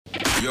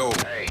Yo.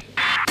 Hey.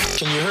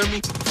 Can you hear me?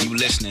 You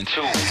listening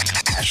to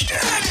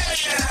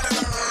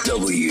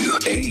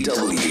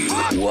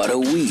WAW. What a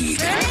week.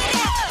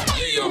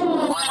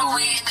 What a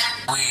week.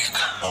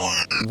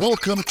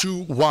 Welcome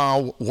to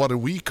WOW, What a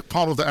Week,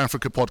 part of the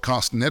Africa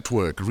Podcast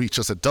Network. Reach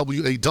us at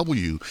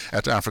WAW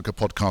at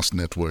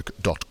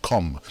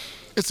africapodcastnetwork.com.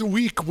 It's a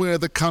week where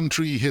the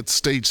country hits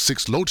stage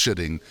 6 load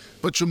shedding,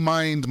 but your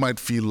mind might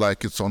feel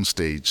like it's on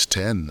stage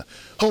 10.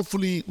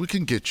 Hopefully, we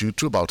can get you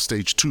to about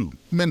stage 2,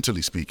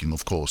 mentally speaking,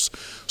 of course.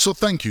 So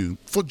thank you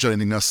for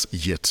joining us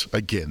yet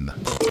again.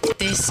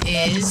 This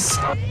is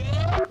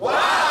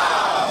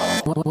WOW!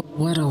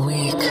 What a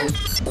week.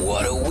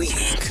 What a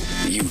week.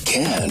 You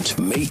can't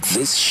make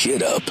this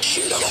shit up.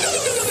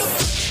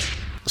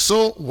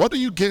 So, what do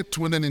you get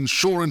when an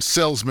insurance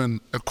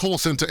salesman, a call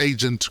center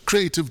agent,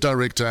 creative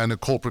director, and a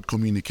corporate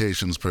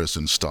communications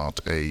person start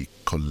a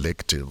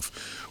collective?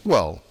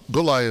 Well,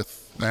 Goliath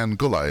and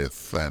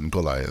Goliath and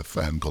Goliath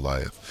and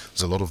Goliath.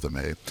 There's a lot of them,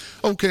 eh?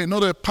 Okay,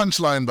 not a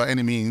punchline by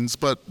any means,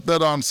 but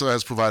that answer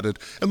has provided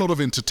a lot of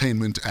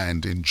entertainment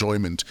and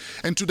enjoyment.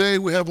 And today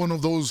we have one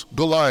of those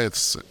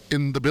Goliaths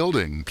in the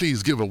building.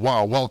 Please give a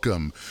wow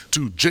welcome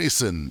to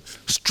Jason,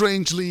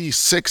 strangely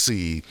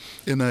sexy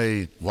in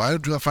a, why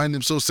do I find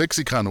him so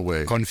sexy kind of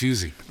way?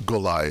 Confusing.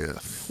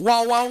 Goliath.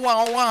 Wow, wow,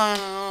 wow,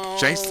 wow.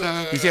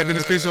 Jason. You see, I've been a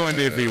special one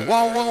there.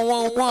 Wow, wow,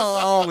 wow,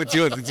 wow. It's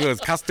yours.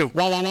 Custom.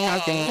 Wow, wow,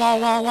 wow,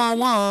 wow, wow,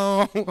 wow.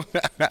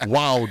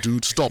 Wow,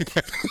 dude, stop.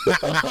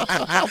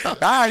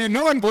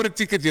 No one bought a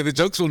ticket here. The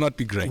jokes will not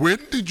be great. When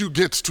did you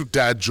get to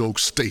dad joke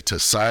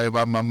status?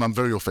 I'm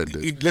very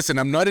offended. Listen,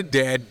 I'm not a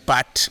dad,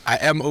 but I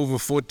am over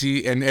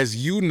 40. And as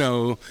you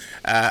know,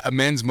 a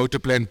man's motor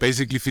plan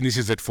basically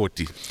finishes at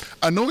 40.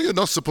 I know you're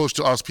not supposed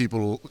to ask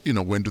people,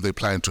 when do they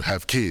plan to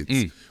have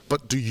kids?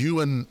 But do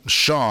you and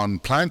Sean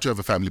plan to have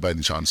a family by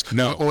any chance?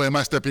 No. Or am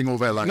I stepping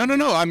over a line?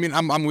 No. I mean,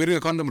 I'm wearing a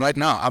condom right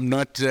now. I'm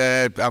not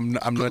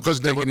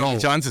taking any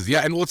chances.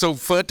 Yeah, and also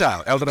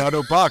fertile.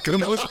 Eldorado Park, the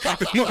most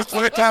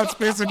fertile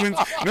specimens.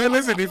 No,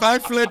 listen, if I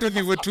flirt with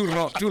you for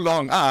too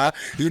long,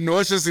 you're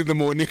nauseous in the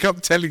morning.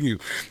 I'm telling you.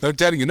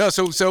 No,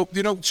 so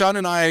Sean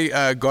and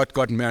I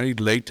got married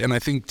late, and I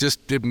think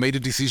just made a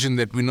decision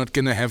that we're not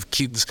going to have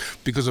kids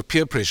because of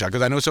peer pressure.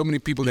 Because I know so many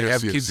people that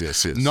have kids,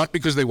 not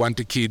because they want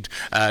a kid,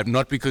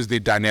 not because their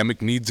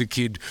dynamic needs a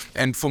kid.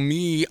 And for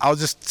me, I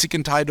was just sick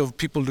and tired of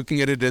people looking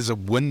at it as a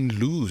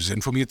win-lose.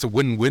 And for me, it's a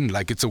win-win.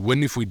 Like, it's a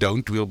win if we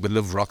don't. We'll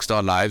live rock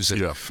star lives.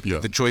 And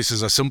the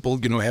choices are simple.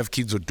 Have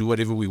kids or do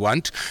whatever we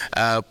want.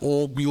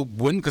 Or we'll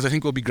win because I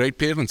think we'll be great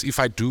parents if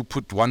I do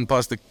put one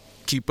past the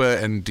keeper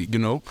and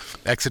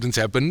accidents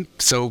happen.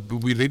 So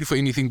we're ready for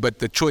anything, but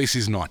the choice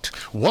is not.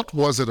 What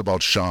was it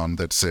about Sean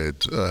that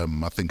said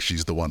I think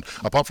she's the one,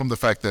 apart from the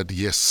fact that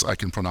yes, I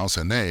can pronounce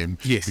her name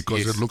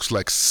because it looks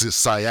like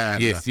Cyan?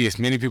 Yes,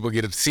 many people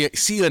get it.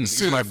 Cyan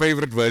is my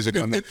favorite version.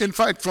 In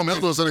fact, from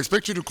elders, I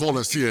expect you to call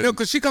her Cyan. No,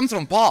 because she comes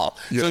from Paul.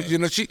 So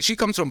she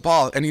comes from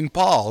Paul, and in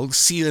Paul,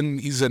 Cyan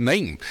is a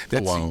name.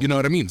 That's you know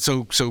what I mean.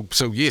 So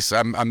yes,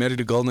 I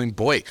married a girl named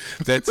Boy.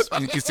 That's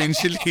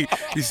essentially.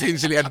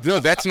 No,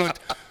 that's not.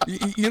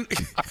 You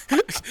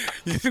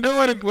know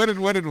what it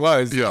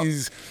was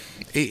is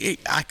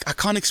I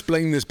can't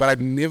explain this, but I've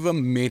never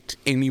met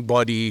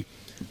anybody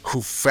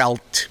who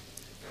felt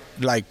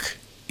like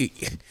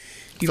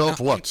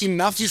what?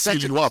 Enough is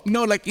such enough.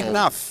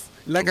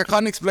 Like, I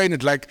can't explain it,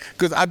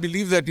 because I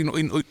believe that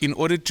in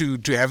order to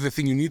have the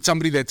thing, you need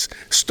somebody that's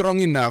strong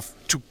enough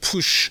to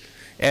push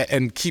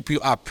and keep you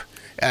up.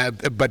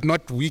 But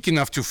not weak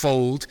enough to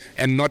fold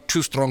and not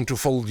too strong to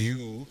fold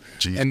you.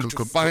 And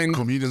to find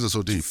comedians are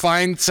so deep.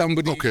 Find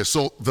somebody. Okay,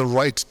 so the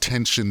right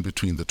tension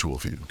between the two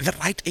of you. The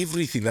right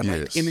everything, the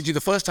right energy. The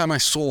first time I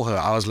saw her,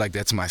 I was like,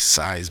 that's my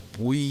size.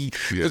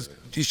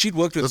 She'd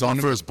worked with Donovan.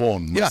 That's my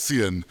firstborn,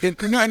 Cyan.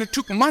 And it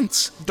took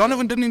months.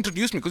 Donovan didn't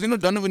introduce me because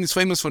Donovan is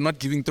famous for not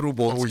giving through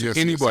balls to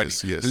anybody.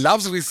 Yes.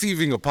 Loves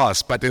receiving a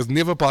pass, but has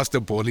never passed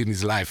a ball in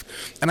his life.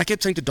 And I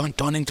kept saying to Don,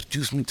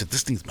 introduce me to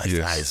this thing's my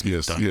size.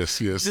 Yes.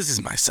 This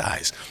is my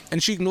size.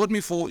 And she ignored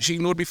me for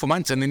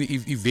months, and then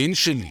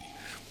eventually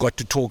got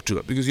to talk to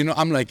her because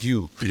I'm like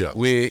you,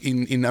 where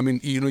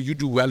you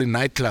do well in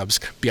nightclubs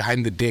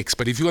behind the decks,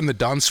 but if you're on the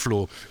dance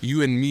floor,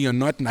 you and me are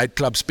not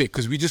nightclub spec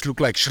because we just look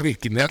like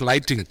Shrek in that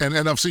lighting.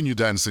 And I've seen you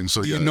dancing,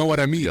 so you know what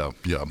I mean.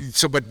 Yeah.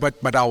 So,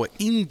 but our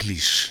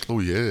English. Oh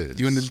yes.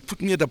 You want to put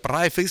me at a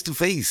braai face to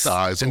face,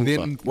 and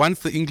then once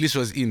the English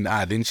was in,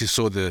 then she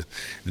saw the.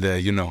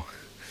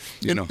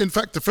 In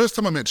fact, the first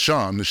time I met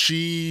Sean,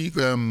 she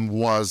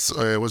was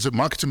a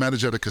marketing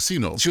manager at a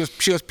casino. She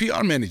was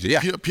PR manager,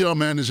 PR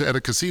manager at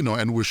a casino,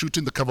 and we're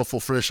shooting the cover for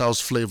Fresh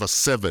House Flavor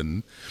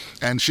 7,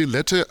 and she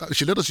let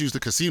us use the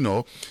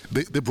casino.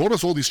 They brought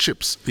us all these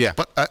chips. Yeah.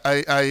 But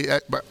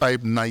I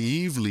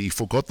naively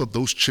forgot that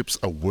those chips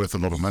are worth a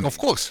lot of money. Of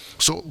course.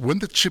 So when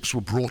the chips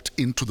were brought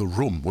into the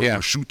room where we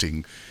were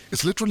shooting,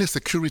 it's literally a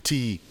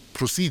security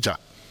procedure.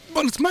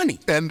 Well, it's money.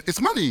 And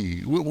it's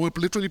money. We're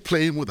literally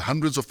playing with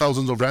hundreds of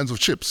thousands of rands of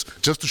chips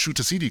just to shoot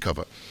a CD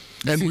cover.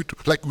 And we'd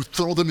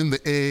throw them in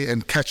the air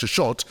and catch a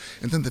shot,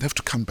 and then they'd have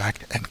to come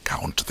back and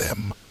count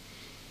them.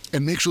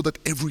 and make sure that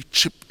every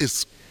chip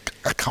is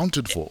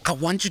accounted for. I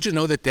want you to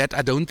know that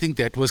I don't think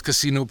that was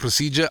casino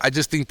procedure. I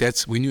just think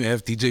that's when you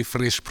have DJ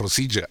Fresh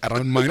procedure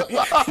around my.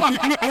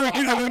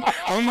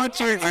 I'm not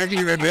sure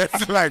exactly that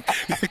that's like.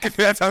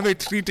 That's how they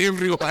treat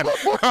everyone.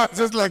 I was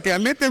just like, yeah,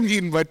 let them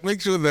in, but make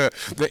sure the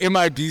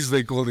MIBs,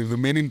 they call them, the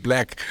men in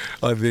black,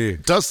 are there.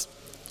 Does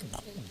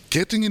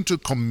getting into a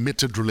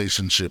committed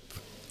relationship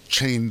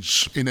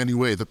change in any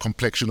way the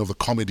complexion of the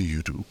comedy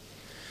you do?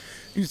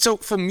 So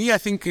for me, I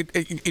think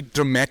it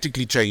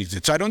dramatically changed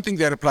it. So I don't think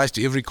that applies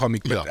to every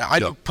comic, but I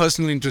do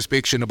personal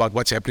introspection about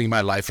what's happening in my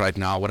life right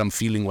now, what I'm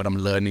feeling, what I'm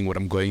learning, what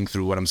I'm going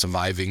through, what I'm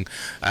surviving.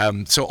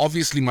 So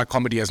obviously my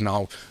comedy has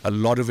now, a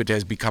lot of it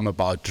has become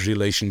about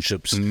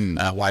relationships,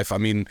 wife. I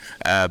mean,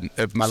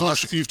 so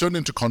you've turned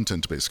into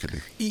content basically.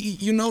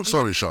 You know.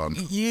 Sorry, Sean.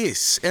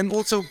 Yes, and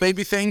also,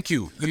 baby, thank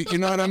you. You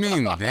know what I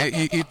mean?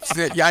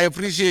 I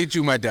appreciate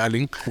you, my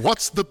darling.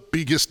 What's the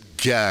biggest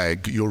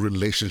gag your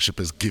relationship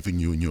has given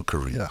you in your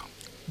career?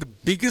 The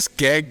biggest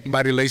gag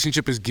my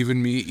relationship has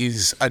given me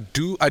is I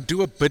do a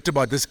bit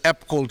about this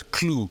app called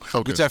Clue,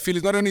 which I feel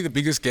is not only the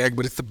biggest gag,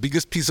 but it's the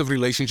biggest piece of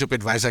relationship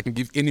advice I can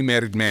give any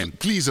married man.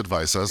 Please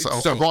advise us.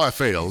 Why I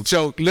failed.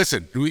 So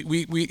listen,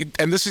 we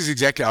and this is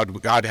exactly how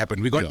it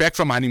happened. We got back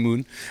from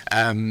honeymoon,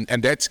 and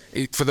that's,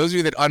 for those of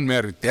you that aren't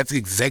married, that's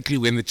exactly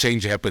when the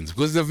change happens,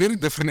 because it's a very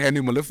different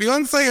animal. A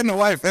fiance and a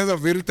wife is a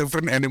very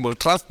different animal.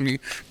 Trust me.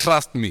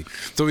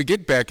 So we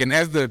get back, and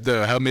as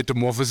her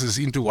metamorphosis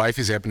into wife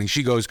is happening,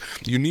 she goes,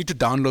 "You need to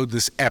download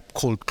this app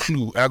called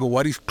Clue." I go,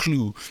 "What is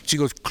Clue?" She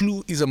goes,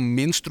 "Clue is a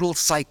menstrual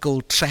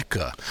cycle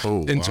tracker."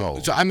 Oh, and wow.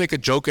 So I make a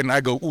joke and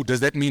I go, "Oh, does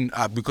that mean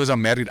because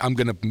I'm married, I'm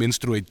going to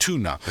menstruate too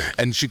now?"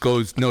 And she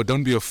goes, "No,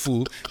 don't be a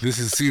fool. This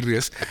is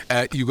serious.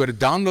 You got to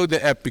download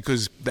the app,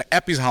 because the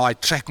app is how I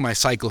track my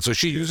cycle." So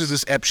she uses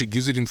this app, she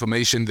gives it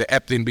information. The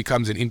app then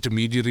becomes an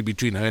intermediary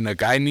between her and her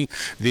gynae.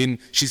 Then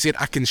she said,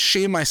 "I can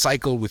share my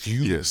cycle with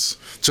you,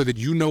 so that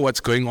you know what's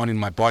going on in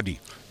my body."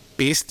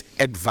 Best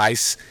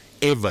advice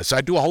ever. So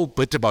I do a whole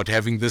bit about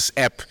having this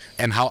app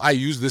and how I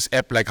use this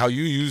app, like how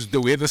you use the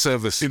weather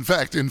service. In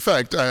fact,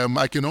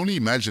 I can only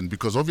imagine,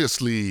 because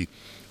obviously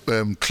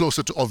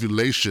closer to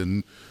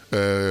ovulation,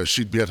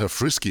 she'd be at her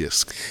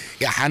friskiest.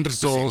 Yeah,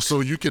 100%.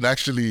 So you can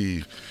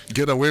actually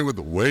get away with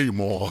way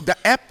more. The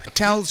app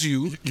tells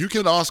you. You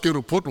can ask her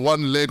to put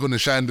one leg on a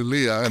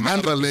chandelier and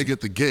another leg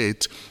at the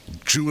gate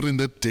during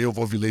the day of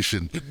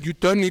ovulation. You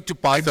don't need to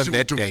pass on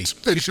that day.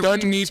 You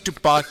don't need to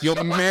pass.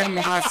 Your man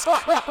has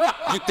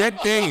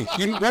that day.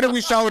 Where are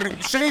we showering?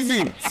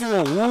 Shaving.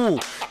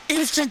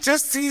 If she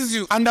just sees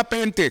you under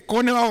pente,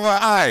 corner of her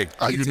eye,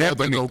 you know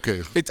that,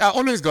 okay. I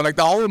always go, like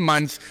the whole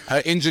month,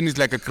 her engine is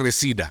like a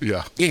Cressida.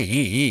 Yeah.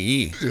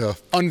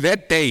 On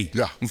that day,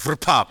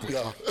 pop.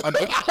 Yeah.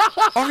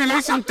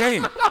 Ovulation day,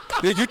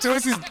 the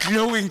uterus is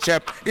glowing,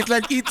 chap. It's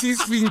like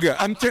E.T.'s finger.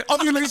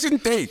 Ovulation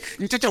day.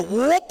 No.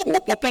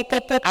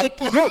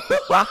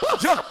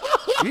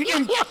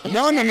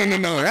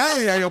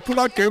 You pull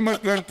out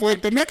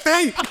the next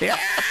day.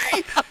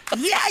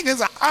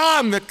 There's an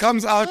arm that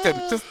comes out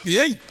and just,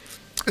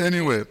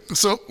 Anyway,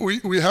 so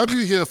we have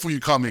you here for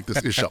you can't make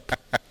this ish up.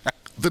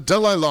 The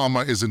Dalai Lama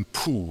is in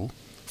pool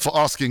for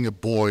asking a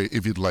boy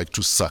if he'd like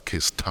to suck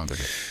his tongue.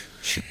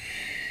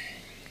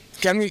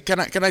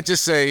 Can I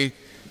just say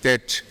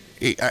that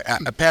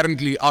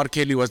apparently R.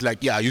 Kelly was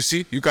like, "Yeah, you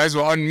see, you guys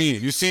were on me.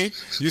 You see,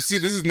 this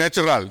is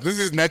natural. This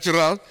is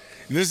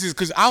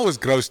because I was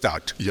grossed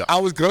out. Yeah. I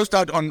was grossed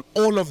out on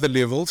all of the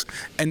levels,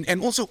 and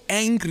also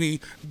angry,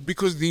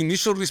 because the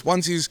initial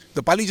response is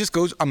the Bali just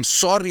goes, "I'm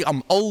sorry,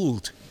 I'm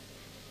old."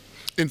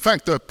 In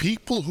fact, there are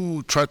people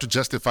who try to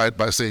justify it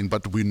by saying,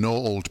 "But we know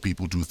old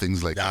people do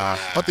things like that."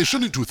 But they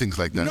shouldn't do things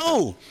like that.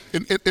 No.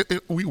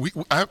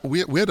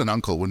 We had an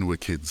uncle when we were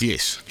kids.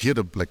 Yes. He had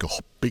a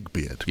big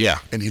beard. Yeah.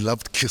 And he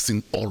loved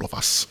kissing all of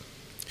us.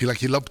 He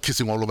loved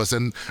kissing all of us.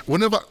 And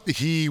whenever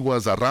he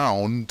was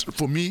around,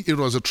 for me, it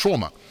was a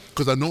trauma,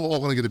 because I know we're all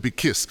going to get a big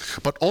kiss.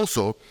 But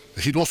also,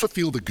 he'd also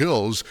feel the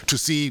girls to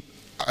see,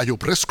 are your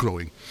breasts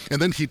growing? And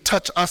then he'd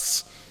touch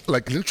us,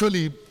 like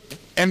literally.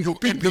 And you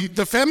peep,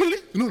 the family?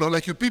 No,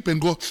 like you peep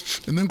and go,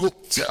 and then go,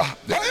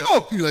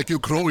 like you're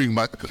growing.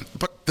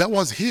 But that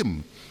was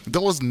him. There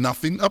was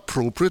nothing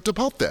appropriate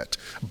about that.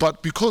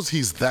 But because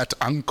he's that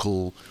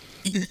uncle,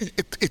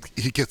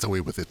 he gets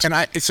away with it. And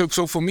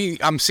so for me,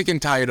 I'm sick and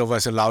tired of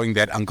us allowing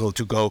that uncle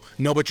to go,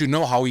 "No, but you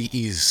know how he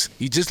is.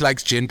 He just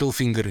likes gentle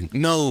fingering."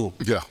 No.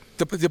 Yeah.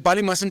 The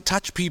Bali mustn't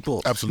touch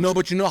people. Absolutely. No,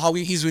 but you know how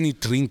he is when he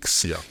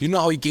drinks. Yeah. You know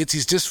how he gets.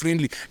 He's just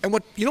friendly. And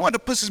what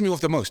pisses me off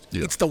the most?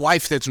 Yeah. It's the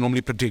wife that's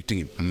normally protecting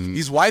him.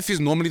 His wife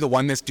is normally the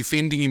one that's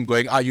defending him,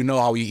 going, "You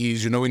know how he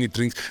is. You know when he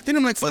drinks." Then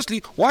I'm like,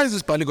 firstly, why has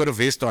this Bali got a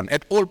vest on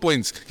at all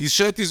points? His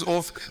shirt is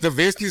off. The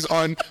vest is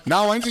on.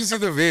 Now, once you see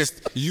the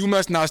vest, you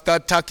must now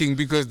start tucking,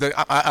 because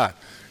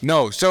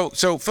No. So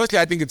firstly,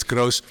 I think it's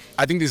gross.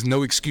 I think there's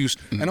no excuse.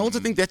 And I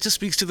also think that just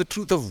speaks to the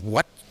truth of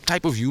what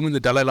type of human the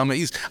Dalai Lama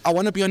is. I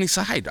want to be on his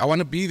side. I want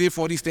to be there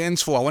for what he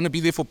stands for. I want to be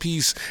there for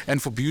peace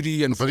and for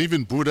beauty. But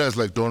even Buddha is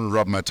like, "Don't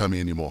rub my tummy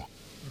anymore."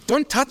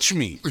 Don't touch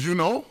me. You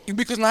know?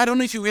 Because now I don't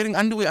know if you're wearing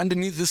underwear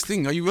underneath this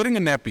thing. Are you wearing a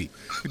nappy?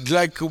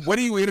 Like, what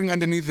are you wearing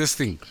underneath this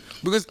thing?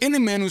 Because any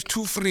man who's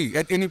too free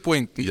at any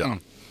point. Yeah.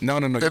 No.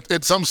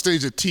 At some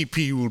stage, a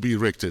TP will be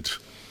erected.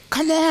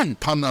 Come on.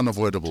 Pun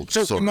unavoidable.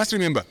 So you must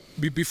remember,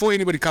 before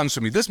anybody comes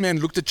to me, this man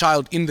looked a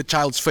child in the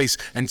child's face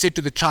and said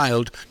to the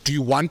child, "Do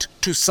you want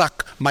to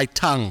suck my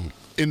tongue?"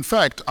 In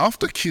fact,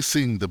 after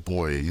kissing the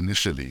boy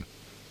initially,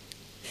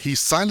 he's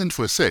silent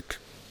for a sec,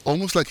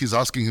 almost like he's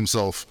asking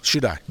himself,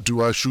 "Should I?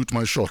 Do I shoot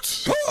my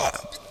shot?"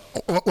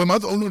 Am I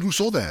the only one who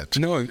saw that?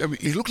 No. I mean,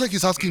 he looked like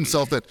he's asking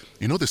himself that,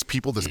 there's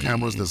people, there's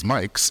cameras, there's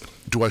mics.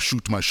 Do I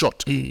shoot my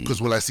shot?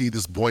 Because will I see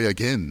this boy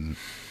again?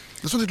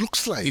 That's what it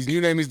looks like. His new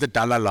name is the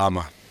Dalai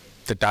Lama.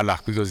 The Dalai,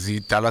 because he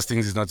Dalai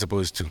things he's not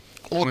supposed to.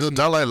 Or the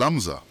Dalai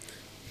Lamza.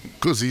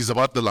 Because he's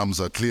about the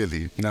Lamza,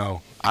 clearly.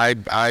 No. I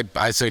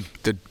say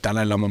the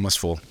Dalai Lama must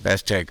fall.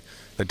 Hashtag.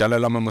 The Dalai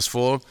Lama must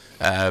fall.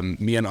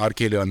 Me and R.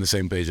 Kelly are on the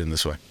same page in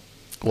this way.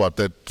 What,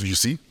 that you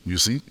see?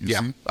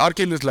 Yeah. R.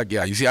 Kelly is like,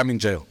 you see, I'm in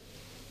jail.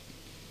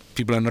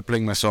 People are not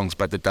playing my songs,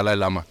 but the Dalai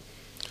Lama.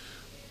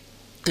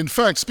 In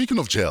fact, speaking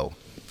of jail,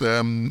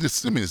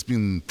 it's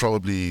been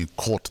probably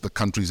caught the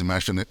country's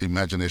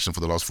imagination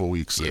for the last 4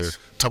 weeks. Yes.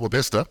 Thabo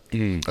Bester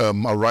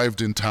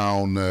arrived in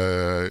town.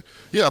 I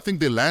think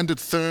they landed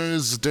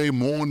Thursday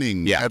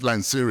morning at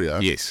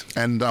Lanseria. Yes.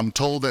 And I'm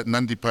told that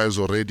Nandipa is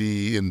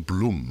already in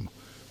bloom.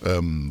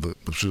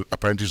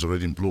 Apparently he's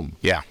already in bloom.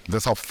 Yeah.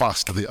 That's how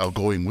fast they are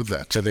going with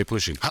that. So they're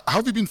pushing. How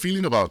have you been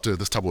feeling about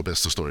this Thabo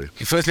Bester story?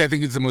 Firstly, I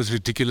think it's the most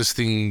ridiculous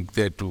thing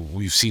that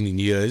we've seen in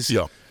years.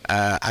 Yeah.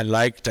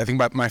 I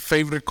think my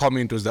favorite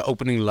comment was the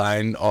opening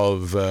line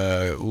of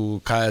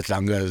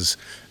Langa's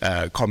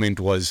comment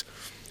was,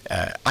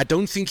 I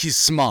don't think he's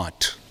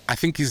smart. I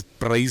think he's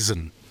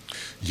brazen.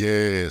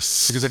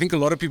 Yes. Because I think a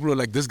lot of people are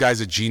like, this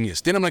guy's a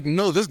genius. Then I'm like,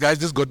 no, this guy's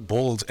just got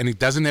balls and he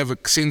doesn't have a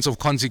sense of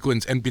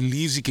consequence and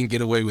believes he can get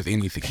away with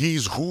anything.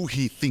 He's who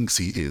he thinks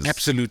he is.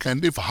 Absolutely.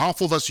 And if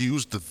half of us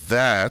used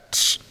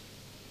that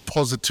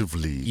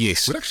positively,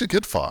 yes, we'd actually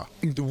get far.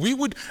 We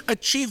would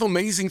achieve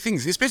amazing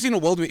things, especially in a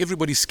world where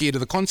everybody's scared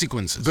of the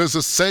consequences. There's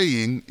a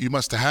saying, you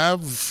must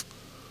have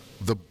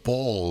the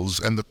balls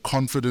and the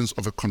confidence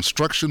of a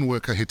construction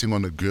worker hitting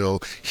on a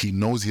girl he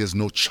knows he has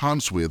no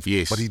chance with,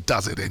 but he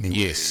does it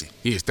anyway.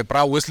 Yes, the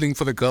brow whistling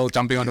for the girl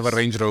jumping out of a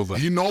Range Rover.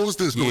 He knows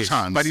there's no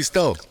chance, but he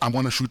still, I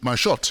want to shoot my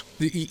shot.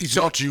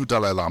 Not you,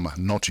 Dalai Lama,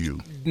 not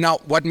you. Now,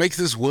 what makes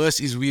this worse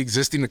is we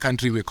exist in a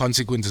country where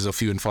consequences are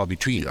few and far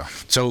between. Yeah.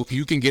 So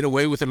you can get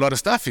away with a lot of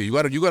stuff here. You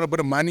got a bit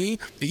of money,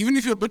 even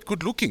if you're a bit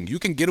good looking, you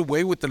can get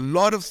away with a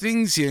lot of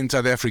things here in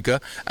South Africa.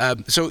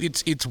 So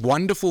it's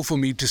wonderful for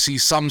me to see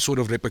some sort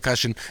of repercussion,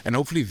 and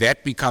hopefully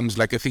that becomes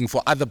like a thing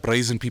for other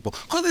brazen people.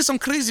 Because there's some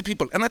crazy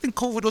people, and I think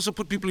COVID also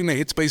put people in a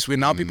headspace where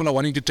now people are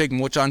wanting to take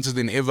more chances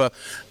than ever.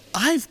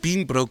 I've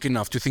been broke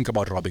enough to think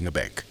about robbing a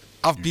bank.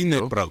 I've been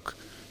that broke.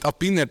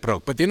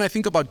 But then I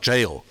think about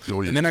jail.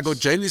 And then I go,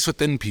 jail is for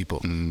thin people.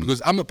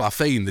 Because I'm a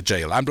buffet in the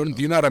jail.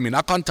 You know what I mean?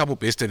 I can't double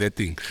best at that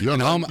thing. You're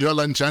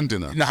lunch and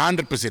dinner.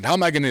 100%. How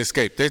am I going to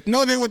escape?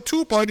 There were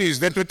two bodies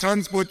that were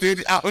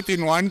transported out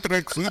in one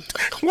tracksuit.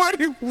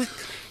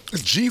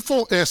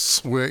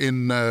 G4S were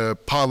in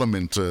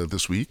Parliament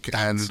this week,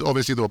 and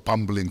obviously they were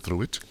bumbling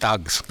through it.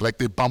 Thugs. Like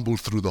they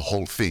bumbled through the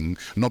whole thing,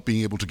 not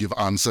being able to give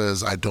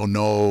answers. I don't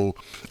know.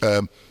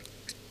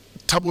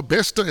 Thabo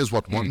Bester is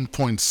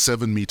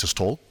 1.7 meters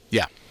tall.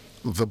 Yeah.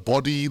 The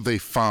body they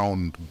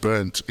found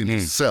burnt in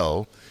his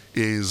cell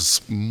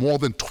is more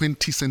than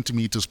 20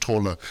 centimeters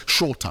taller,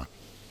 shorter.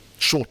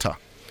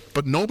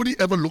 But nobody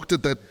ever looked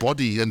at that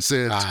body and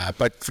said,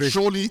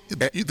 surely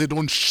they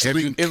don't shrink.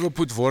 Have you ever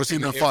put Wors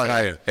in the air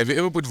fryer? Have you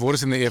ever put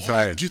Wors in the air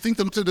fryer? Do you think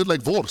they looked at it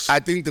like Wors?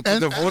 I think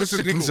the Wors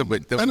shrinks a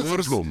bit.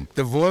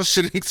 The Wors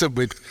shrinks a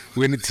bit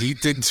when it's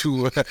heated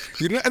to,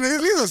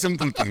 and these are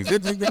simple things.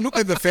 They look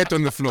at the fat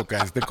on the floor,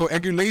 guys. The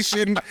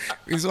coagulation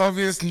is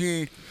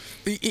obviously...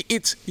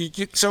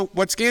 So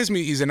what scares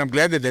me is, and I'm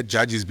glad that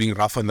judge is being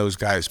rough on those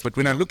guys, but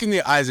when I look in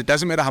their eyes, it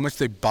doesn't matter how much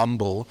they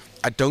bumble,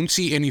 I don't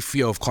see any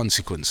fear of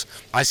consequence.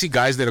 I see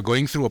guys that are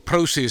going through a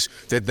process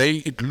that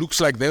it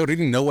looks like they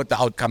already know what the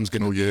outcome's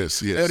going to be. Yes.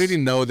 They already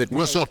know that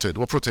we're sorted,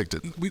 we're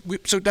protected.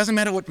 So it doesn't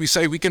matter what we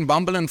say, we can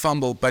bumble and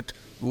fumble, but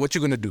what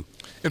you going to do?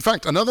 In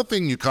fact, another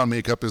thing you can't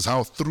make up is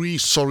how 3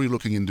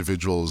 sorry-looking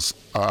individuals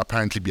are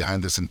apparently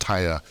behind this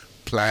entire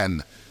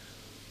plan.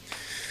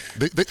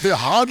 They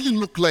hardly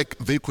look like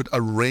they could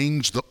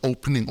arrange the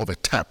opening of a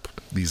tap,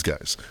 these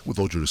guys, with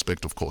all due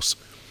respect, of course.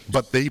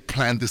 But they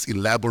planned this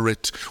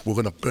elaborate, we're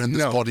going to burn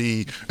this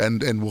body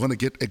and we're going to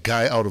get a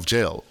guy out of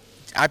jail.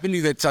 I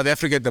believe that South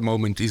Africa at the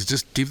moment is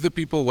just give the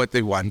people what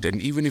they want, and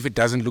even if it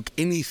doesn't look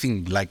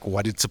anything like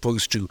what it's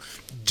supposed to,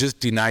 just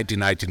deny.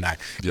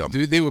 Yeah.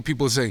 There were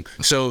people saying,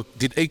 so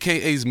did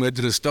AKA's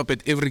murderers stop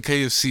at every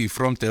KFC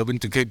from Durban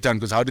to Cape Town?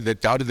 Because how did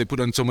they put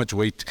on so much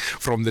weight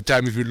from the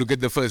time, if you look at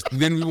the first?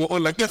 Then we were all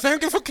like,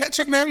 thank you for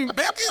catching them,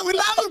 Becky, we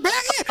love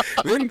Becky.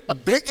 Then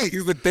Becky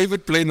is the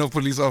David Blaine of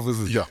police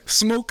officers. Yeah.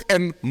 Smoke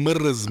and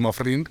mirrors, my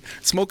friend.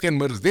 Smoke and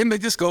mirrors. Then they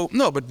just go,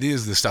 no, but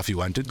there's the stuff you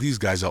wanted. These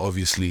guys are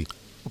obviously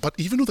But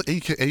even with the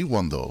AKA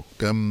one, though,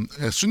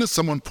 as soon as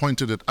someone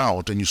pointed it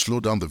out and you slow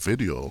down the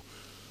video,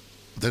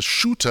 the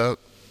shooter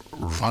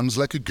runs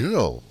like a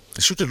girl.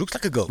 The shooter looks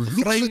like a girl.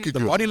 Looks like a the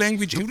girl. body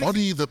language, the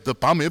body, the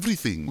bum,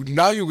 everything.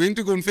 Now you're going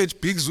to go and fetch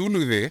Big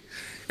Zulu there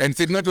and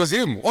said, no, it was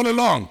him all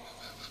along.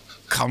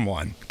 Come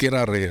on, get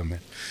out of here, man.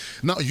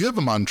 Now, you have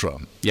a mantra.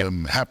 Yeah.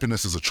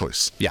 Happiness is a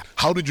choice. Yeah.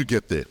 How did you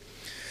get there?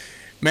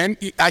 Man,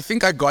 I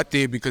think I got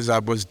there because I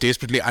was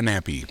desperately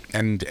unhappy.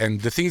 And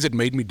the things that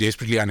made me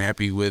desperately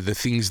unhappy were the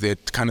things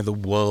that kind of the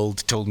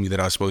world told me that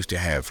I was supposed to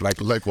have.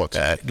 Like what?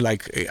 I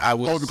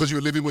was... Oh, because you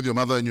were living with your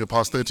mother and you were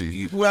past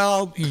 30.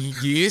 Well,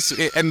 yes,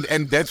 and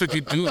that's what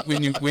you do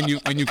when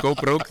you go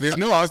broke. There's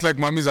no house like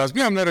mommy's house.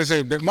 Me, I'm not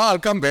ashamed. Ma, I'll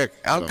come back.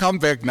 I'll come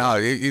back now.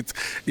 It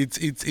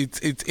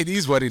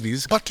is what it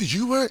is. But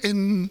you were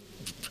in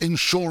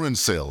insurance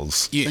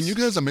sales. Yes. And you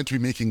guys are meant to be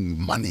making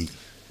money.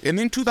 And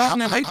then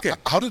 2008 came.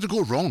 How did it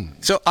go wrong?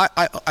 So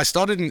I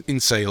started in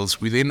sales.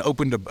 We then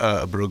opened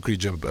a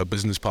brokerage, a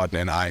business partner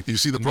and I. You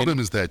see, the problem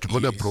is that you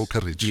got a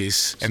brokerage.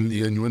 Yes. And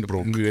you went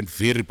broke. We went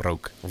very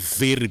broke.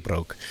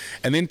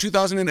 And then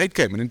 2008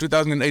 came. And in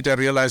 2008, I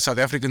realized South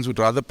Africans would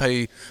rather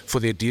pay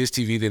for their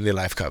DSTV than their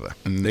life cover.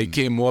 They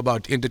care more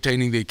about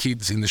entertaining their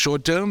kids in the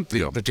short term,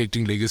 they're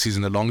protecting legacies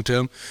in the long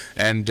term.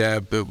 And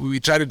but we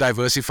tried to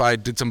diversify,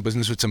 did some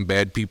business with some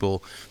bad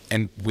people,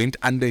 and went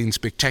under in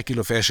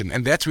spectacular fashion.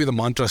 And that's where the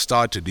mantra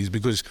started, is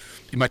because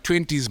in my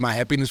 20s, my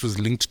happiness was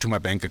linked to my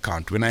bank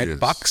account. When I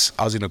had bucks,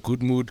 I was in a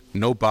good mood.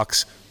 No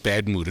bucks,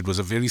 bad mood. It was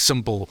a very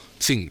simple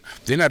thing.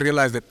 Then I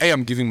realized that A,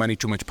 I'm giving money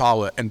too much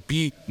power, and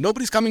B,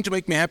 nobody's coming to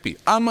make me happy.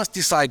 I must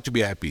decide to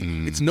be happy.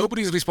 It's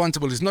nobody's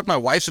responsibility. It's not my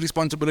wife's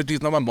responsibility.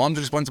 It's not my mom's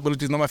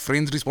responsibility. It's not my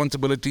friend's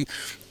responsibility.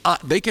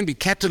 They can be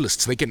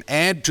catalysts. They can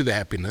add to the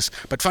happiness.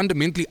 But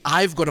fundamentally,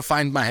 I've got to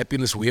find my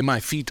happiness where my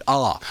feet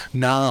are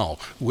now,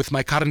 with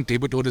my current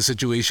debit order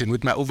situation,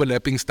 with my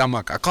overlapping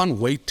stomach. I can't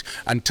wait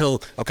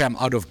until, okay, I'm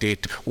out of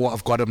debt, or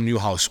I've got a new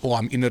house, or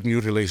I'm in a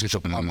new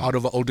relationship, I'm out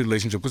of an old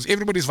relationship. Because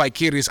everybody's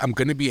vicarious. I'm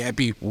going to be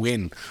happy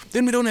when.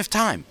 Then we don't have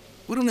time.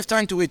 We don't have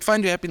time to wait.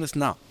 Find your happiness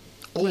now.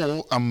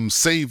 Or I'm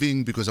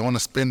saving because I want to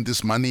spend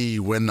this money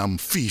when I'm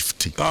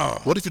 50.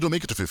 What if you don't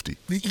make it to 50?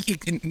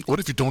 What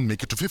if you don't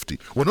make it to 50?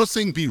 We're not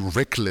saying be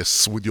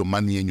reckless with your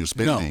money and your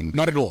spending.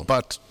 No, not at all.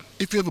 But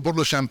if you have a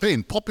bottle of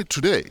champagne, pop it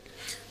today.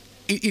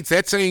 It's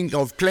that saying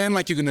of plan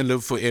like you're going to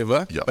live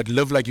forever, but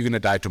live like you're going to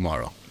die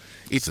tomorrow.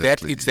 It's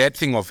that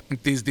thing of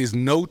there's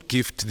no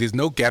gift, there's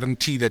no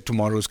guarantee that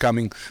tomorrow's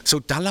coming. So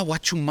dala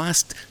what you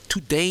must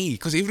today,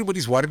 because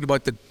everybody's worried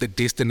about the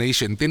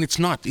destination. Then it's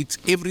not. It's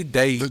every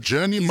day. The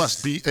journey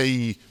must be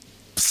a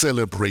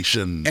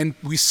celebration. And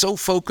we're so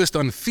focused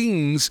on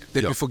things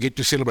that we forget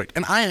to celebrate.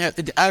 And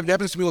it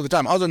happens to me all the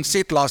time. I was on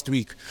set last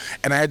week,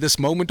 and I had this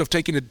moment of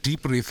taking a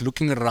deep breath,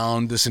 looking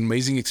around this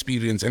amazing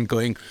experience and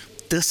going,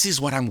 this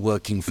is what I'm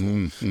working for.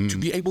 To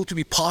be able to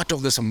be part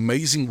of this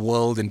amazing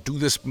world and do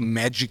this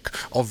magic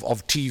of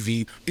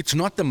TV. It's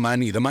not the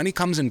money. The money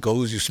comes and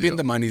goes. You spend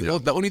the money.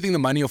 The only thing the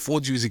money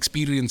affords you is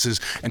experiences,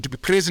 and to be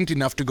present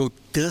enough to go,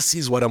 this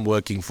is what I'm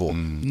working for.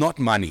 Not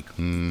money.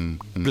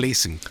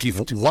 Blessing,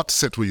 gift. What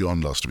set were you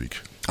on last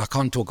week? I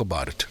can't talk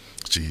about it.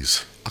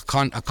 Jeez. I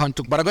can't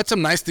talk, but I got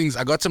some nice things.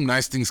 I got some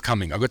nice things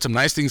coming. I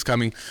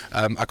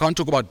can't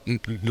talk about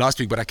last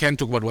week, but I can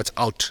talk about what's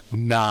out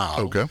now.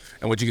 Okay.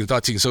 And what you can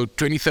start seeing. So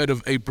 23rd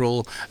of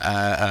April,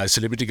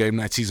 Celebrity Game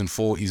Night Season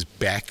 4 is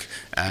back.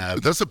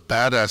 That's a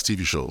badass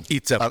TV show.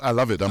 I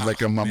love it.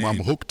 I'm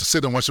hooked to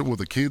sit and watch it with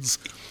the kids.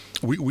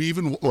 We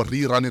even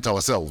rerun it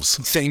ourselves.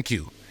 Thank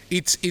you.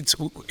 It's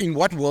in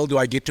what world do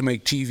I get to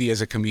make TV as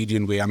a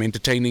comedian where I'm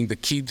entertaining the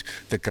kid,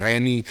 the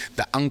granny,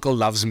 the uncle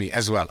loves me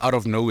as well, out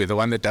of nowhere, the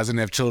one that doesn't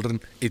have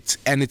children. It's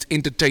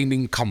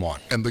entertaining, come on.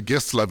 And the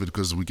guests love it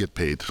because we get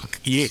paid.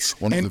 Yes.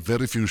 One of the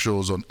very few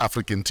shows on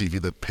African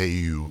TV that pay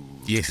you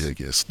to be a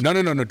guest. No.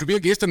 To be a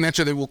guest on that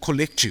show, they will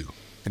collect you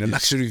in a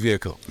luxury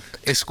vehicle,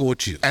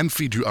 escort you. And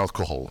feed you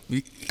alcohol.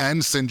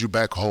 And send you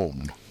back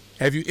home.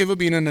 Have you ever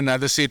been in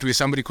another set where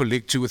somebody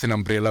collects you with an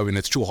umbrella when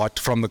it's too hot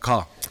from the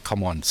car?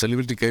 Come on,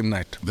 Celebrity Game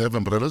Night. They have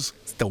umbrellas?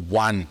 It's the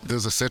one.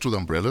 There's a set with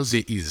umbrellas?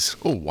 There is.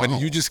 Oh, wow.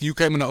 But you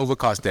came on an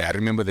overcast day. I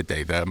remember the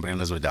day. The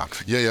umbrellas were down.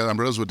 Yeah, the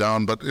umbrellas were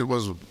down, but it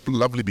was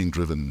lovely being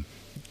driven.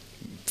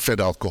 Fed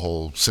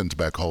alcohol, sent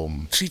back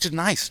home. Treated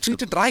nice,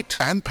 treated right.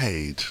 And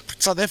paid.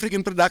 South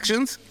African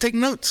Productions, take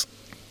notes.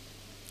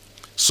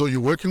 So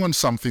you're working on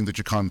something that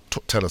you can't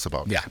tell us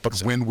about. Yeah. But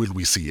when will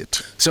we see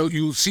it? So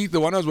you'll see the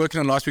one I was working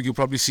on last week. You'll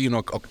probably see in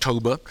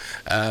October.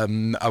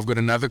 I've got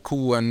another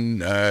cool one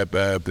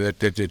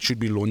that should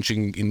be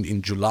launching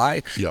in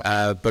July.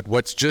 Yeah. But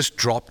what's just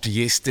dropped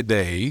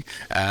yesterday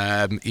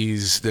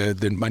is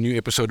my new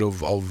episode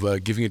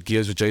of Giving It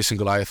Gears with Jason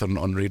Goliath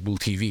on Red Bull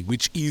TV,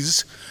 which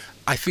is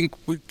I think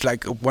it's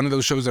like one of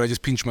those shows that I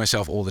just pinch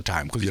myself all the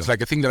time because it's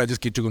like a thing that I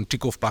just get to go and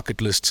tick off bucket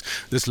lists.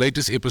 This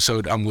latest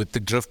episode, I'm with the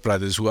Drift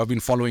brothers, who I've been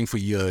following for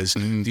years.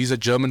 These are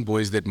German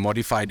boys that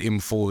modified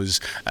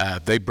M4s.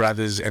 They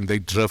brothers and they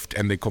drift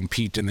and they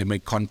compete and they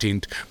make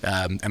content.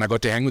 And I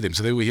got to hang with them.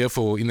 So they were here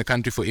in the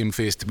country for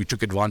M-Fest. We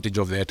took advantage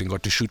of that and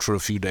got to shoot for a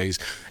few days.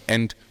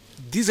 And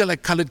these are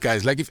like colored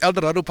guys. Like if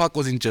Eldorado Park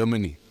was in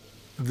Germany,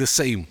 the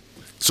same.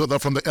 So they're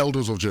from the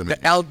elders of Germany.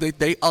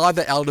 They are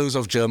the elders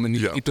of Germany.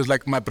 Yeah. It was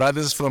like my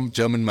brothers from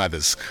German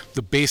mothers.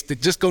 The best.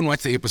 Just go and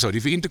watch the episode.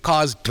 If you're into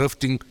cars,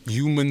 drifting,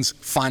 humans,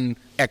 fun,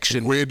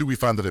 action. Where do we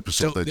find that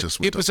episode? So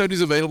the episode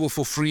is available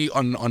for free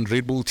on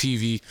Red Bull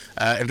TV.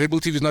 And Red Bull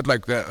TV is not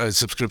like a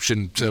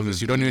subscription service.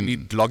 You don't even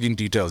need login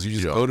details. You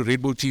just go to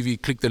Red Bull TV,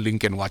 click the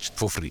link and watch it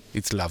for free.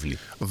 It's lovely.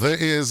 There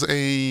is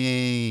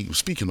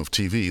speaking of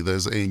TV,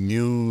 there's a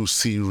new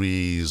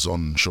series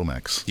on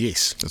Showmax.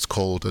 Yes. It's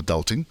called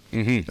Adulting.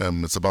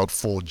 It's about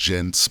 4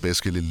 gents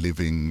basically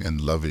living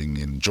and loving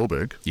in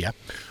Joburg. Yeah.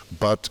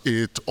 But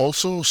it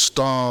also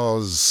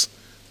stars,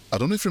 I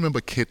don't know if you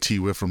remember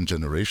Ketiwe from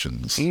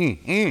Generations,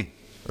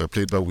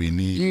 played by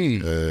Winnie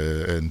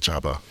and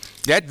Jabba.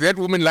 That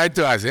woman lied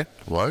to us, eh?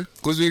 Why?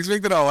 Because we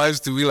expected our wives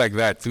to be like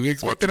that. We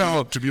expected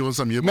to be on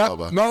some Yebo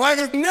Baba. My wife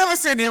has never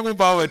said Yebo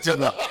Baba to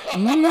her.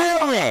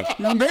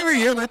 Never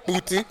Yebo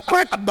Booty.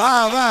 What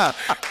Baba?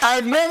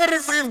 I've never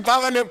received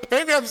Baba.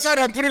 Maybe I'm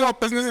sorry, I'm putting our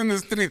business in the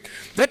street.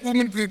 That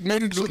woman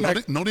made it look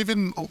like... Not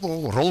even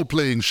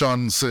role-playing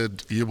Sean said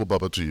Yebo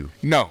Baba to you?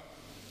 No.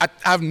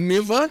 I've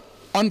never,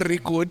 on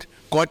record,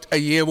 got a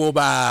Yebo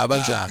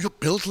Baba. You're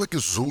built like a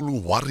Zulu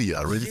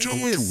warrior, ready to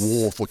go to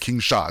war for King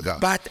Shaka.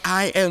 But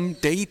I am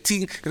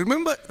dating.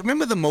 Remember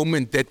the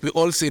moment that we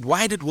all said,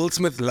 why did Will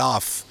Smith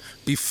laugh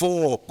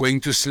before going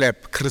to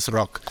slap Chris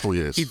Rock? Oh,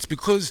 yes. It's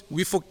because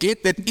we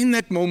forget that in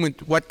that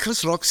moment, what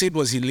Chris Rock said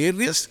was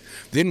hilarious.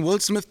 Then Will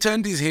Smith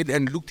turned his head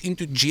and looked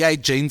into G.I.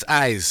 Jane's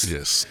eyes.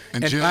 Yes.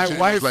 And G.I. Jane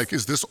was like,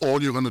 is this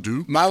all you're going to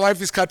do? My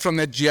wife is cut from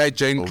that G.I.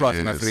 Jane cloth,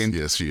 my friend.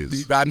 Yes, she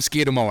is. I'm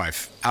scared of my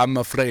wife. I'm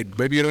afraid.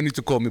 Maybe you don't need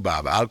to call me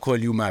Baba. I'll call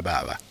you my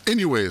Baba.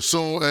 Anyway,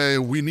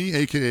 so Winnie,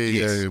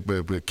 a.k.a.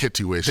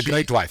 Ketiwe. The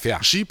great wife, yeah.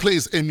 She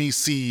plays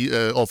MEC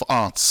of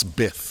Arts,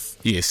 Beth.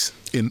 Yes.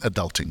 In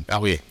Adulting.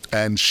 Oh, yeah.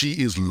 And she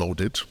is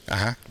loaded,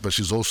 but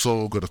she's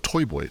also got a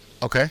toy boy.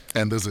 Okay.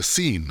 And there's a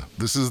scene.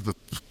 This is the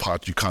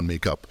part you can't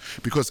make up.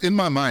 Because in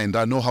my mind,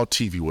 I know how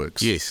TV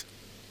works. Yes.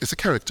 It's a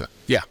character.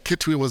 Yeah.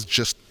 Ketiwe was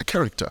just a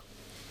character.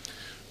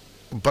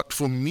 But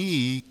for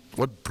me,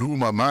 what blew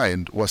my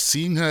mind was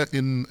seeing her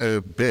in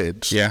a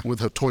bed with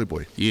her toy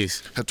boy.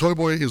 Yes. Her toy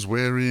boy is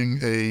wearing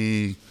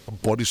a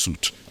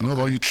bodysuit. You know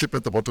how you clip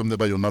at the bottom there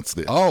by your nuts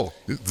there? Oh.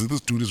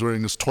 This dude is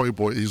wearing this toy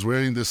boy. He's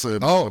wearing this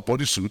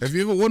bodysuit. Have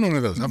you ever worn one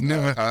of those? I've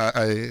never.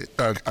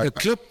 I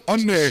clip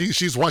on there.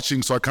 She's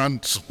watching, so I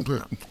can't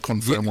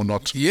confirm or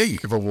not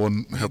if I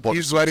worn her bodysuit. It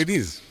is what it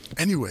is.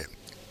 Anyway,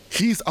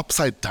 he's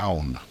upside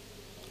down,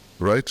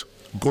 right?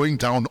 Going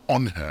down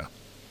on her.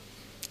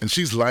 And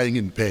she's lying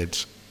in bed.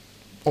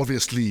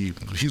 Obviously,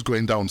 he's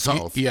going down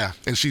south. Yeah.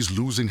 And she's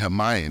losing her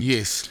mind.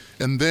 Yes.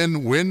 And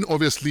then when,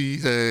 obviously,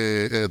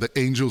 the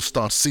angels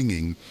start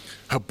singing,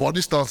 her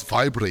body starts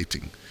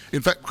vibrating.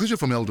 In fact, because you're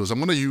from Elders, I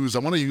want to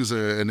use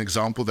an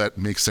example that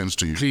makes sense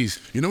to you. Please.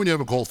 You know when you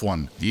have a Golf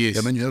 1? Yes.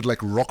 And then you have like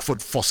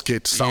Rockford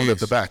Foskett sound at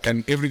the back.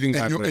 And everything.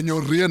 And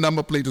your rear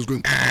number plate is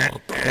going...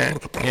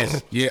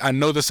 Yes. Yeah, I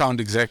know the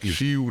sound exactly.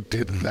 She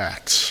did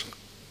that.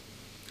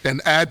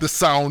 And add the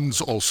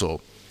sounds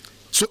also.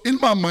 So in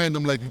my mind,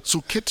 I'm like,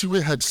 so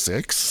Ketiwe had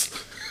sex?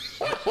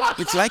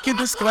 It's like you're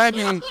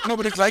describing... No,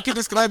 but it's like you're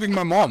describing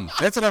my mom.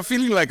 That's what I'm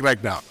feeling like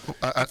right now.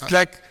 It's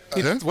like...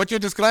 what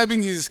you're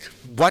describing is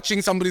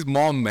watching somebody's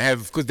mom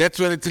have... Because that's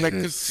what it's like...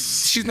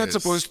 She's not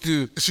supposed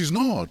to... She's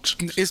not.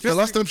 The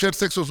last time she had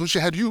sex was when she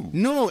had you.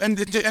 No, and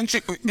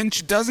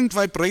she doesn't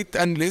vibrate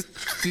unless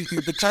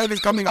the child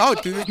is coming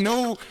out. There's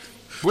no...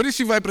 What is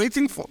she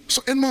vibrating for?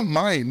 So in my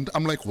mind,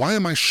 I'm like, why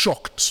am I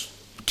shocked?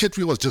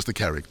 Ketiwe was just a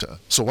character.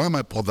 So why am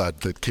I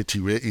bothered that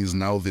Ketiwe is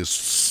now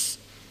this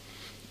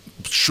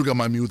sugar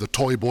mummy, the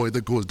toy boy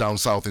that goes down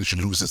south and she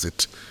loses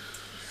it?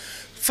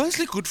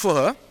 Firstly, good for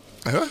her.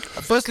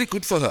 Firstly,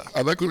 good for her.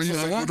 I like when you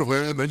say good for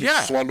her and then you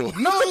swallow.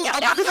 No,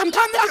 because I'm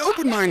trying to be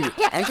open-minded.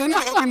 I'm trying to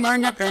be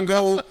open-minded and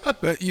go,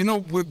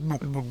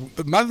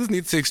 mothers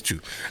need sex too.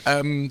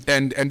 And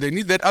they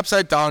need that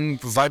upside-down,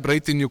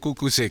 vibrating your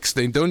cuckoo sex.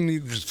 They don't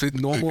need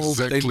normal,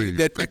 they need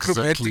that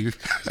acrobatic.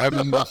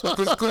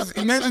 Because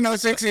imagine how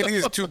sexy it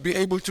is to be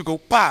able to go,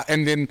 pa,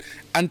 and then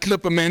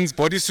unclip a man's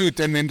bodysuit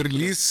and then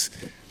release...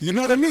 You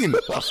know what I mean?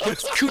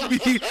 This could be,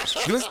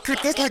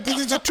 that's like, this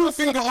is a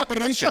 2-finger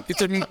operation.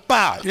 It's a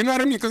bah. You know what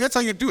I mean? Because that's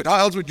how you do it. How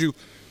else would you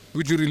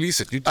release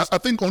it? I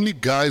think only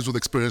guys with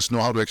experience know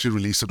how to actually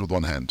release it with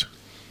one hand.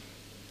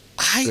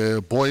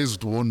 Boys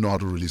don't know how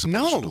to release it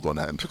with one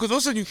hand. Because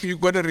also you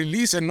got to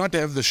release and not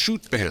have the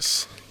shoot back.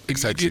 Yes,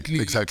 exactly.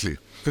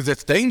 Because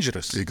that's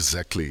dangerous.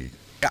 Exactly.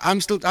 I'm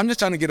just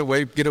trying to get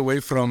away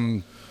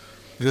from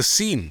the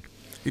scene.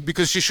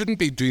 Because she shouldn't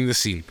be doing the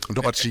scene.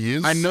 But she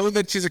is. I know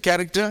that she's a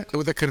character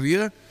with a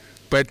career,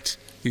 but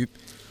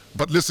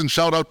But listen,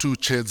 shout out to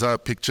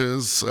Chedza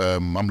Pictures.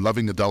 I'm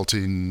loving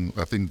Adulting.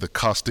 I think the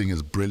casting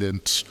is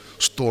brilliant.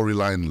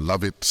 Storyline,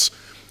 love it.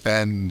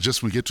 And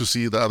just we get to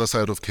see the other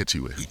side of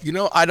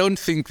Ketiwe. I don't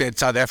think that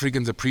South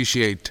Africans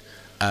appreciate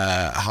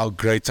how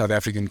great South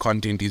African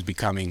content is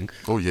becoming.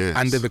 Oh, yes.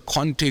 Under the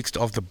context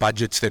of the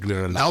budgets that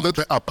we're allowed. Now that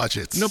there are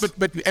budgets. No,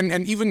 but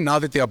even now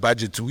that there are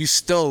budgets, we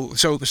still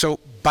so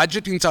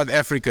budget in South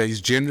Africa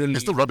is generally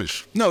It's still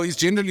rubbish. No, it's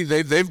generally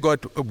they've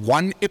got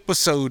one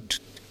episode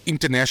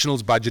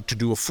international's budget to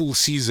do a full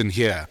season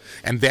here,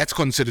 and that's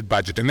considered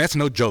budget, and that's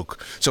no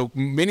joke. So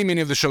many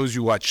of the shows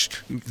you watch,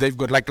 they've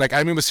got like I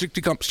remember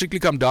Strictly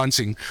Come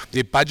Dancing,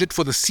 their budget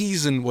for the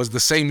season was the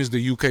same as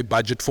the UK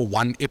budget for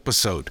one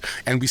episode,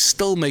 and we're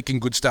still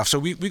making good stuff. So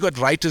we got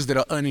writers that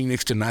are earning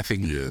next to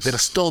nothing, Yes. that are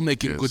still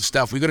making good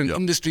stuff. We got an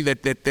industry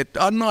that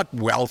are not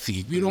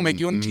wealthy. You don't make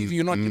you on TV,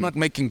 you're not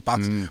making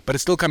bucks, but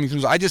it's still coming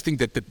through. So I just think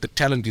that the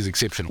talent is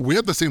exceptional. We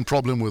had the same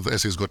problem with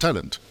SA's Got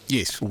Talent.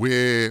 Yes.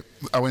 Where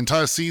our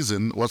entire season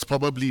was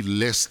probably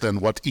less than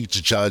what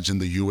each judge in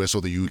the US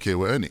or the UK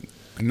were earning.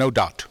 No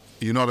doubt.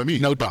 You know what I mean?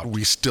 No doubt.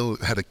 We still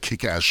had a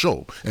kick-ass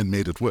show and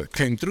made it work.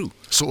 Came through.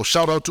 So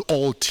shout out to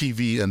all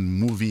TV and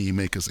movie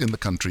makers in the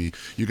country.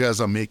 You guys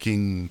are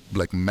making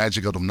like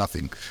magic out of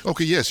nothing.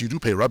 Okay, yes, you do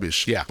pay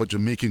rubbish. Yeah. But you're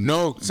making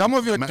No, some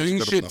of you are magic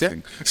doing out of shit. Eh?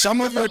 nothing.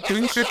 Some of you are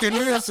doing shit. You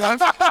know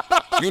yourself.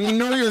 You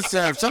know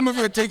yourself. Some of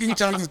you are taking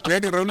chances,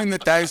 rolling the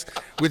dice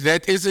with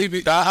that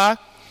SAB.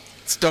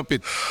 Stop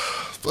it.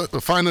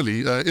 Finally,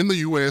 in the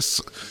US,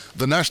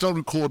 the National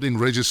Recording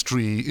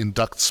Registry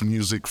inducts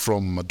music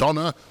from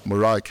Madonna,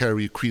 Mariah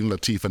Carey, Queen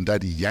Latifah, and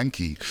Daddy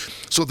Yankee.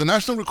 So the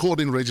National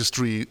Recording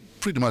Registry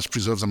pretty much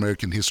preserves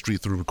American history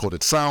through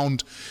recorded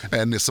sound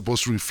and is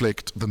supposed to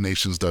reflect the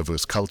nation's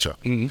diverse culture.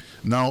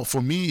 Now,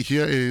 for me,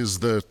 here is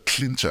the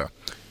clincher.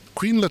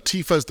 Queen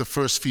Latifah is the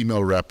first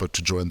female rapper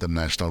to join the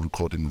National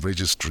Recording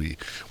Registry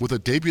with a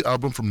debut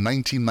album from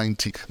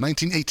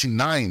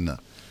 1989.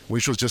 When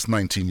she was just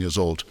 19 years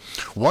old.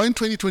 Why in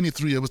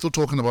 2023 are we still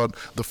talking about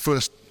the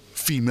first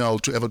female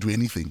to ever do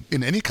anything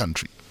in any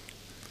country?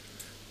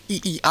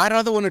 I'd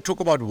rather want to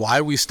talk about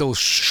why we're still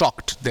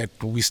shocked that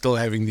we're still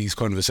having these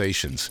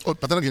conversations. Oh,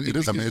 but then again, it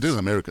is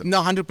America.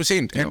 No,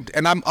 100%.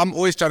 And I'm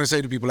always trying to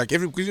say to people, like,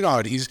 because you know how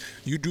it is,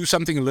 you do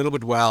something a little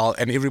bit well,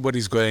 and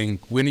everybody's going,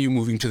 when are you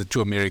moving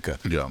to America?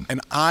 Yeah. And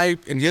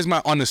here's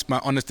my honest,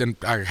 and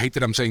I hate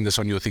that I'm saying this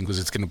on your thing because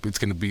it's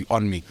gonna be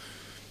on me.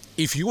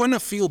 If you want to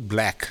feel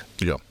black,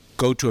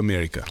 go to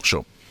America.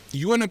 Sure.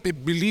 You want to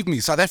believe me,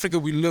 South Africa,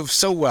 we live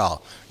so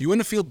well. You want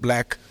to feel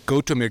black,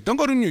 go to America. Don't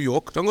go to New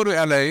York. Don't go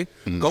to LA.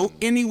 Go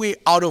anywhere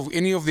out of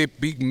any of their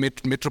big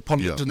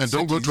metropolitan cities. And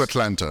don't go to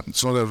Atlanta.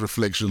 It's not a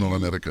reflection on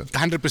America.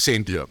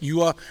 100%. Yeah.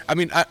 You are. I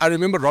mean, I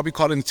remember Robbie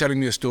Collins telling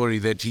me a story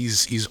that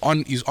he's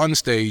on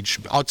stage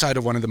outside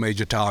of one of the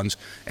major towns,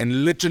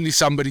 and literally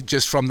somebody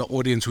just from the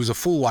audience, who's a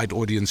full white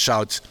audience,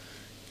 shouts,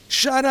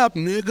 "Shut up,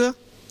 nigga."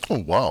 Oh,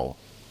 wow.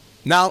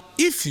 Now,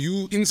 if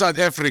you in South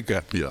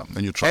Africa,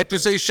 and you try had to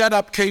say "shut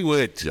up,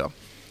 K-word,"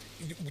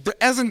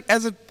 as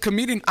a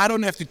comedian, I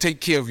don't have to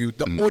take care of you.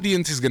 The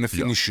audience is going to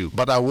finish you.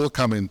 But I will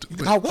come in.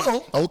 I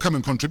will come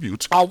and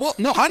contribute. I will,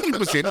 no,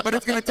 100%. But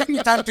it's going to take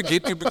me time to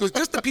get you because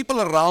just the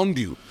people around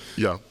you.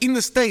 Yeah. In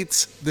the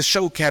States, the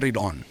show carried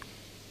on.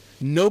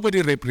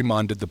 Nobody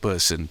reprimanded the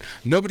person.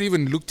 Nobody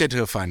even looked at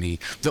her funny.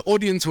 The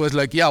audience was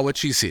like, "Yeah, what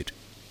she said."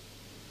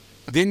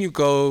 Then you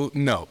go,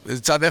 no,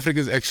 South Africa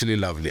is actually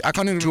lovely. I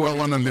can't even. Do I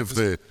want to live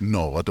there?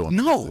 No, I don't.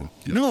 No,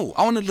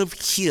 I want to live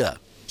here.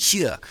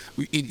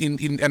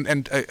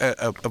 And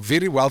a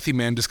very wealthy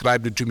man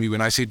described it to me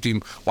when I said to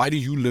him, "Why do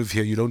you live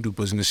here? You don't do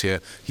business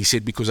here." He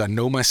said, "Because I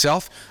know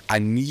myself. I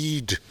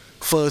need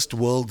first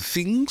world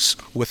things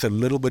with a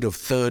little bit of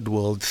third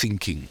world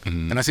thinking."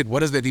 And I said,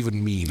 "What does that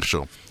even mean?"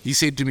 Sure. He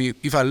said to me,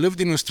 "If I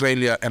lived in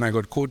Australia and I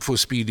got caught for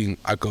speeding,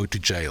 I go to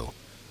jail.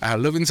 I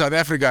live in South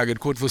Africa, I get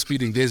caught for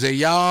speeding. There's a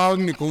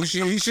young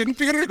negotiation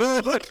period.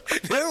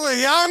 There's a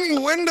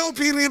young window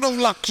period of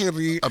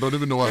luxury." I don't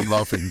even know why I'm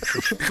laughing.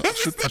 I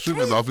should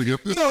be laughing.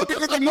 No,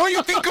 because the more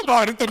you think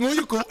about it, the more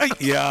you go,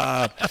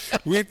 "Yeah,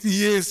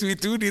 yes, we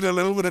do need a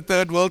little bit of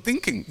third world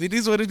thinking." It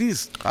is what it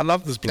is. I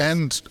love this place.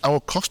 And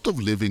our cost of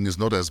living is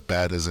not as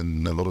bad as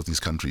in a lot of these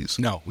countries.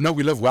 No,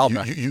 we live well,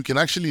 man. You can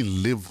actually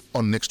live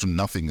on next to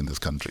nothing in this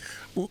country.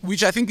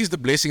 Which I think is the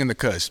blessing and the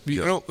curse.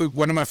 You know,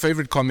 one of my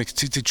favorite comics,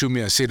 Titi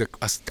Chumia, said,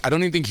 I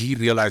don't even think he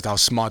realized how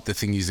smart the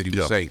thing is that he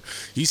was saying.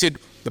 He said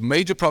the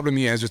major problem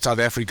he has with South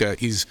Africa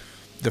is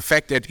the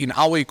fact that in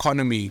our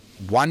economy,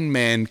 one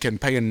man can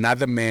pay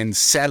another man's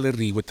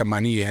salary with the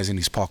money he has in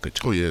his pocket.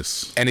 Oh,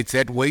 yes. And it's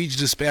that wage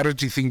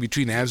disparity thing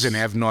between haves and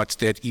have-nots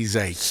that is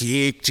a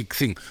hectic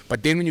thing.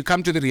 But then when you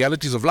come to the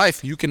realities of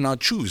life, you can now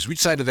choose which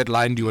side of that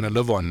line do you want to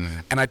live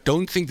on. And I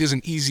don't think there's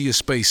an easier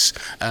space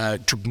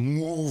to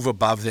move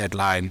above that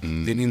line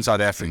than in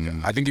South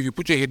Africa. I think if you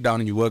put your head down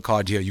and you work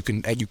hard here, you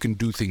can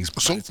do things.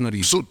 But it's not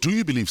easy. So do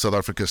you believe South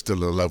Africa is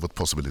still alive with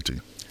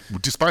possibility?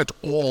 Despite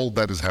all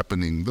that is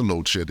happening, the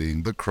load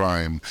shedding, the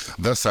crime,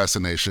 the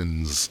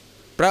assassinations.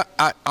 Bruh,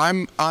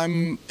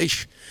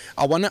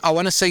 I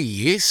wanna say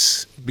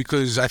yes,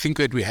 because I think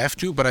that we have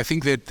to, but I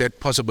think that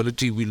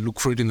possibility, we look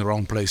for it in the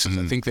wrong places.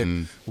 I think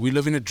that we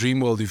live in a dream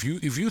world. If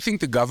you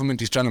think the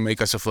government is trying to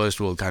make us a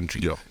first world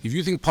country, if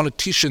you think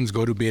politicians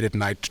go to bed at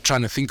night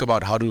trying to think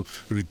about how to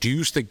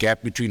reduce the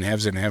gap between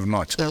haves and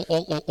have-nots,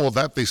 or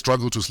that they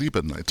struggle to sleep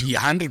at night. yeah,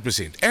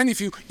 100%. And if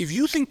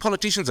you think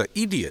politicians are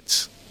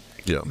idiots,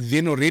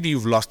 then already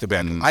you've lost the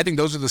battle. I think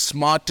those are the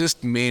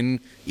smartest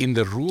men in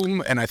the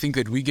room, and I think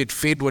that we get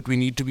fed what we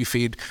need to be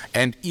fed.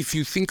 And if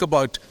you think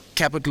about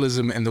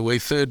capitalism and the way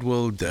third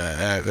world,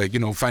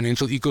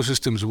 financial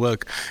ecosystems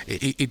work,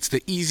 it's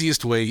the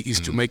easiest way is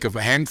to make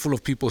a handful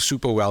of people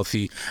super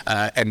wealthy,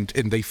 and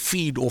they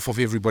feed off of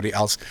everybody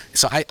else.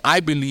 So I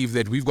believe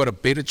that we've got a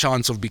better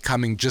chance of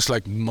becoming just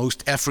like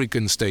most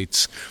African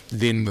states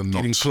than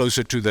getting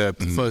closer to the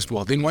first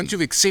world. Then once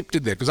you've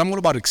accepted that, because I'm all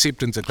about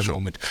acceptance at the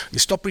moment, you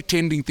stop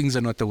pretending things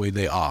are not the way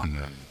they are.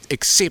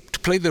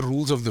 Accept, play the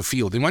rules of the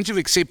field. And once you've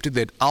accepted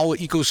that our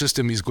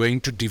ecosystem is going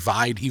to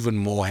divide even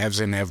more haves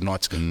and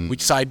have-nots,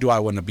 which side do I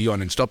want to be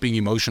on, and stop being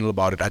emotional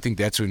about it, I think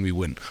that's when we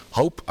win.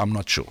 Hope? I'm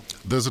not sure.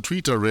 There's a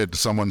tweet I read,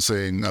 someone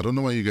saying, I don't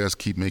know why you guys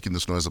keep making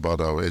this noise about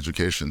our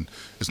education.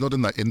 It's not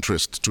in our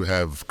interest to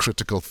have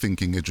critical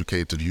thinking,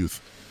 educated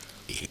youth.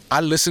 I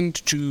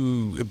listened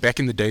to, back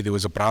in the day, there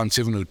was a Brown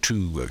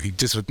 702. He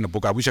just written a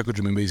book. I wish I could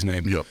remember his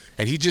name.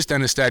 And he just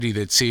done a study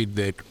that said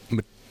that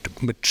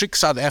matric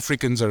South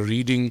Africans are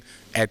reading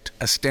at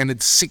a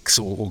standard 6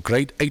 or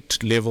grade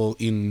 8 level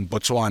in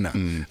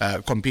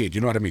Botswana, compared,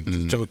 you know what I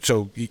mean?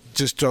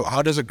 So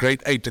how does a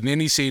grade 8? And then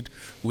he said,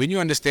 when you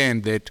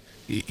understand that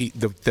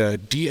the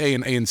DA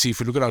and ANC,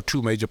 if you look at our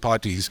two major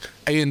parties,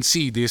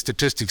 ANC, their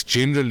statistics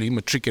generally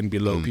matric and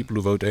below, people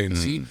who vote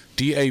ANC.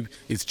 DA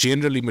is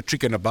generally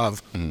matric and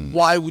above.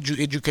 Why would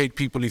you educate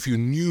people if you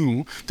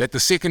knew that the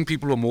second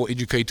people are more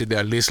educated, they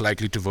are less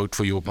likely to vote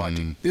for your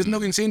party? There's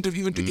no incentive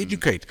even to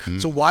educate.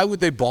 So why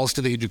would they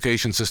bolster the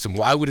education system?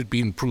 Why would it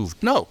be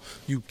improved? No,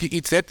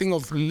 it's that thing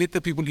of let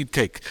the people eat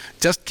cake.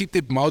 Just keep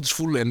their mouths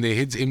full and their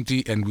heads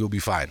empty, and we'll be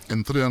fine.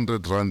 And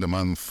 300 rand a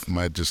month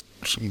might just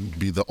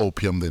be the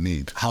opium they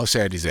need. How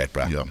sad is that,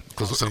 bro? Yeah,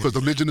 because the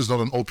religion is not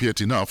an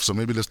opiate enough, so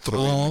maybe let's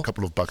throw in a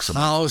couple of bucks a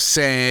month. How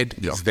sad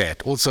is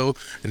that? Also,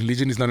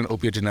 religion is not an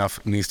opiate enough,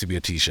 it needs to be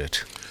a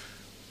t-shirt.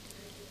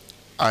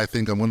 I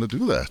think I'm going to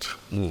do that.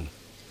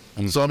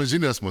 So I'm a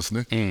genius,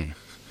 Musne.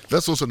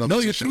 That's also another.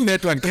 No, you're doing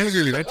that one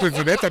casually.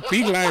 That's a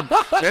big line.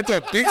 That's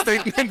a big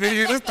statement.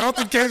 You just dropped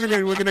it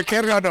casually. We're going to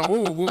carry on.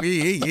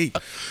 Hey.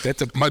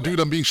 That's my dude,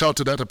 I'm being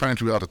shouted at.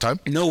 Apparently, we're out of time.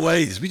 No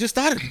ways. We just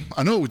started.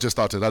 I know we just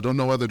started. I don't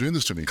know why they're doing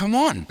this to me. Come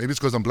on. Maybe it's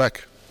because I'm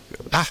black.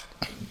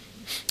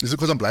 Is it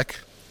because I'm black?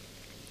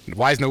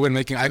 Why is no one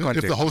making eye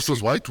contact? If the host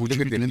was white, would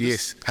you be doing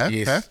this?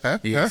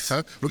 Yes.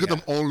 Look at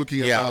them all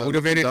looking at I would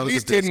have had at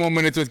least 10 more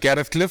minutes with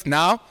Gareth Cliff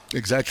now.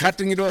 Exactly.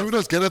 Cutting it off. Who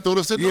does Gareth would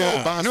have said,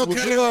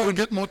 we'll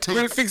get more tape.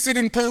 We'll fix it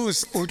in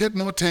post. We'll get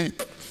more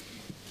tape.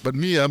 But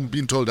me, I'm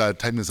being told that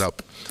time is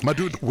up. My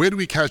dude, where do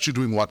we catch you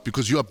doing what?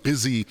 Because you are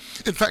busy.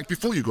 In fact,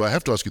 before you go, I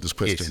have to ask you this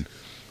question.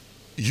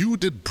 Yes. You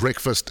did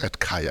breakfast at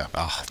Kaya.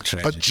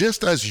 But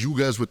just as you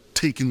guys were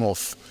taking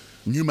off,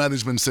 new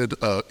management said,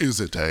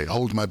 is it? Hey,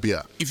 hold my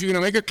beer. If you're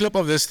going to make a clip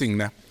of this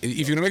thing,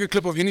 if you're going to make a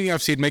clip of anything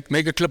I've said,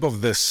 make a clip of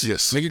this.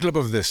 Yes. Make a clip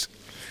of this.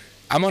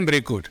 I'm on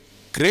record.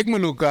 Greg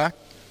Maluka,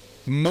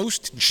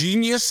 most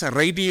genius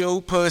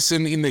radio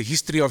person in the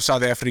history of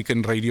South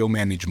African radio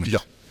management.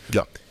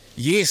 Yeah.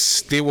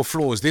 Yes, there were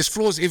flaws. There's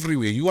flaws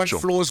everywhere. You want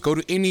flaws, go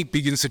to any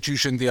big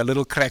institution. There are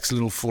little cracks,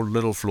 little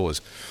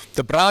flaws.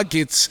 The bra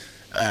gets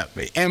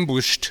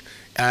ambushed.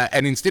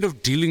 And instead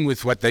of dealing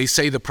with what they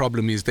say the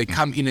problem is, they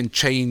come in and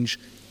change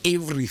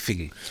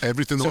everything.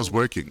 Everything that was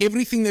working.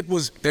 Everything that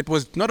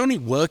was not only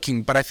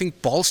working, but I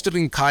think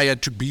bolstering Kaya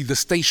to be the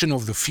station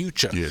of the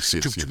future. Yes.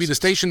 To be the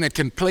station that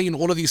can play in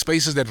all of these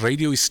spaces that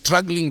radio is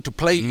struggling to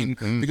play in,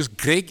 because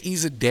Greg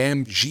is a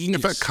damn genius.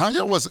 In fact,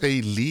 Kaya was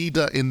a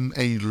leader in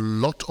a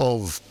lot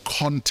of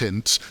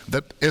content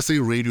that SA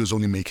radio is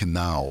only making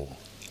now.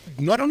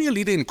 Not only a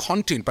leader in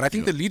content, but I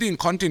think the leader in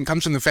content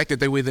comes from the fact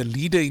that they were the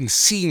leader in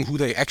seeing who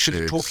they're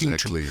actually talking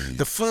to.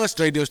 The first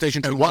radio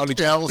station to acknowledge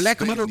black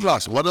middle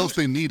class. What else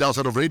they need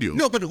outside of radio?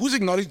 No, but who's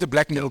acknowledged the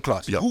black middle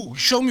class? Who?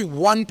 Show me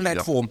one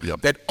platform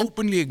that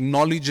openly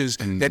acknowledges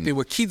that there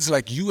were kids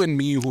like you and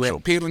me who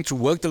had parents who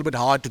worked a little bit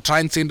hard to try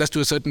and send us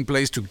to a certain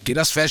place to get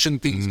us fashion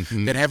things,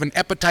 that have an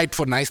appetite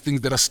for nice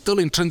things that are still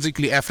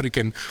intrinsically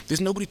African.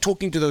 There's nobody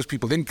talking to those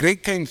people. Then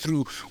Greg came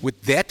through with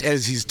that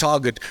as his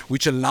target,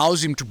 which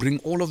allows him to bring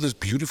all of this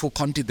beautiful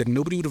content that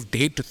nobody would have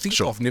dared to think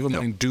of, never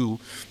mind do.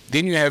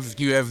 Then you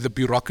have the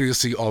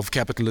bureaucracy of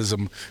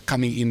capitalism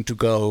coming in to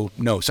go,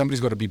 no, somebody's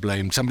got to be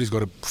blamed, somebody's got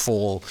to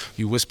fall.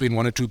 You whisper in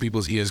one or two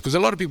people's ears, because a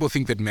lot of people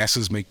think that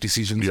masses make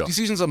decisions.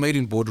 Decisions are made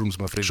in boardrooms,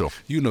 my friend.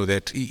 You know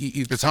that.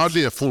 It's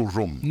hardly a full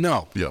room.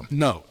 No.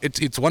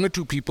 It's one or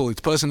two people, it's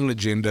personal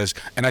agendas,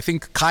 and I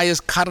think Kaya's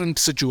current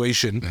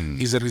situation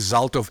is a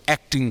result of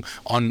acting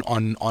on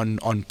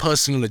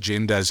personal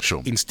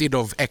agendas instead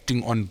of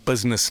acting on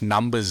business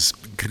numbers,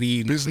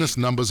 degree. Business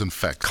numbers and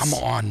facts. Come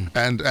on.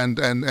 And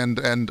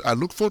I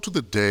look forward to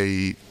the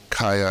day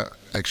Kaya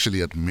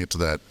actually admit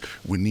that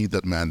we need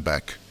that man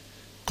back.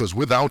 Because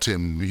without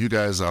him, you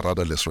guys are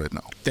rudderless right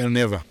now. They'll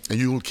never. And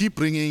you will keep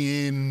bringing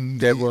in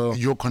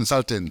your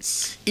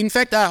consultants. In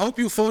fact, I hope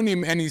you phone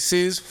him and he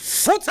says,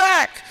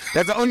 "Futak!"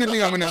 That's the only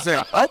thing I'm going to say.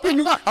 I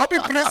hope he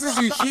presses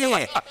you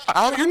here.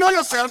 You know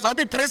yourself. I hope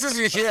he presses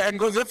you here and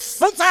goes,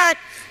 "Futak!"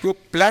 You're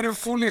bloody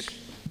foolish.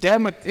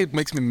 Damn it, it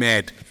makes me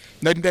mad.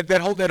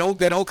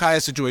 That whole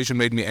Kaya situation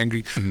made me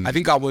angry. I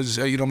think I was,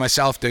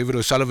 myself, David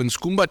O'Sullivan,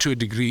 Skumba to a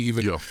degree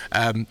even,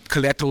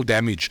 collateral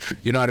damage.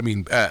 You know what I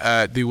mean?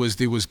 There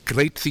was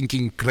great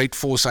thinking, great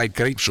foresight,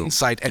 great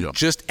insight, and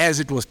just as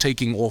it was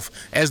taking off,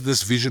 as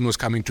this vision was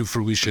coming to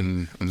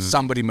fruition,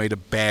 somebody made a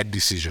bad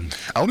decision.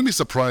 I wouldn't be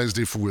surprised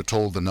if we were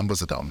told the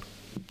numbers are down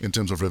in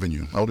terms of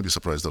revenue. I wouldn't be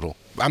surprised at all.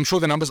 I'm sure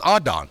the numbers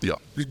are down. Yeah.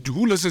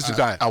 Who listens to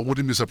Kaya? I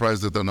wouldn't be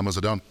surprised that the numbers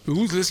are down.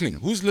 Who's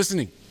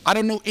listening? I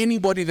don't know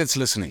anybody that's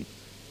listening.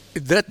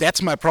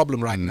 That's my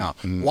problem right now.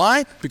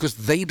 Why? Because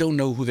they don't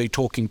know who they're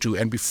talking to.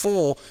 And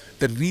before,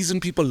 the reason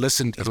people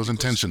listened... It was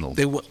intentional.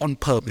 They were on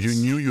purpose. You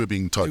knew you were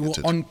being targeted.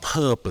 They were on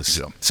purpose.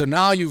 Yeah. So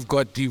now you've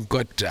got.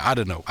 I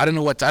don't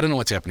know what's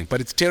happening. But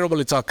it's terrible.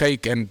 It's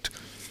archaic, and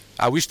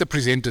I wish the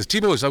presenters,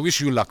 Tibos, I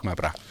wish you luck, my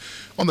brah.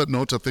 On that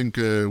note, I think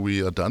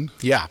we are done.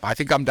 Yeah, I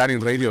think I'm done in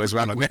radio as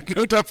well. On that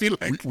note, I feel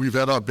like we've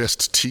had our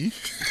best tea.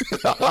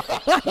 Got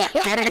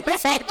it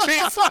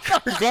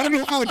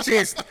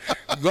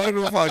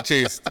off our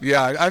chest.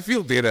 Yeah, I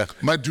feel better.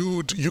 My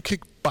dude, you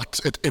kick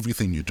butt at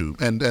everything you do.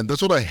 And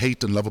that's what I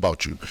hate and love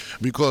about you.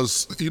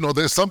 Because,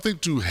 there's something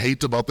to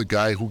hate about the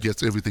guy who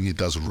gets everything he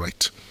does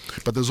right.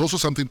 But there's also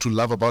something to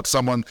love about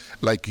someone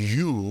like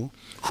you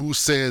who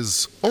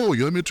says, "Oh,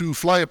 you want me to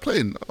fly a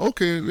plane?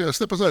 Okay, yeah,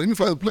 step aside, let me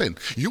fly the plane."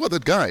 You are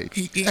that guy,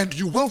 and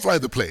you will fly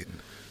the plane.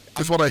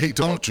 That's what I hate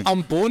about you.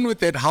 I'm born with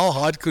that. How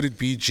hard could it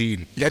be,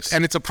 Gene? Yes.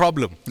 And it's a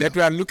problem. That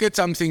way I look at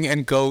something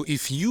and go,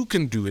 if you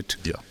can do it,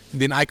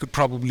 then I could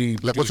probably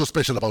what's so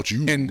special about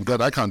you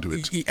that I can't do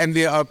it? And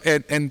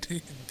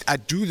I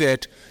do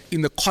that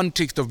in the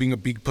context of being a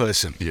big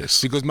person.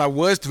 Yes. Because my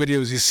worst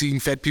videos is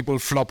seeing fat people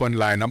flop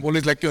online. I'm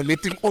always like, you're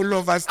letting all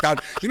of us down.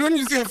 You know when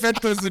you see a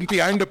fat person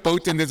behind a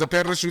boat and there's a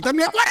parachute, I'm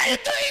like, what are you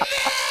doing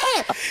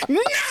there?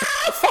 No!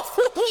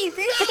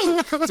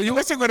 So you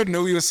also got to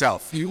know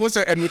yourself.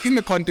 And within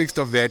the context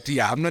of that,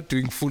 I'm not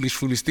doing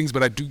foolish things,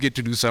 but I do get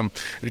to do some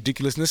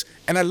ridiculousness.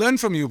 And I learned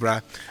from you,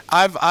 bruh.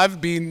 I've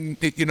been,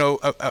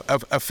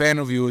 a fan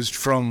of yours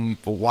from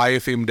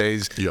YFM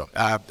days. Yeah.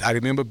 I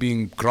remember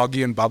being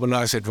groggy and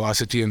bubble-ass at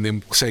varsity and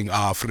them saying,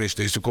 fresh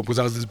days to come, because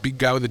I was this big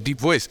guy with a deep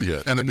voice.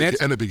 Yeah, and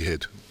a big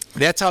head.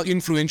 That's how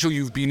influential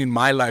you've been in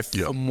my life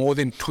for more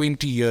than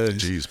 20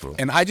 years. Jeez, bro.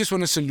 And I just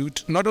want to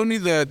salute not only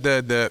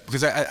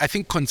because I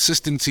think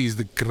consistency is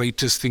the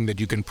greatest thing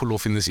that you can pull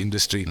off in this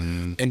industry.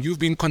 And you've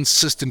been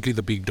consistently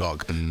the big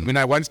dog. When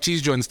I once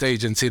teased you on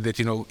stage and said that,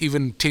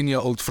 even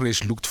 10-year-old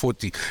Fresh looked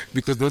 40,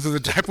 because those are the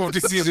type of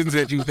decisions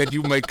that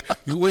you make.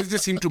 You always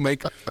just seem to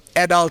make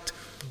adult,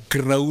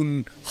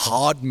 grown,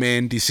 hard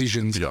man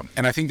decisions. Yeah.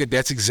 And I think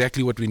that's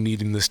exactly what we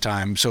need in this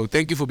time. So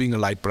thank you for being a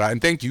light, bro.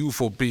 And thank you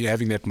for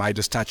having that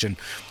Midas touch and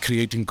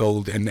creating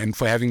gold and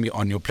for having me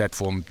on your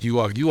platform. You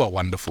are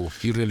wonderful.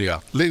 You really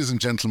are. Ladies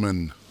and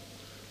gentlemen,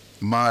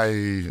 my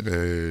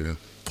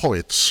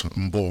poet,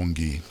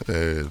 Mbongi,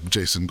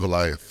 Jason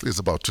Goliath, is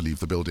about to leave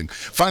the building.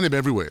 Find him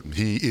everywhere.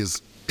 He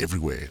is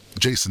everywhere.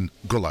 Jason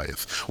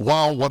Goliath.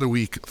 Wow, what a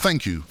week.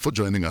 Thank you for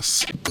joining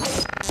us.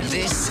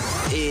 This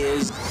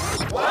is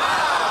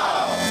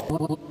Wow!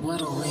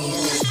 What a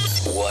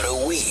week. What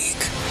a Week.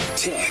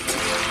 Tech.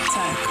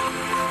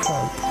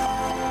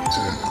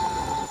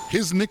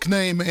 His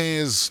nickname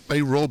is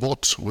a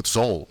robot with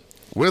soul.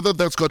 Whether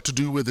that's got to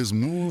do with his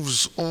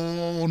moves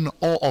on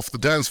or off the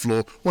dance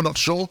floor, we're not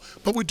sure,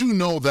 but we do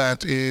know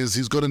that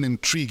he's got an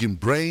intriguing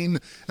brain,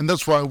 and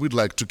that's why we'd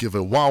like to give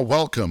a wow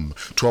welcome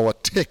to our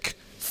tech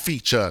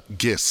feature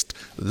guest,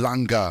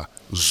 Langa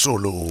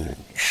Zulu.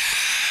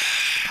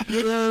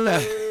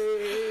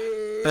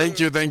 Thank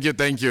you.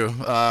 Thank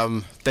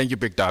you,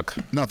 Big Dog.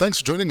 Now, thanks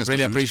for joining us.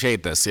 Really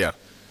appreciate this, yeah.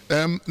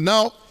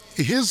 Now,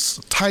 his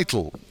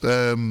title,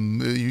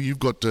 you've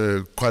got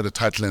quite a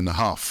title and a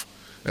half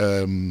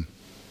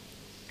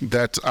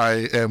that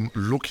I am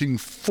looking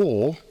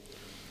for.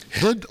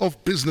 Head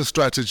of Business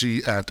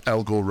Strategy at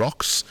Algo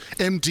Rocks,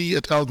 MD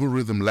at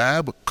Algorithm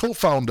Lab,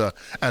 co-founder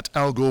at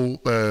Algo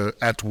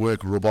at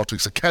Work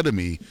Robotics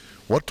Academy.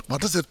 What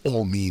does it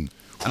all mean?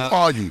 Who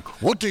are you?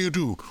 What do you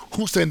do?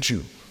 Who sent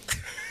you?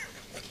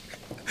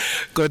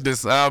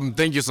 Goodness,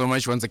 thank you so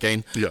much once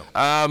again. Yeah.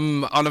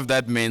 All of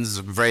that means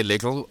very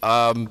little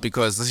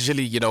because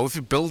essentially, if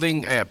you're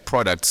building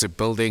products, you're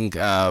building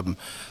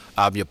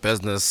your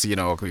business,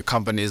 your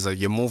companies,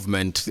 your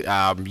movement,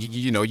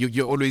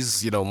 you're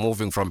always,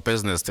 moving from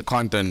business to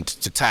content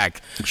to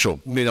tech. Sure.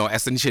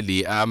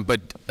 Essentially.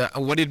 But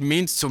what it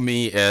means to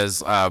me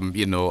is,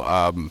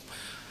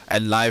 a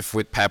life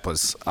with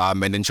purpose,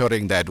 and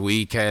ensuring that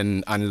we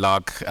can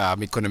unlock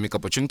economic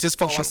opportunities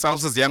for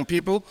ourselves as young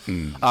people,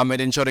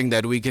 and ensuring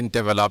that we can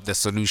develop the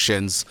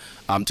solutions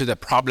to the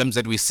problems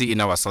that we see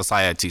in our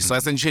society. So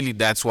essentially,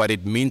 that's what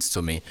it means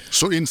to me.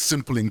 So in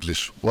simple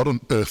English, what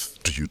on earth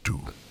do you do?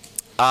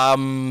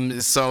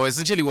 So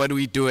essentially what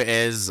we do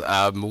is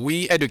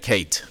we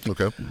educate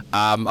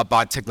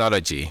about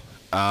technology.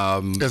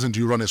 As in, do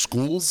you run a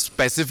school?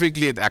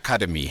 Specifically at the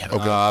academy.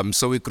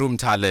 So we groom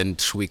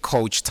talent, we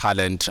coach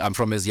talent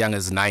from as young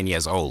as 9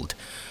 years old.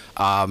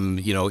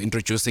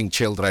 Introducing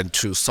children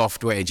to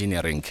software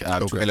engineering,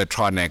 to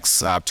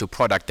electronics, to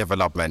product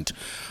development,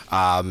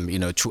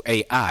 to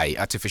AI,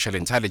 artificial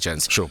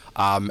intelligence,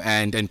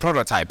 and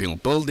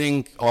prototyping,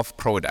 building of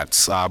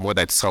products,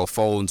 whether it's cell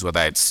phones,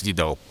 whether it's,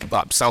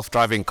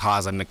 self-driving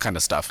cars and that kind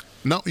of stuff.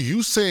 Now,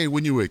 you say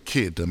when you were a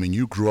kid, I mean,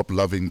 you grew up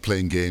loving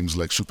playing games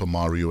like Super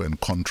Mario and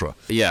Contra.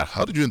 Yeah.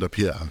 How did you end up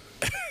here?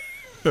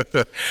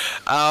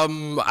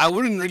 I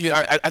wouldn't really.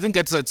 I think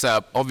it's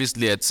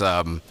obviously it's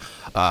a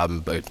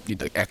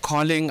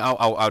calling.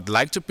 I'd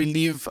like to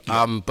believe,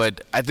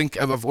 but I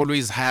think I've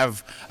always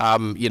had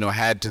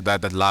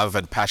that love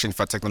and passion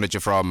for technology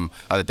from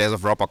the days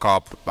of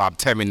Robocop,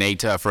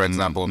 Terminator, for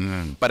example.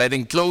 But I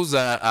think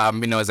closer,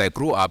 as I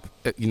grew up,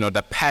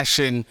 the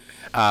passion,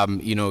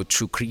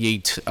 to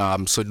create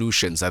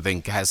solutions, I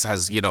think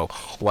was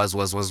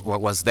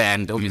there,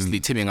 and obviously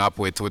teaming up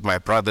with my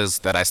brothers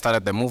that I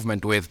started the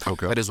movement with.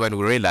 That is when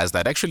we realized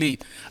that actually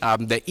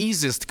the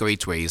easiest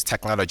gateway is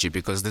technology,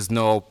 because there's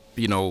no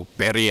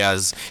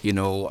barriers,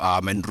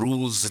 and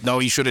rules. No,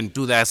 you shouldn't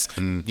do this.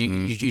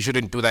 You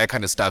shouldn't do that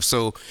kind of stuff.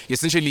 So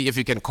essentially, if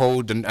you can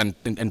code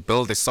and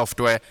build a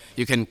software,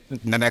 you can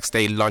the next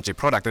day launch a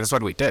product, and that's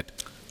what we did.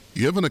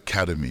 You have an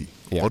academy.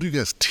 What do you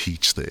guys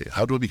teach there?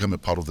 How do I become a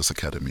part of this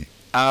academy?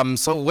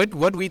 So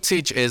what we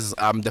teach is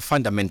the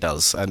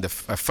fundamentals and the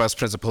first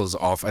principles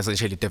of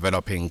essentially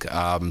developing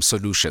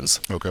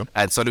solutions.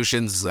 And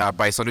solutions,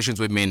 by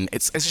solutions we mean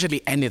it's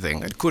essentially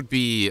anything. It could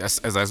be, as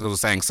I was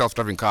saying,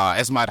 self-driving car,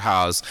 a smart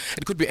house.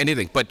 It could be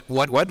anything. But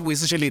what we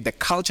essentially, the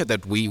culture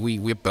that we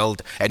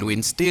build and we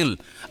instill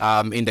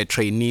in the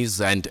trainees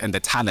and the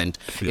talent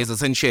is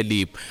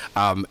essentially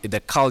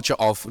the culture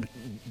of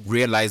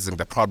realizing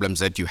the problems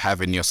that you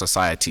have in your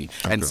society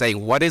and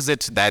saying, what is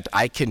it that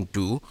I can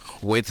do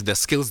with the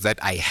skills that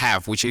I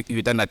have, which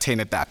you then attain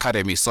at the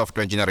academy,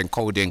 software engineering,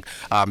 coding,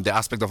 the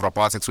aspect of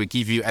robotics. We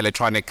give you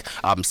electronic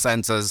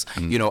sensors,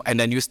 and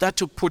then you start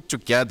to put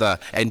together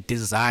and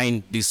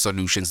design these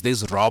solutions,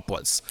 these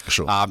robots,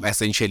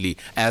 essentially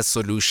as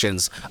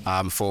solutions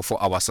for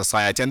our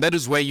society. And that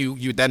is where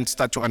you then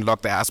start to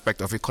unlock the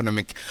aspect of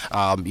economic,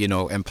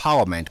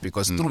 empowerment,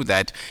 because through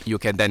that you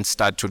can then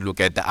start to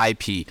look at the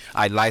IP,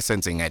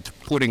 licensing it,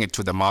 putting it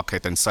to the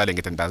market and selling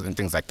it and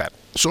things like that.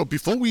 So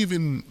before we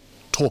even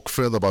talk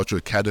further about your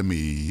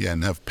academy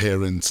and have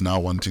parents now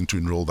wanting to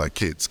enroll their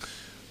kids,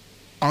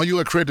 are you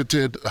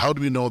accredited? How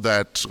do we know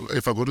that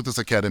if I go to this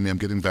academy, I'm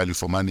getting value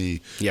for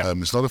money?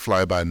 It's not a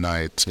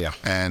fly-by-night,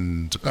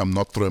 and I'm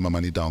not throwing my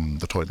money down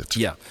the toilet.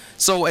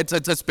 So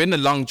it's been a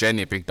long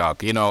journey, Big Dog,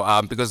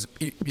 because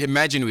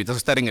imagine we're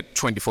starting at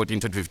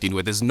 2014, 2015,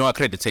 where there's no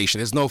accreditation,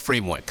 there's no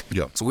framework.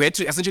 So we had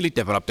to essentially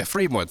develop the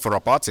framework for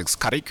robotics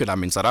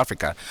curriculum in South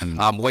Africa,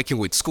 working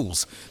with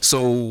schools.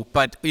 So,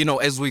 but,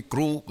 as we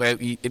grew,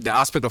 the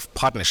aspect of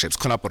partnerships,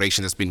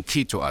 collaboration has been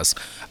key to us.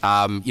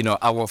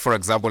 For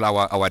example,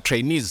 our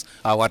trainees,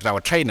 our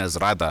trainers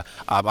rather,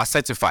 are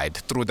certified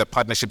through the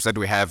partnerships that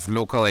we have,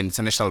 local and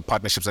international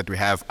partnerships that we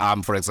have.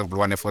 For example,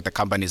 one of the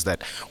companies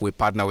that we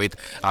partner with.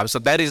 So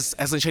that is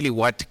essentially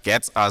what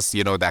gets us,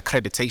 the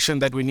accreditation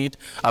that we need,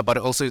 but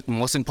also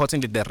most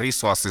importantly, the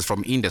resources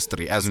from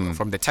industry, as well,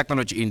 from the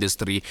technology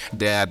industry,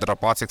 the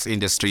robotics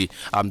industry.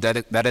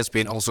 That has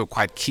been also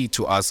quite key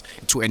to us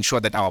to ensure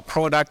that our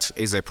product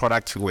is a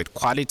product with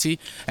quality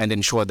and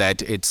ensure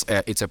that it's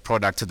a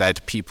product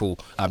that people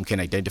can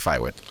identify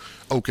with.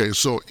 Okay,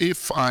 so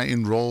if I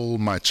enroll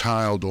my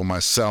child or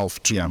myself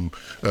to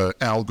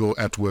Algo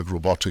at Work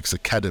Robotics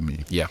Academy,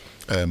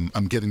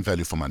 I'm getting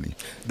value for money.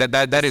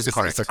 That is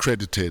correct. It's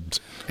accredited.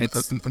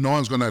 No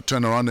one's going to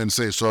turn around and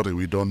say, sorry,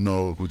 we don't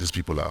know who these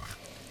people are.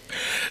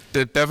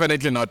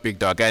 Definitely not, Big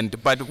Dog. And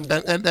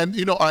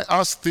I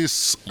ask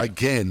this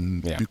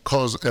again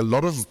because a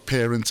lot of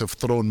parents have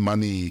thrown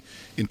money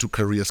into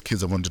careers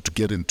kids have wanted to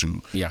get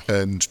into.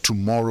 And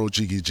tomorrow,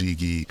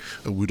 jiggy,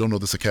 we don't know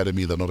this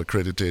academy, they're not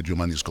accredited, your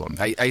money's gone.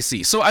 I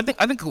see. So I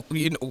think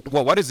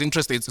what is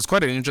interesting, it's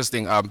quite an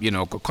interesting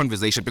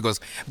conversation, because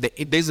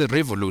there's a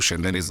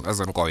revolution that is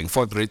ongoing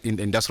for the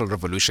industrial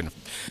revolution.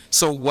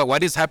 So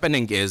what is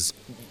happening is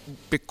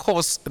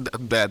because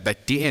the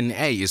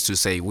DNA is to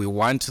say we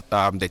want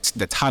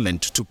the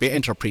talent to be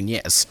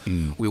entrepreneurs.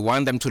 We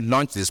want them to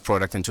launch this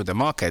product into the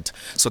market.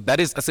 So that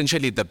is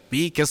essentially the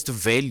biggest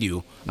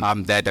value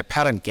that the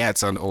parent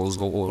gets,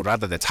 or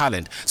rather the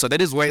talent. So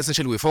that is where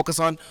essentially we focus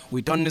on.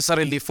 We don't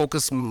necessarily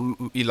focus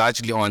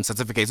largely on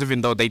certificates,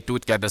 even though they do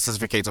get the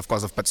certificates, of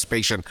course, of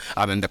participation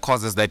and the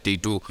courses that they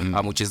do,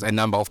 which is a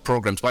number of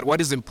programs. But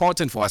what is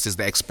important for us is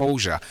the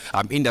exposure,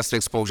 industry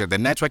exposure, the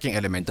networking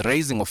element, the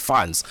raising of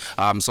funds.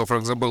 So, for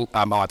example,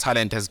 our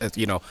talent has,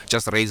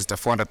 just raised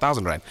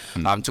 400,000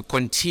 rand to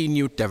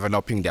continue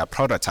developing their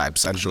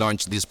prototypes and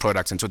launch these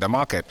products into the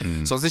market.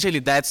 So essentially,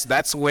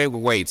 that's where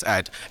it's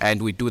at,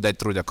 and we do that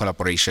through the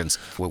collaborations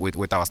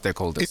with our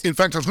stakeholders. In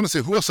fact, I was going to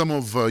say, who are some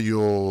of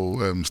your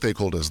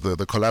stakeholders,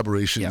 the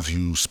collaborations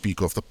you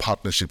speak of, the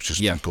partnerships you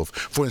speak of?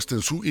 For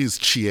instance, who is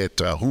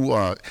Chieta? Who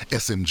are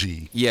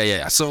SMG?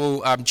 Yeah.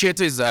 So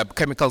Chieta is a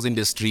chemicals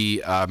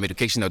industry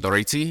education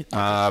authority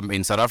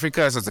in South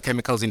Africa. So it's the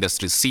chemicals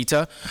industry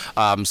CETA.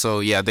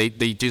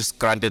 They just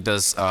granted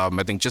us, I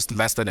think, just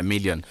less than $1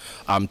 million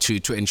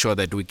to ensure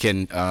that we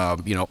can,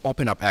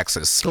 open up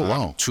access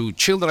to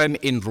children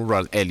in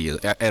rural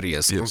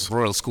areas,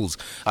 rural schools.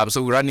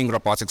 So we're running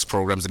robotics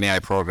programs and AI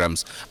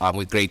programs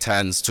with grade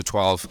 10s to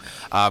 12.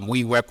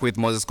 We work with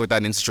Moses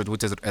Kotane Institute,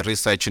 which is a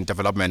research and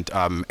development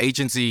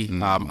agency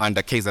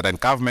under KZN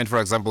government, for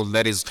example.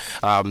 That is,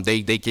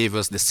 they gave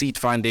us the seed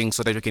funding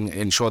so that we can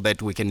ensure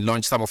that we can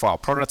launch some of our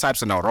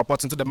prototypes and our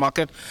robots into the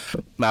market.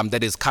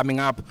 That is coming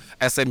up.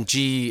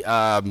 SMG,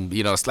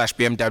 slash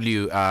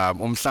BMW,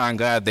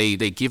 Langa,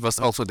 they give us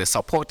also the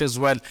support as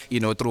well,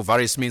 through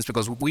various means,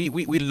 because we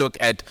look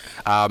at,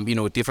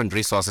 different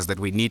resources that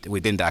we need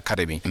within the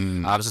academy.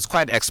 So it's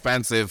quite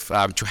expensive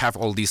to have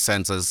all these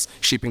sensors,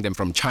 shipping them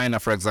from China,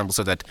 for example,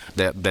 so that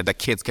the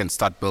kids can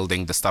start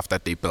building the stuff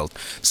that they built.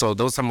 So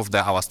those are some of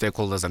our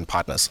stakeholders and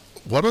partners.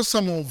 What are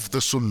some of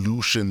the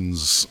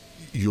solutions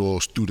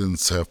your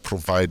students have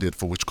provided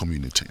for which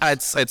community?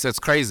 It's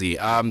crazy.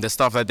 The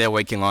stuff that they're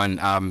working on.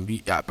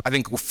 I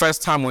think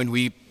first time when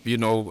we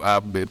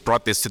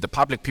brought this to the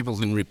public, people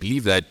didn't really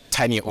believe that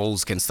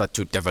 10-year-olds can start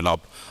to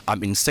develop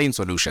insane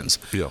solutions.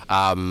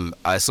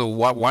 So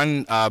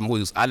one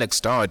who's Alex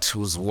Dodd,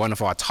 who's one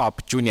of our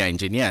top junior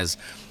engineers,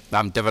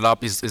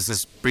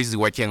 is busy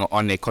working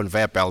on a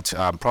conveyor belt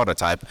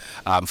prototype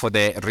for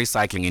the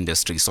recycling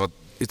industry. So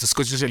it's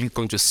essentially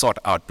going to sort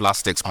out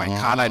plastics by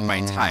color and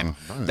by time.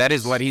 Nice. That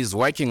is what he's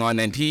working on,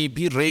 and he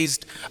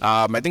raised,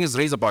 I think he's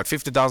raised about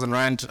 50,000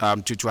 rand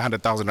to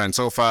 200,000 rand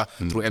so far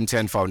through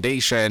MTN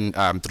Foundation,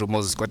 through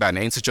Moses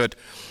Kotane Institute.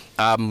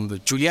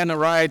 Juliana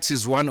Wright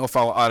is one of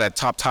our other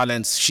top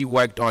talents. She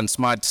worked on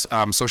smart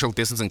social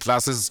distancing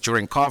classes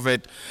during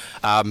COVID.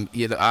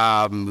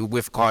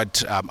 We've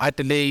got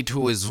Adelaide,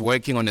 who is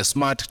working on a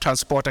smart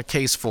transporter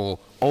case for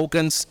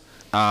organs.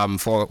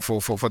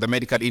 For the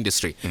medical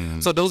industry.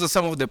 So those are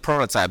some of the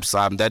prototypes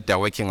that they're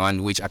working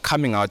on, which are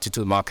coming out to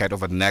the market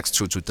over the next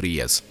 2 to 3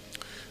 years.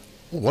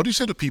 What do you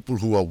say to people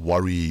who are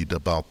worried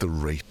about the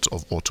rate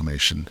of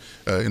automation?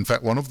 In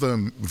fact, one of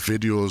the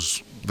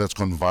videos that's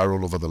gone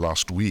viral over the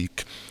last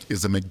week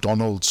is a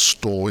McDonald's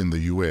store in the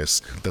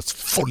US that's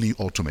fully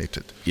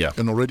automated.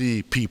 And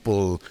already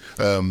people,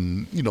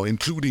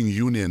 including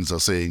unions, are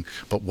saying,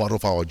 but what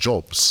of our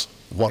jobs?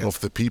 What of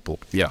the people?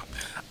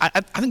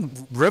 I think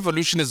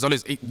revolution is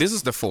always, this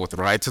is the fourth,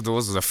 right? So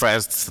those are the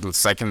first, the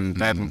second,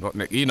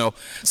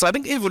 So I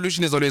think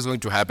evolution is always going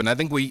to happen. I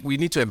think we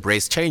need to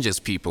embrace change as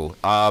people,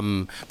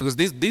 because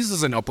this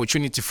is an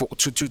opportunity to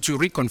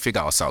reconfigure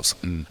ourselves.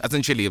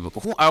 Essentially,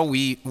 who are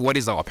we? What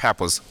is our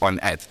purpose on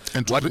earth?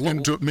 And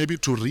maybe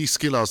to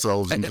reskill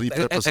ourselves and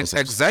repurpose ourselves.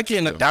 Exactly,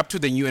 and adapt to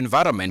the new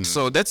environment.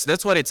 So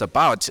that's what it's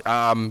about.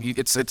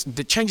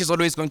 The change is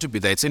always going to be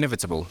there. It's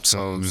inevitable.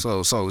 So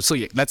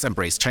let's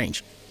embrace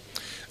change.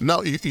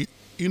 Now,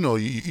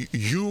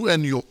 you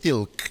and your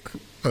ilk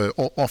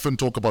often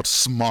talk about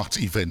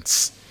smart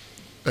events.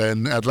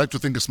 And I'd like to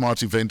think a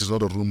smart event is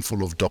not a room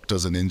full of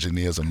doctors and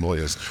engineers and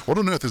lawyers. What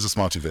on earth is a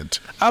smart event?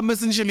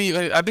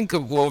 Essentially, I think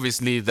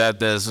obviously that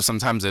there's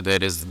sometimes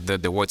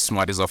the word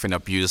smart is often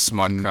abused.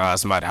 Smart car,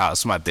 smart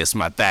house, smart this,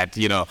 smart that.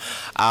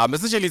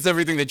 Essentially, it's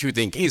everything that you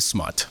think is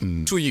smart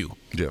to you.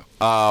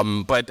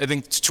 But I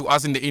think to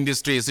us in the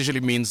industry, essentially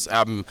means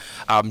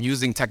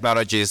using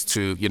technologies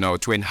to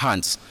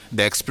enhance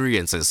the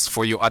experiences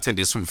for your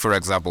attendees. For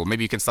example,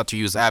 maybe you can start to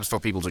use apps for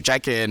people to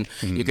check in.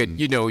 You can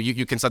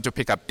you can start to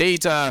pick up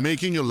data,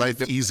 making your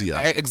life easier.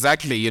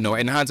 Exactly,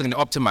 enhancing and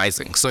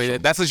optimizing. So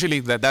that's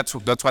essentially that's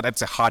what at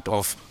the heart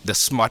of the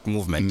smart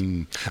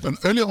movement. And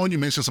earlier on, you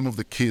mentioned some of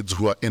the kids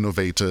who are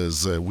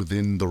innovators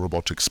within the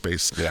robotic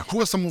space.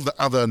 Who are some of the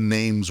other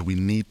names we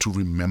need to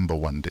remember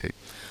one day?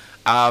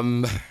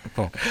 You're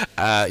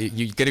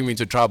getting me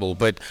into trouble,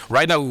 but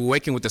right now we're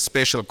working with a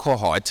special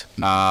cohort.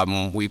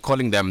 We're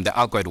calling them the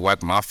Algorithm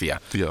Work Mafia.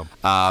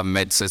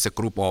 It's a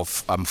group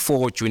of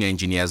 4 junior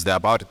engineers. They're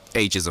about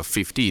ages of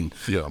 15.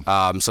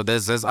 So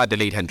there's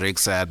Adelaide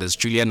Hendricks, there's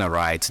Juliana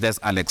Wright, there's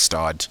Alex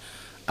Dodd,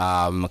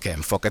 Okay,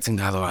 I'm forgetting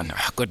the other one.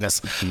 Oh,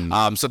 goodness.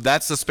 So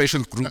that's a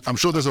special group. I'm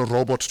sure there's a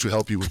robot to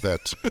help you with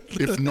that.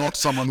 If not,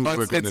 someone who's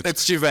working on it.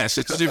 It's Chivesh.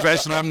 It's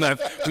Chivesh Ramnath.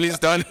 Please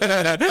don't.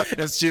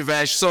 It's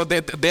Chivesh. So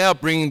they are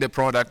bringing the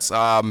products,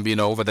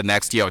 over the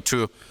next year or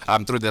two,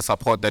 through the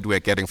support that we're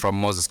getting from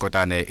Moses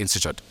Kotane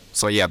Institute.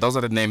 So yeah, those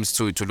are the names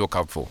to look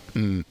out for.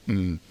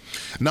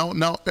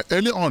 Now,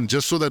 early on,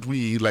 just so that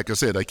we, like I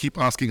said, I keep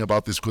asking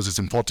about this because it's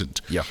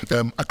important. Yeah.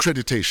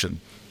 Accreditation.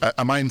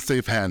 Am I in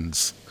safe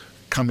hands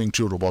coming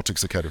to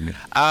Robotics Academy?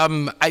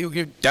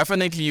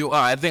 Definitely you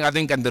are. I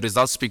think, and the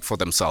results speak for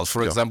themselves.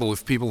 For example,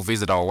 if people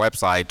visit our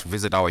website,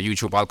 visit our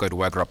YouTube, I'll go to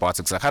Work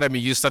Robotics Academy,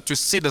 you start to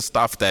see the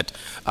stuff that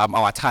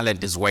our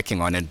talent is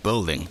working on and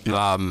building.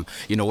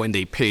 When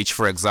they pitch,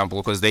 for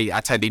example, because they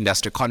attend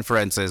industry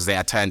conferences, they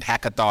attend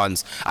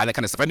hackathons, and that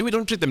kind of stuff. And we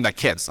don't treat them like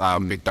kids,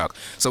 big dog.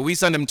 So we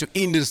send them to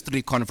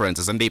industry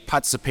conferences, and they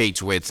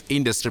participate with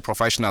industry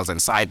professionals and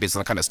scientists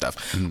and that kind of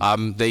stuff.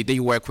 They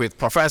work with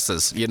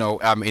professors,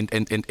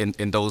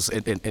 in those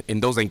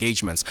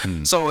engagements.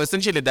 So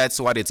essentially that's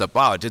what it's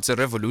about. It's a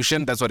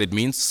revolution. That's what it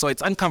means. So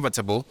it's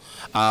uncomfortable,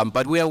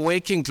 but we are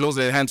working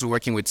closely hands. We're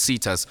working with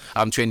CETAs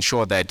to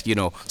ensure that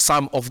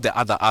some of the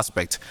other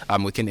aspects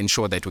we can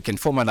ensure that we can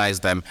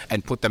formalize them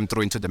and put them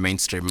through into the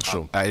mainstream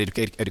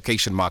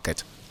education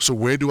market. So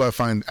where do I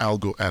find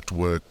Algo at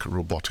Work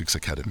Robotics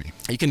Academy?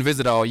 You can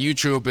visit our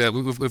YouTube.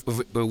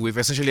 We've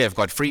essentially have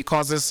got free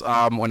courses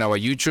on our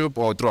YouTube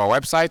or through our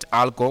website,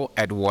 Algo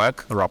at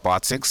Work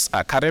Robotics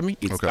Academy.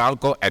 It's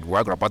Algo at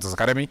Work Robotics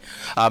Academy.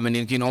 And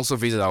you can also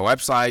visit our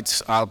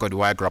website,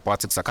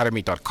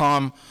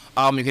 algo@workroboticsacademy.com.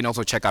 You can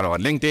also check out our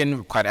LinkedIn.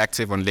 We're quite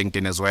active on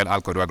LinkedIn as well,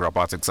 Algo at Work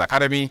Robotics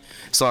Academy.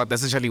 So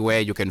that's essentially where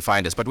you can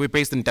find us. But we're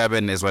based in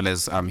Durban as well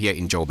as here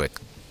in Joburg.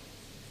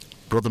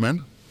 Brother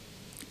man,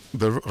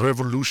 the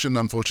revolution,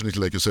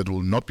 unfortunately, like you said,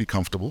 will not be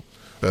comfortable.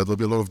 There'll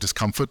be a lot of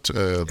discomfort.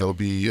 There'll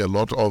be a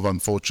lot of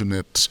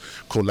unfortunate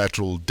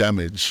collateral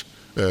damage.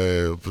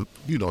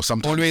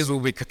 Sometimes always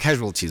will be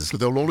casualties.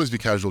 There will always be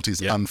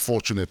casualties,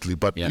 unfortunately.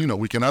 But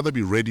we can either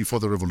be ready for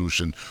the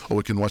revolution, or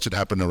we can watch it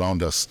happen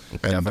around us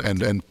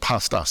and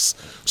past us.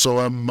 So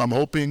I'm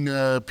hoping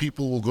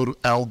people will go to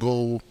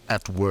Algo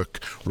at Work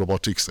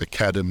Robotics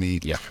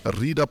Academy.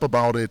 Read up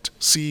about it.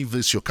 See if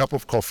it's your cup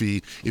of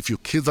coffee. If your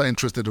kids are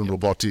interested in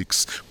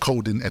robotics,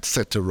 coding,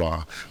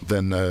 etc.,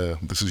 then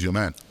this is your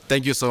man.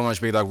 Thank you so much,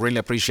 Peter. I really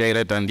appreciate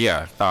it. And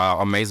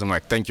amazing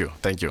work. Thank you.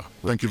 Thank you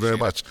very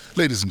much.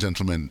 Ladies and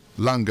gentlemen,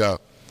 Langa,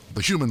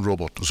 the human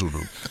robot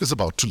Zulu, is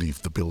about to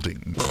leave the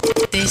building.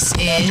 This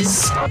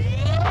is...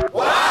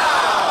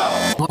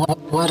 Wow!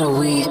 What a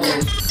week.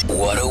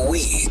 What a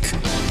week.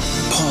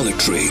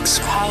 Politics.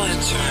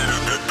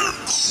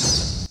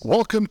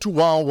 Welcome to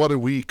WOW, What a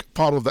Week,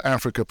 part of the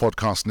Africa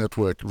Podcast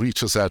Network.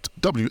 Reach us at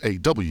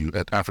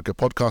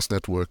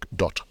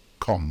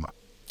waw@africapodcastnetwork.com.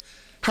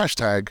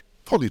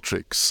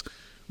 #Politrix.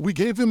 We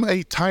gave him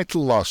a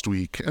title last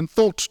week and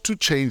thought to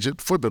change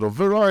it for a bit of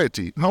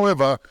variety.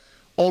 However,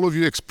 all of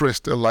you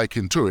expressed a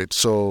liking to it,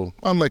 so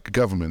unlike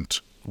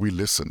government, we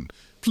listen.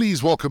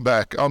 Please welcome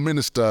back our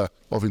Minister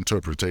of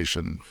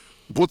Interpretation,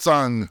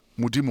 Botsang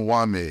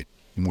Mudimuwame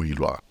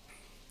Moiloa.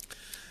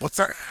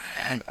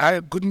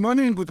 Good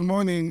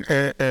morning,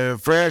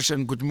 Fresh,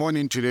 and good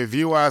morning to the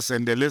viewers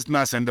and the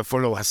listeners and the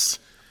followers.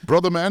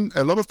 Brother man,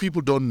 a lot of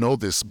people don't know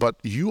this, but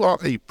you are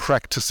a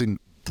practicing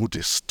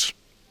Buddhist.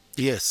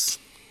 Yes.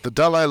 The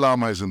Dalai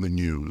Lama is in the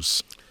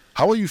news.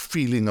 How are you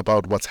feeling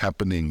about what's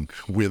happening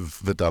with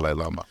the Dalai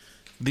Lama?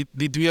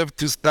 Did we have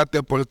to start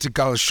a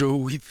political show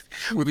with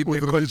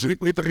religion?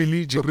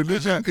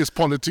 Religion is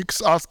politics.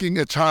 Asking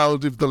a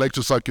child if they like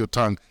to suck your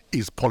tongue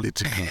is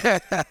political.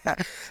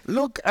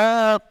 Look,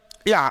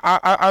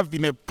 I've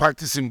been a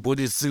practicing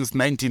Buddhist since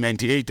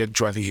 1998,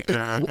 actually.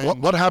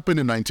 What happened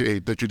in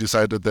 98 that you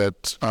decided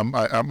that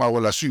I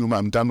will assume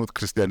I'm done with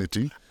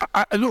Christianity?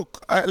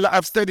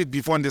 I've said it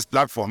before on this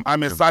platform.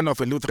 I'm a son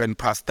of a Lutheran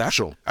pastor.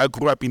 Sure. I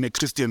grew up in a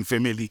Christian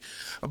family.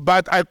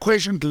 But I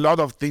questioned a lot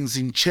of things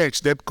in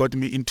church that got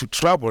me into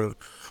trouble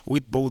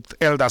with both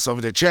elders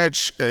of the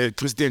church,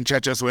 Christian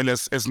church, as well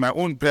as my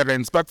own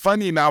parents. But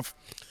funny enough,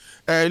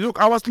 I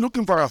was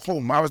looking for a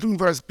home. I was looking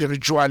for a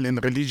spiritual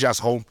and religious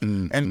home.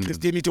 And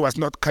Christianity was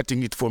not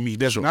cutting it for me.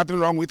 There's nothing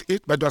wrong with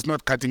it, but it was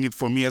not cutting it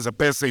for me as a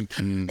person.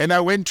 And I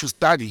went to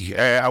study.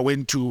 I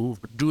went to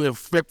do a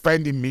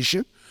fact-finding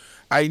mission.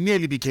 I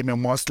nearly became a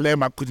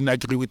Muslim. I couldn't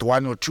agree with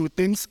one or two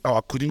things, or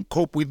I couldn't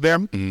cope with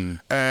them.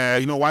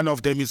 One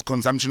of them is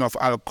consumption of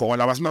alcohol.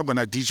 I was not going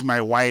to ditch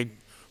my wine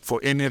for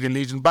any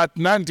religion. But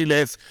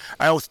nonetheless,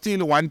 I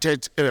still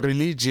wanted a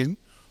religion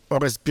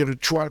or a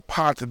spiritual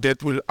path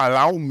that will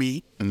allow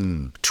me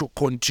to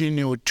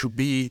continue to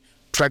be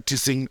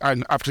practicing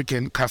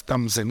African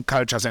customs and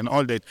cultures and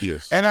all that.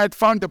 Yes. And I'd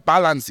found a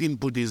balance in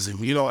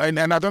Buddhism,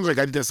 and I don't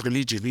regard it as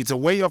religion. It's a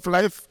way of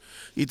life.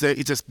 It's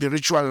a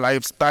spiritual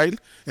lifestyle,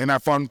 and I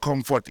found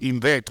comfort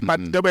in that.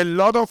 But there were a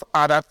lot of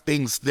other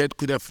things that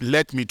could have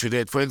led me to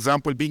that. For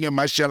example, being a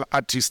martial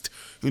artist,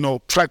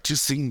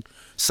 practicing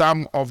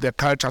some of the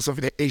cultures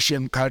of the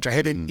Asian culture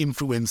had an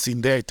influence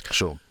in that.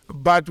 Sure.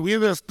 But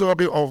with the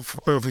story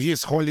of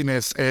His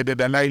Holiness, the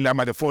Dalai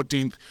Lama the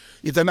 14th,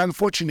 it's an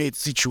unfortunate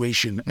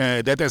situation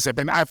that has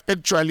happened. I've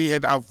actually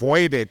had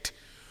avoided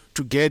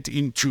to get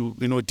into,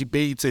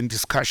 debates and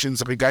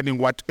discussions regarding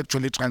what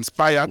actually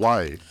transpired.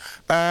 Why?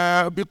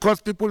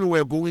 Because people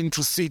were going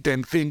to sit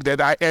and think that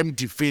I am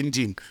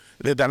defending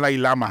the Dalai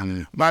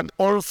Lama. But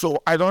also,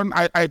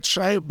 I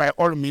try by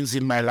all means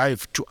in my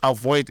life to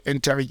avoid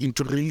entering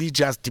into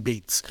religious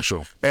debates.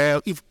 Sure.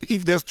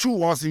 If there's 2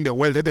 wars in the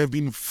world that have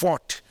been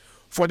fought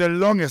for the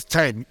longest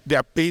time, they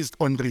are based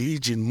on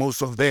religion,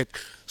 most of that.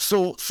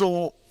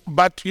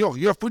 But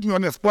you have put me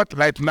on the spot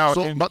right now.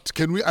 But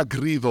can we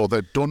agree, though,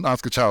 that don't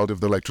ask a child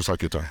if they like to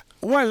suck your tongue?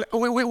 Well,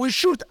 we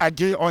should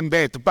agree on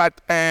that. But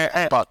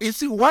you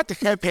see what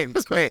happened.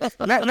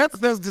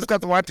 Let's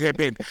discuss what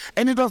happened.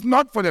 And it was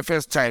not for the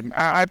first time.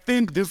 I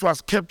think this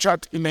was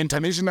captured in the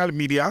international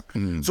media,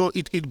 so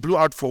it blew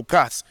out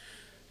focus.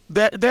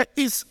 There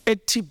is a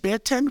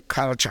Tibetan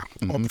culture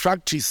or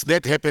practice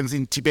that happens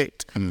in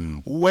Tibet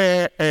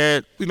where,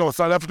 South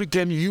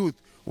African youth,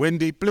 when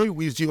they play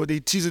with you or they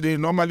tease you, they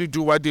normally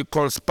do what they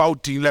call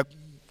spouting, like,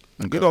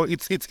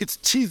 it's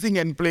teasing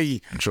and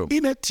playing. Sure.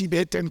 In a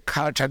Tibetan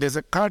culture, there's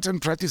a culture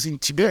and practice in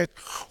Tibet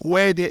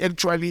where they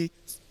actually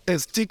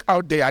stick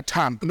out their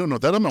tongue. No,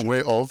 that I'm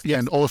aware of, Yes.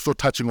 and also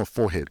touching of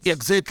foreheads.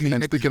 Exactly.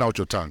 And sticking out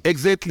your tongue.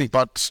 Exactly.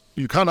 But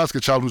you can't ask a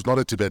child who's not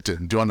a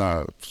Tibetan, do you want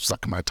to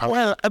suck my tongue?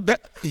 Well,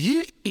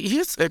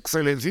 His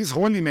Excellency, His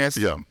Holiness,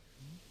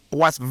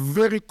 was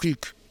very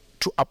quick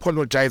to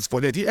apologize for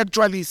that. He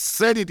actually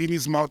said it in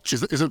his mouth.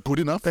 Is it good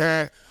enough?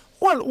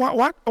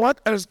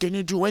 What else can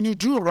you do when you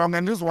do wrong?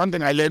 And this is one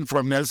thing I learned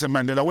from Nelson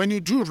Mandela. When you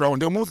do wrong,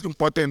 the most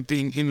important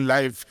thing in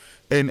life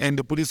and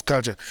the Buddhist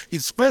culture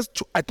is first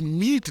to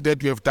admit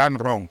that you have done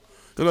wrong.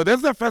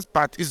 That's the first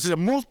part. It's the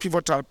most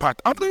pivotal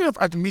part. After you have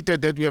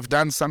admitted that you have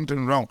done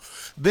something wrong,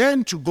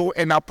 then to go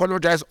and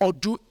apologize or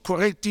do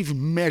corrective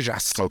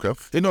measures. Okay.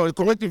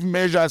 Corrective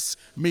measures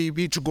may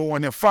be to go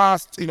on a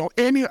fast,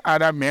 any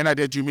other manner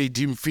that you may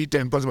deem fit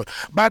and possible.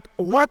 But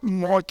what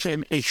more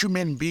can a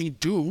human being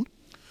do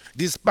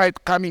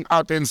despite coming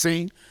out and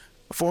saying,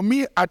 for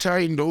me,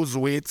 uttering those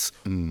words,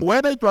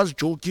 whether it was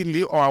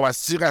jokingly or I was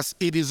serious,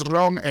 it is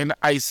wrong and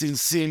I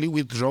sincerely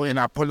withdraw and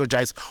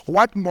apologize.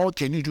 What more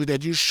can you do?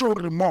 That you show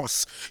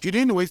remorse. You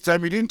didn't waste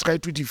time. You didn't try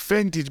to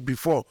defend it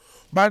before.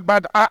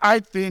 But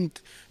I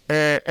think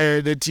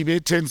the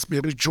Tibetan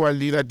spiritual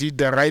leader did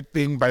the right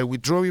thing by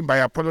withdrawing, by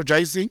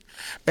apologizing.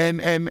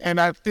 And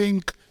I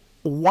think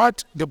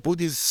what the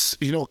Buddhists,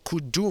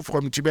 could do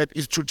from Tibet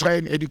is to try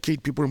and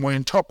educate people more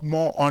and talk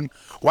more on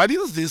what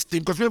is this thing.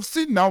 Because we have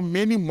seen now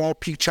many more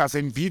pictures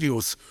and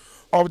videos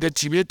of the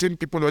Tibetan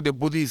people or the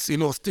Buddhists,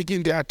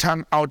 sticking their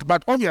tongue out,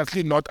 but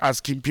obviously not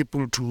asking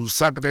people to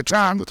suck their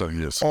tongue,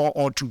 yes.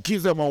 or to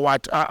kiss them or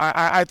what.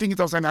 I think it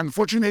was an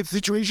unfortunate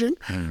situation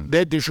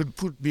that they should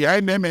put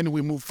behind them and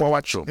we move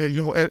forward, Sure.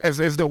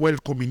 As the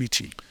world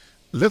community.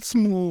 Let's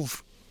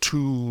move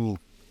to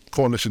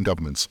coalition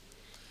governments,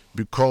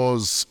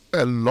 because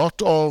a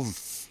lot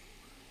of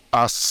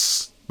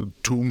us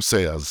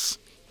doomsayers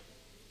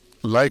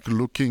like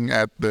looking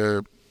at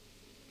the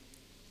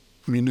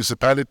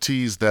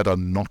municipalities that are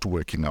not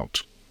working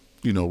out.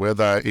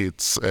 Whether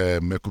it's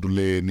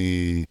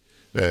Mekuruleni,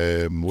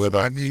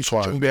 whether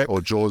Tshwane or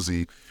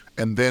Jozi,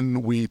 and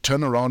then we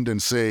turn around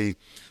and say,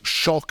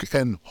 shock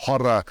and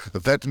horror,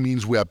 that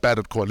means we are bad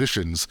at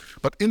coalitions.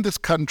 But in this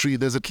country,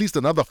 there's at least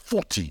another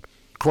 40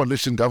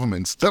 coalition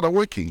governments that are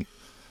working.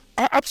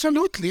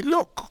 Absolutely.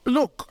 Look,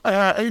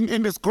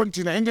 in this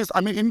continent,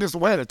 in this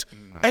world,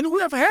 and we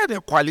have had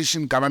a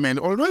coalition government,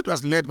 although it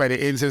was led by the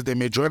ANC, the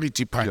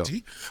majority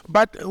party.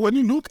 But when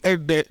you look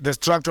at the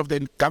structure of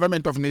the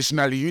government of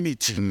national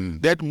unity,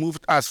 that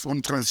moved us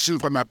from transition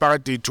from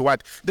apartheid to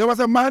what? There was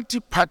a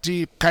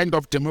multi-party kind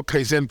of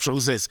democracy and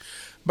process.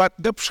 But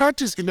the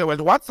practice in the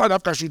world, what South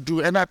Africa should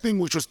do, and I think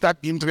we should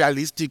start being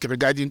realistic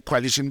regarding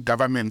coalition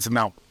governments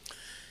now.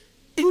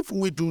 If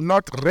we do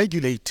not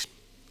regulate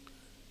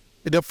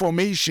the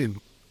formation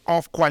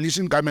of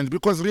coalition governments,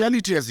 because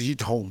reality has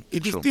hit home.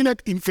 It is still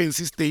at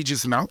infancy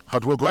stages now.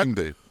 But we're going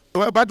there.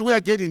 But we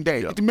are getting there.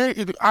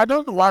 Yeah. I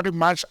don't worry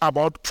much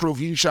about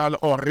provincial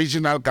or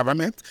regional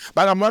government,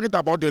 but I'm worried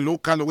about the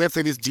local where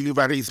service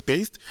delivery is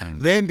based.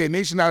 Then the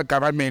national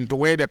government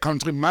where the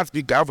country must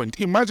be governed.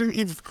 Imagine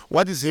if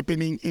what is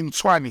happening in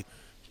Tshwane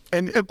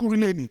and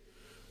Ekurhuleni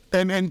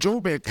and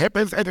Joburg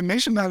happens at a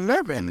national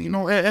level,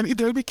 and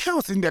it will be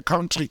chaos in the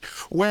country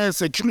where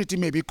security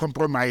may be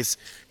compromised,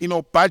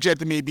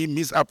 budget may be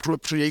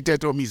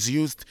misappropriated or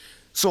misused.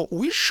 So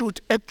we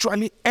should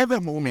actually, at the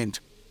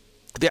moment,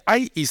 the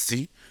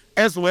IEC,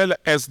 as well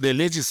as the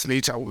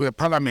legislature, the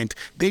parliament,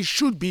 they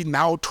should be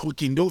now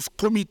talking, those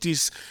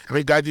committees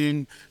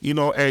regarding,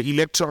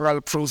 electoral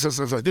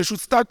processes, they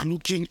should start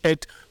looking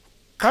at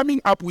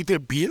coming up with a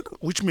bill,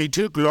 which may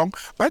take long,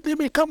 but they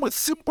may come with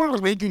simple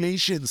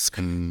regulations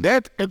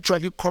that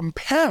actually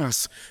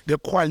compels the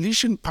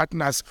coalition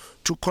partners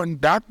to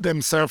conduct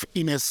themselves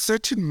in a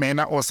certain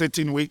manner or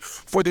certain way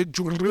for the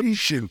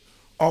duration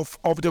of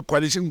the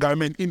coalition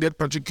government in that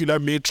particular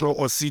metro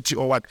or city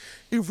or what.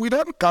 If we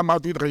don't come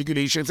out with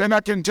regulations, and I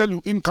can tell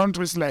you in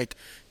countries like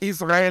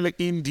Israel,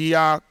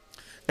 India,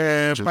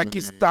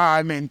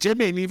 Pakistan and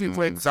Germany,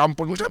 for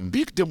example, which are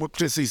big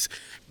democracies,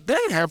 they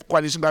have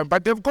coalition government,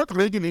 but they've got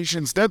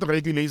regulations that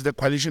regulates the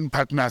coalition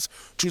partners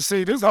to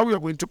say this is how we are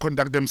going to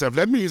conduct themselves.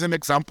 Let me use an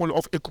example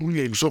of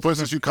equivalence. So, for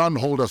instance, you can't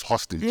hold us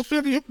hostage.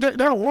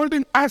 They're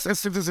holding us as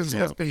citizens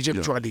hostage,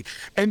 actually.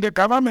 And the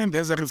government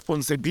has a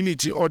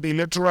responsibility, or the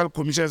Electoral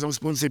Commission has a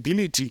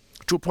responsibility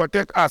to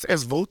protect us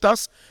as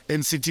voters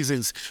and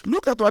citizens.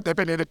 Look at what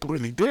happened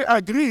electorally. They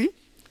agree.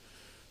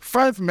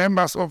 5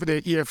 members of the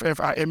EFF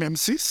are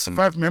MMCs,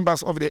 5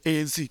 members of the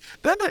ANC.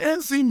 Then the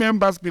ANC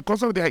members,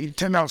 because of their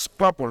internal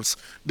squabbles,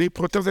 they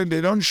protest and they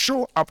don't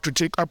show up to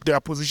take up their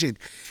position.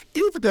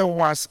 If there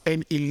was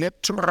an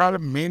electoral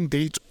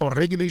mandate or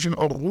regulation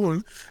or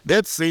rule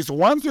that says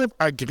once we have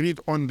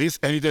agreed on this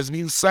and it has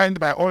been signed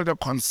by all the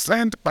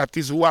concerned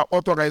parties who are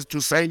authorized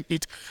to sign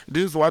it,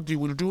 this is what we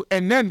will do.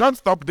 And then don't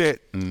stop there.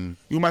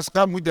 You must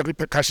come with the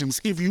repercussions.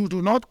 If you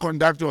do not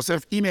conduct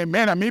yourself in a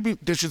manner, maybe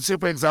they should say,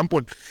 for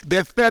example,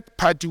 the third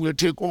party will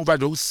take over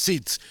those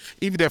seats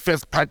if the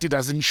first party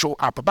doesn't show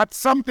up. But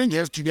something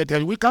has to get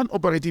done. We can't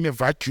operate in a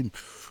vacuum.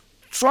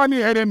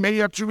 Swanee had a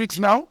mayor 2 weeks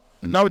now.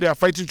 Now they are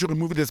fighting to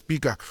remove the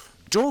speaker.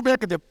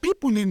 Joburg, the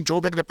people in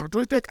Joburg, the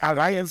Patriotic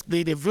Alliance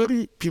played a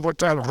very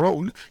pivotal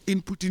role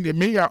in putting the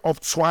mayor of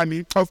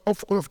Swanee, of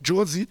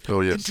Jozi,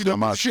 into the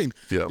machine.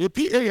 Yeah. The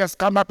PA has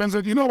come up and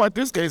said, you know what,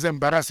 this guy is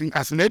embarrassing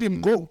us. Let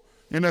him go.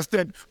 You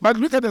understand? But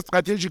look at the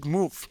strategic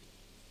move.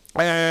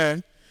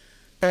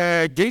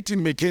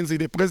 Gayton McKenzie,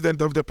 the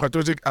president of the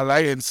Patriotic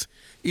Alliance,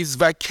 is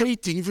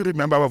vacating, if you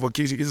remember our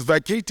vocation, is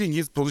vacating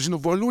his position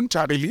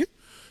voluntarily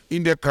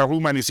in the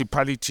Karoo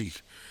municipality.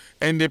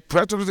 And the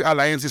Patriotic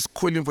Alliance is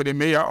calling for the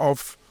mayor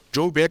of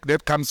Joburg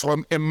that comes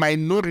from a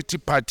minority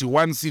party,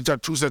 1 seat or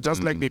 2 seats,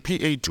 just like the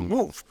PA, to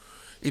move.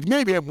 It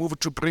may be a move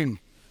to bring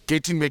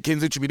Gayton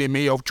McKenzie to be the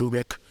mayor of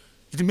Joburg.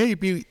 It may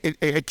be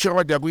a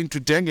carrot they are going to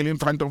dangle in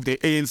front of the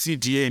ANC,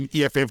 DA, and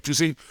EFF to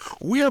say,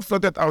 we have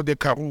sorted out the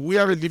Karoo. We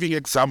are a living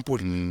example.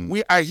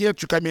 We are here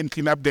to come and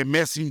clean up the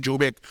mess in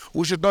Joburg.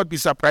 We should not be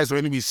surprised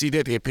when we see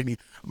that happening.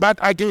 But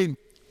again,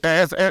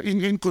 as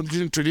in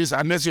conclusion to this,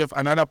 unless you have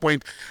another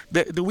point,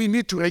 we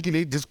need to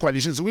regulate these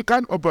coalitions. We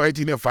can't operate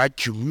in a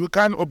vacuum. We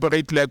can't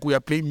operate like we are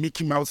playing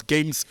Mickey Mouse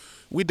games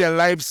with the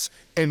lives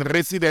and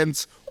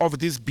residents of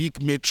these big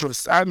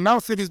metros. And now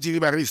service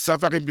delivery is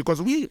suffering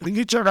because we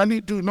literally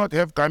do not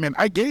have government.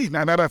 Again,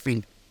 another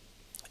thing.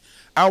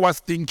 I was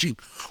thinking,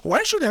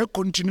 why should I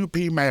continue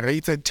paying my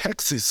rates and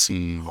taxes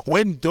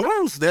when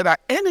those that are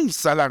earning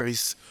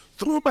salaries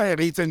through my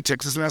rates and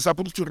taxes and are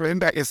supposed to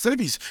render a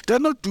service, they're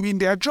not doing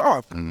their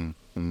job.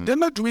 They're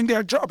not doing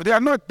their job. They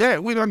are not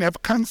there. We don't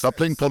have cancer. They're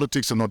playing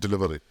politics and not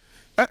delivery.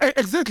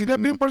 Exactly. The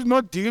people are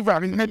not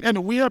delivering,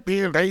 and we are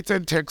paying rates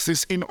and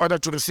taxes in order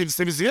to receive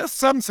services. Yes,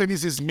 some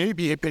services may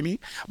be happening,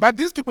 but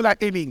these people are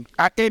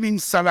earning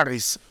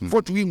salaries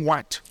for doing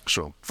what?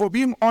 Sure. For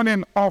being on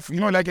and off,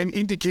 like an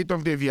indicator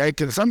of the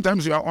vehicle.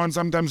 Sometimes you are on,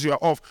 sometimes you are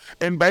off.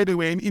 And by the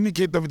way, an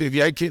indicator of the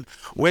vehicle,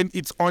 when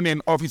it's on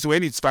and off, is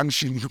when it's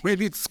functioning.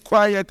 When it's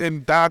quiet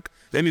and dark,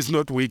 then it's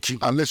not working.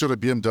 Unless you're a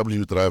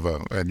BMW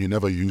driver and you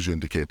never use your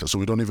indicator, so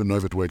we don't even know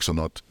if it works or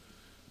not.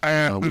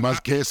 We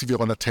must guess if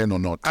you're on a 10 or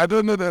not. I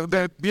don't know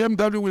that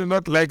BMW will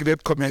not like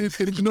that comment.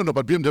 No,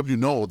 but BMW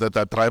know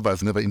that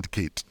drivers never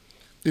indicate.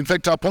 In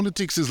fact, our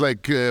politics is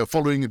like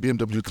following a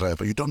BMW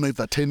driver. You don't know if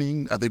they're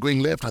turning. Are they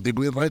going left? Are they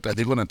going right? Are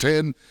they going to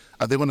turn?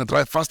 Are they going to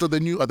drive faster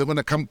than you? Are they going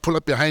to come pull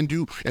up behind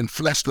you and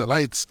flash the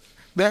lights?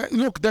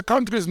 The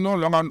country is no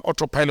longer on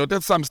autopilot.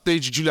 At some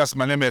stage, Julius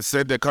Malema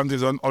said the country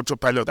is on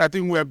autopilot. I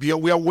think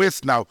we are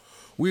west now.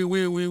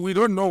 We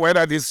don't know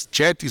whether this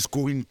jet is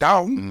going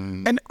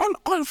down. And on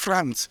all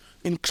fronts,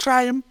 in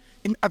crime,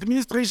 in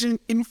administration,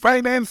 in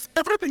finance,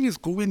 everything is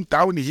going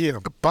down here.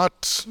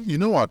 But you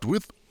know what?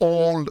 With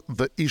all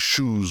the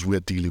issues we're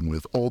dealing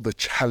with, all the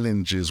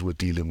challenges we're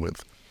dealing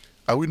with,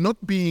 are we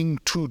not being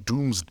too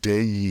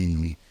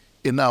doomsday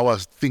in our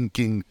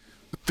thinking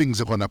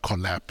things are going to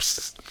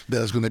collapse?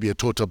 There's going to be a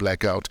total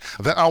blackout.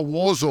 There are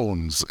war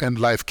zones and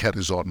life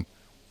carries on.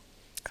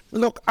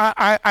 Look,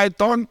 I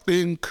don't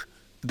think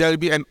there'll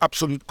be an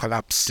absolute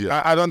collapse. Yeah.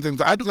 I don't think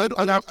so. I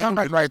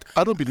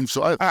don't believe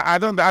so.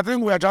 I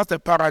think we are just a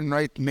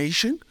paranoid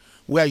nation.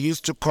 We are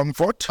used to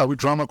comfort. Are we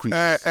drama queens?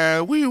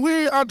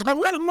 We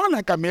are more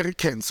like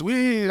Americans.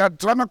 We are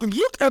drama queens.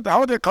 Look at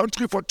how the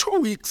country for 2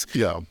 weeks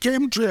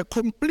came to a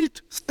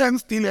complete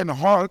standstill and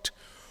halt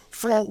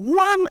for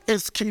one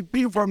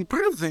escapee from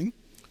prison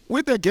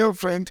with a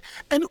girlfriend,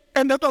 and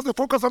that was the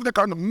focus of the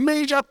country.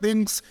 Major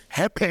things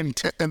happened.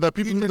 And the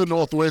people in the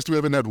Northwest who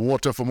haven't had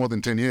water for more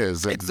than 10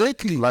 years.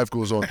 Exactly. Life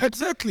goes on.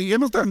 Exactly. You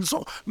understand?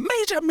 So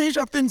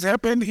major things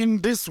happened in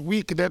this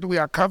week that we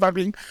are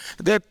covering,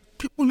 that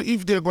people,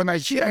 if they're going to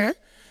hear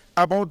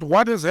about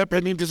what is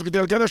happening this week,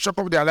 they'll get a shock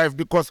of their life,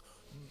 because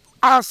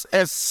us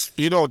as,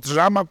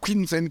 drama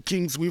queens and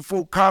kings, we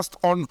focused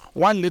on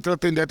one little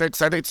thing that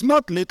excited. It's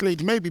not little,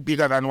 it may be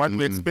bigger than what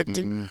we're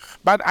expecting.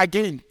 But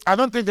again, I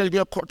don't think there'll be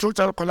a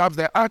total collapse.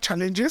 There are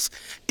challenges.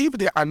 If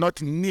they are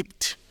not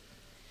nipped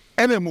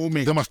at the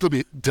moment, they must still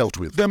be dealt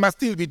with. They must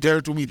still be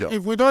dealt with. Yeah.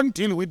 If we don't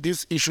deal with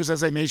these issues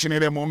as a nation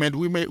at the moment,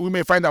 we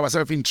may find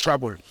ourselves in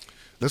trouble.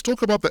 Let's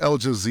talk about the Al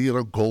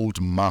Jazeera Gold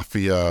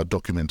Mafia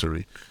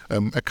documentary.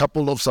 A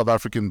couple of South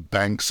African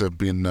banks have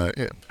been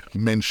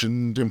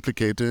mentioned,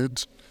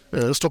 implicated.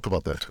 Let's talk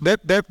about that.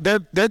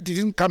 That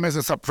didn't come as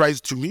a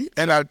surprise to me,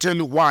 and I'll tell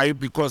you why.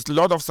 Because a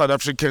lot of South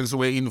Africans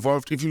were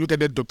involved. If you look at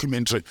that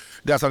documentary,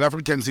 there are South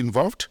Africans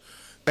involved.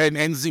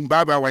 And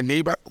Zimbabwe, our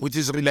neighbor, which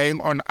is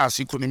relying on us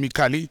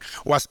economically,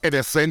 was at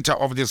the center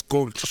of this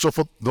gold. So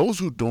for those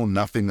who know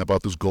nothing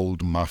about this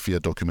gold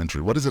mafia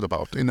documentary, what is it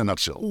about in a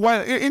nutshell?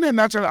 Well, in a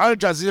nutshell, Al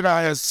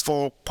Jazeera has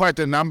for quite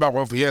a number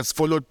of years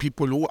followed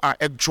people who are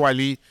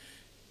actually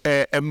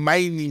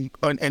mining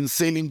and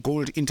selling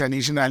gold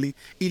internationally,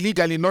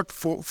 illegally, not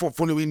for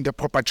following the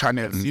proper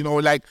channels.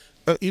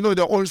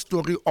 The old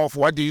story of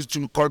what they used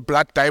to call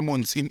black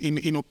diamonds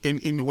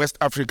in West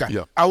Africa.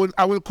 Yeah.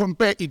 I will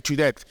compare it to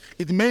that.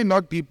 It may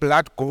not be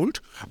blood gold,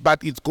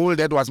 but it's gold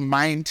that was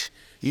mined,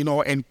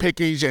 and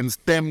packaged and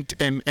stamped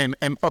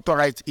and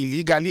authorized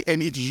illegally,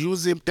 and it's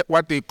using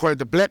what they call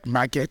the black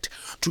market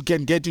to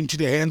get into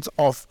the hands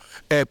of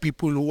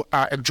people who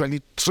are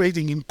actually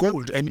trading in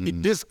gold.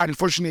 And this,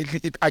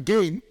 unfortunately, it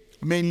again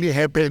mainly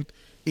happened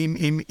in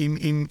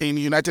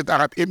United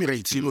Arab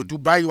Emirates.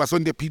 Dubai was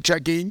on the picture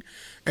again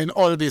and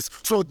all this.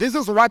 So this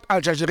is what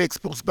Al Jazeera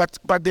exposed.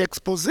 But the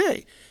expose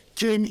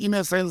came in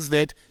a sense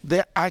that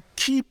there are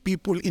key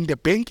people in the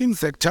banking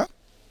sector,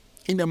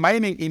 in the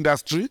mining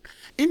industry,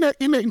 in the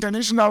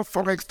international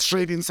forex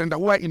trading center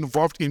who are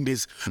involved in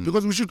this.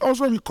 Because we should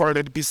also recall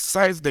that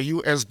besides the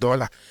US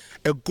dollar,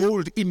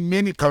 gold in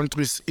many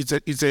countries is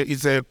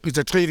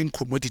a trading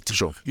commodity.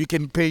 Sure. You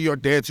can pay your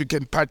debts, you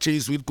can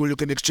purchase with gold, you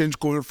can exchange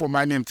gold for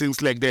money and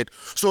things like that.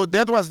 So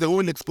that was the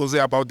whole expose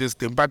about this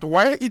thing. But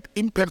why it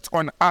impacts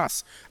on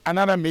us,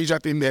 another major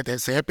thing that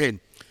has happened,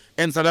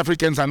 and South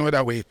Africans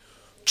another way,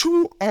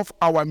 two of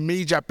our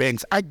major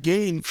banks,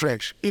 again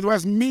fresh. It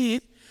was me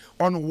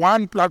on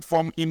one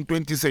platform in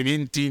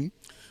 2017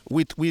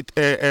 with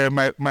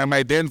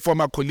my then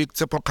former colleague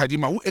Tsepo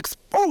Kadima, who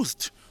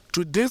exposed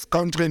to this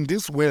country and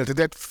this world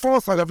that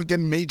 4 South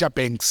African major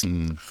banks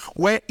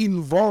were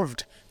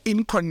involved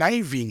in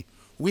conniving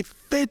with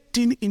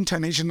 13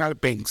 international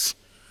banks.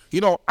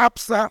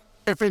 ABSA,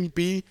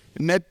 FNB,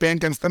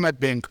 Nedbank and Standard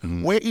Bank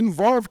were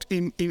involved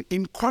in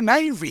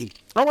conniving.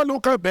 Our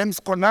local banks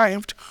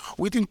connived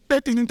with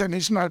 13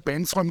 international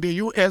banks from the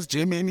US,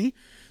 Germany,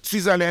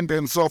 Switzerland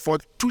and so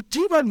forth to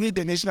devalue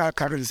the national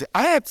currency.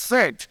 I had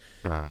said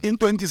in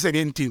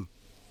 2017,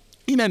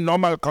 in a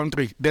normal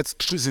country, that's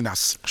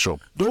treasonous. Sure.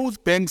 Those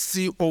bank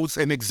CEOs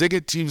and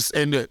executives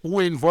and who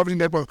were involved in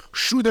that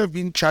should have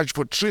been charged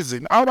for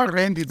treason. Our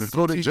rand is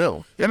thrown in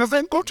jail. You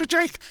understand? Go to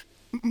jail.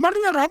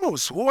 Maria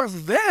Ramos, who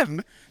was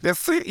then the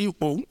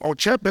CEO or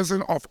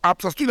chairperson of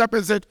ABSA, stood up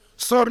and said,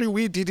 sorry,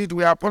 we did it,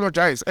 we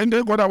apologize. And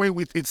they got away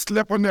with it.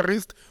 Slap on the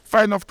wrist,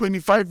 fine of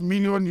 $25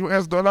 million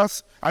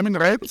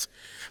rands,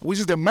 which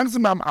is the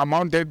maximum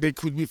amount that they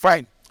could be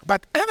fined.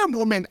 But at the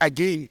moment,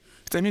 again,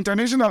 it's an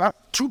international,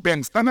 2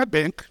 banks, Standard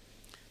Bank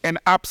and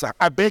ABSA,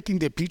 are back in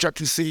the picture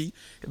to say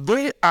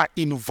they are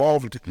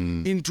involved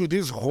into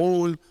this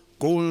whole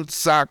gold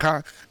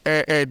saga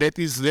that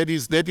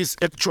is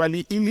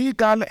actually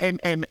illegal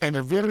and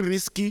very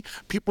risky.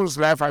 People's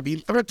lives are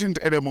being threatened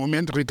at the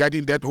moment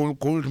regarding that whole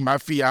gold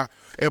mafia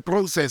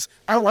process.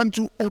 I want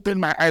to open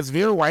my eyes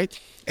very wide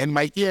and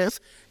my ears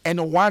and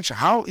watch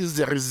how is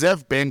the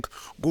Reserve Bank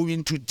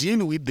going to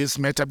deal with this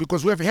matter,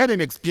 because we have had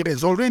an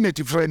experience already in a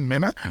different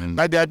manner,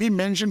 but they have been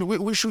mentioned.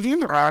 We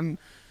shouldn't run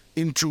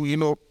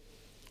into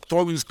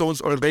throwing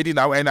stones already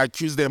now and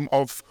accuse them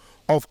of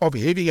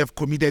having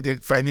committed a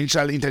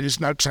financial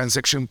international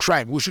transaction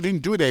crime. We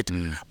shouldn't do that.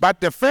 But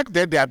the fact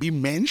that they are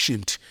being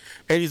mentioned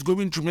and it's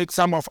going to make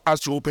some of us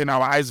to open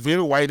our eyes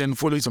very wide and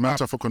follow. It's a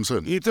matter for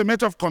concern. It's a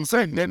matter of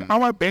concern. Then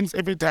our banks,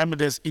 every time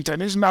there's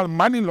international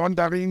money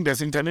laundering,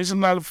 there's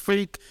international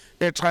fake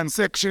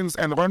transactions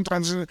and wrong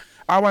transactions,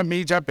 our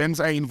major banks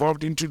are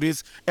involved into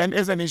this. And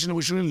as a nation,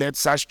 we shouldn't let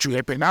such to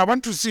happen. I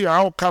want to see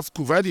how Kas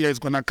Kuvadia is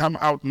going to come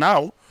out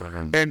now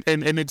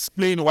and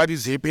explain what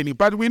is happening.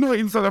 But we know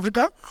in South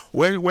Africa,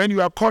 when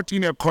you are caught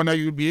in a corner,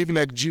 you'll behave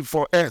like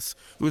G4S.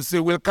 We'll say,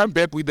 we'll come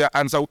back with the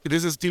answer.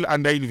 This is still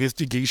under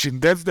investigation.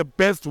 That's the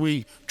best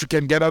way to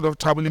can get out of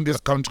trouble in this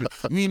country.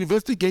 We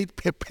investigate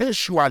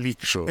perpetually,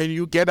 and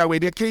you get away.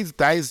 The case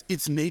dies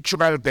its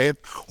natural death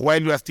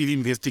while you are still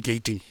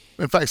investigating.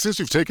 In fact, since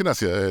you've taken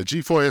us here,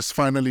 G4S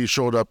finally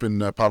showed up in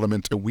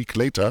Parliament a week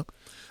later,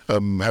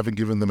 having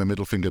given them a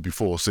middle finger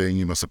before, saying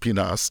you must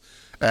subpoena us.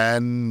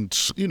 And,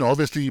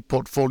 obviously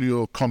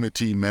portfolio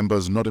committee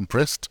members not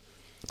impressed.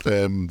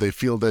 They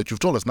feel that you've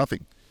told us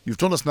nothing. You've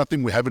told us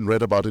nothing we haven't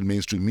read about in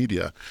mainstream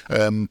media.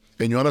 And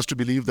you want us to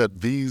believe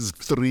that these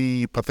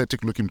three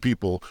pathetic-looking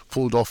people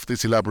pulled off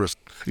this elaborate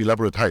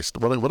heist.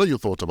 What are your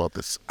thoughts about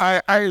this?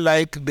 I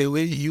like the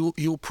way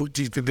you put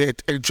it,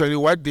 that actually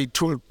what they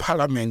told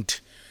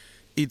Parliament,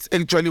 it's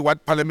actually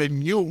what Parliament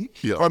knew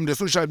from the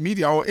social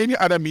media or any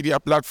other media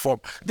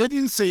platform. They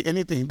didn't say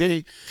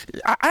anything.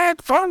 I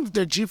had found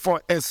the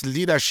G4S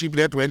leadership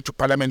that went to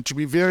Parliament to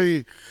be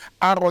very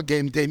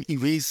arrogant and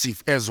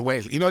evasive as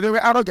well. You know, they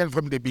were arrogant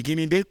from the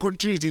beginning. They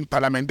continued in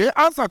Parliament. They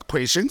answered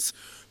questions,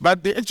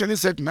 but they actually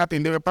said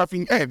nothing. They were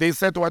puffing air. They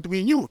said what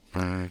we knew.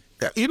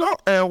 You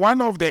know,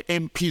 one of the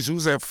MPs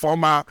who's a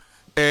former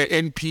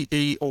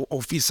NPA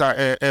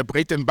officer,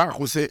 Breitenbach,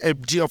 who's a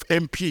FG of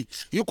MP,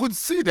 you could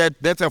see that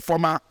that's a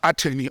former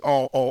attorney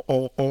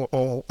or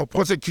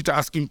prosecutor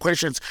asking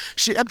questions.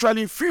 She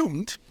actually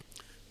filmed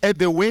at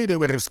the way they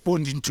were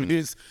responding to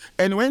this.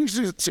 And when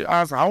she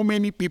asked how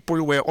many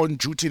people were on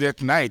duty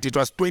that night, it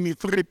was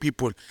 23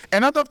 people.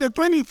 And out of the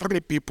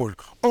 23 people,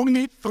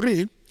 only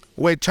 3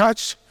 were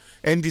charged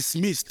and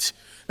dismissed.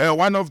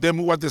 One of them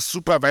who was the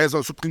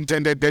supervisor,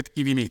 superintendent that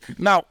evening.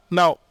 Now,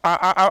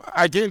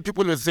 again,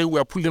 people will say we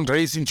are pulling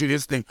race into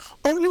this thing.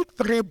 Only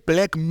 3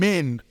 black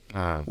men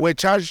were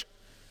charged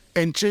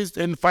and chased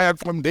and fired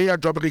from their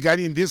job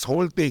regarding this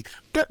whole thing.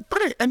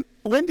 And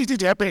when did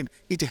it happen?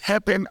 It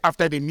happened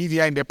after the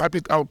media and the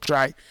public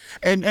outcry.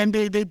 And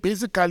they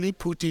basically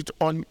put it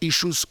on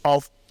issues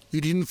of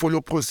you didn't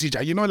follow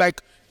procedure. You know, like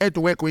at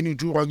work when you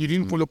do wrong, you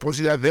didn't follow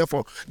procedure.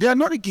 Therefore, they are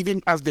not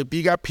giving us the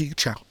bigger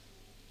picture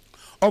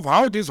of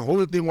how this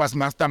whole thing was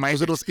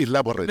masterminded. It was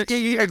elaborate.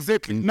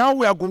 Exactly. Now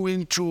we are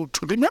going to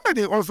remember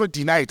they also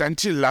denied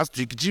until last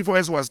week.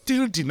 G4S was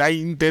still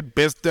denying that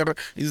Bester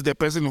is the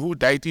person who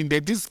died in there,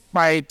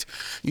 despite,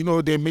 you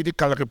know, the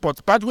medical reports.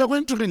 But we are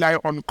going to rely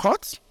on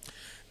courts.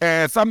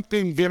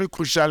 Something very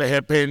crucial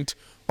happened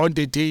on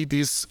the day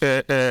these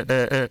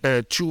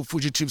 2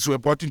 fugitives were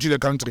brought into the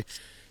country.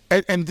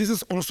 And this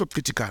is also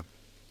critical.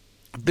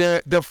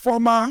 The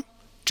former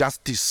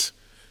Justice,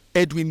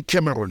 Edwin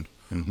Cameron,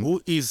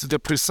 who is the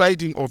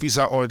presiding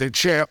officer or the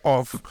chair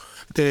of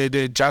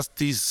the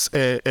Justice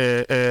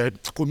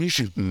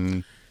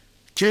Commission,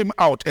 came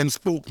out and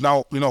spoke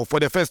now, you know, for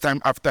the first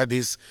time after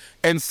this,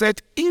 and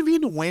said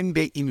even when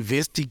they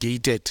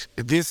investigated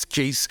this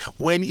case,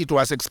 when it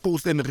was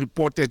exposed and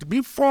reported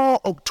before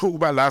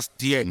October last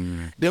year,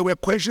 there were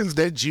questions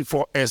that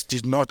G4S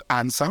did not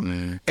answer,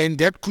 and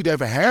that could have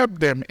helped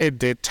them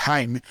at that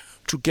time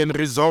to can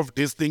resolve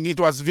this thing. It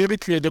was very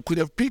clear they could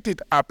have picked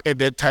it up at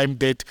that time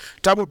that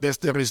Thabo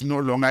Bester is no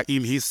longer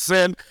in his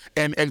cell,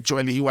 and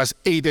actually he was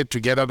aided to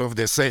get out of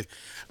the cell.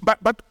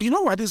 But you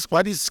know what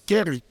is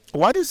scary?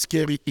 What is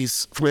scary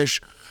is,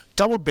 Fresh,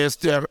 Thabo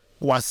Bester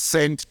was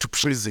sent to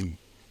prison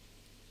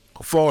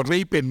for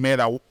rape and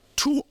murder,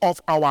 2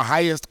 of our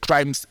highest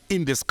crimes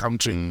in this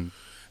country.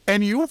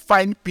 And you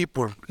find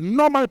people,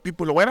 normal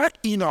people, whether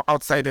in or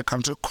outside the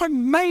country,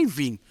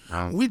 conniving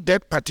with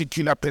that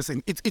particular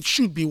person. It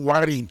should be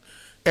worrying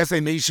as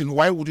a nation.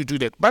 Why would you do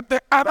that? But the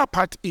other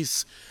part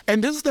is,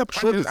 and this is the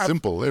part. It's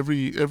simple.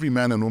 Every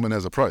man and woman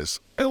has a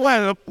price.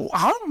 Well,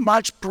 how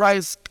much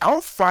price?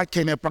 How far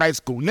can a price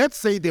go? Let's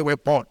say they were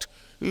bought.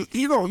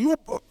 You know,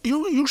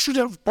 you should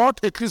have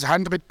bought at least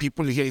 100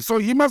 people here. So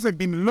he must have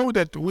been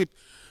loaded with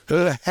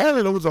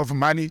hell loads of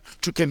money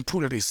to can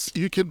pull this.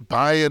 You can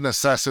buy an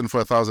assassin for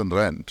 1,000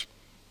 rand.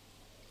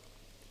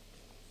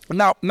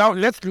 Now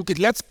let's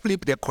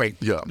flip the coin.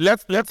 Yeah.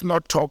 Let's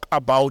not talk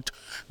about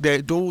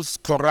those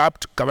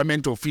corrupt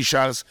government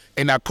officials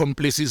and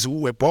accomplices who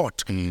were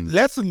bought.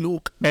 Let's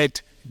look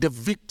at the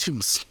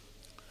victims,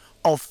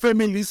 or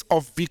families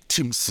of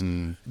victims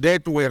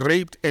that were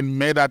raped and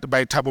murdered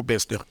by Thabo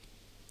Bester.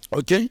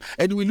 Okay?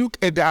 And we look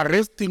at the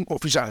arresting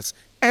officials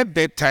at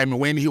that time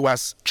when he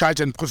was charged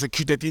and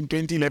prosecuted in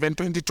 2011,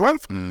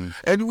 2012.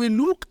 And we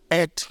look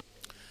at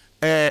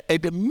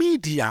the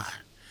media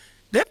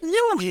that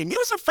knew him. He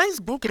was a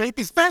Facebook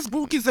rapist.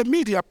 Facebook is a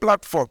media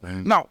platform.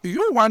 Now,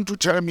 you want to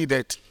tell me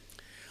that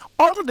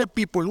all the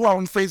people who are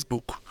on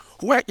Facebook,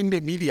 who are in the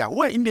media,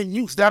 who are in the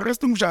news, the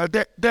arresting officials,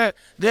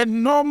 the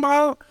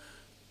normal,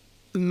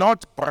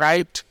 not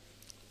bribed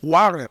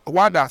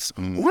warders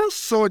who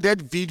saw that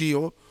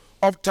video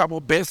of Thabo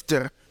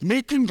Bester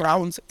making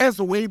rounds as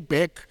way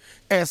back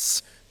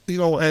as, you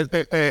know,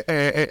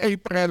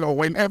 April or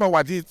whenever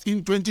was it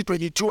in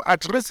 2022,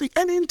 addressing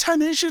an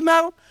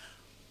international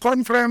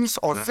conference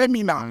or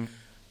seminar.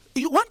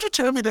 You want to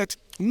tell me that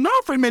no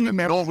family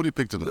member, nobody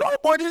picked it up.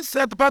 Nobody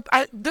said, but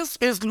this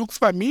face looks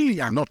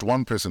familiar. Not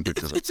one person picked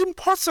it up. It's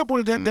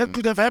impossible that that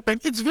could have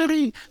happened. It's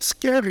very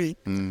scary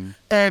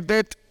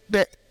that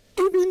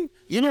even,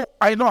 you know,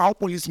 I know how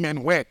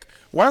policemen work.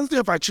 Once they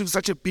have achieved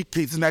such a big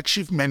case, it's an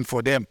achievement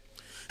for them.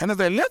 And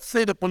let's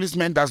say the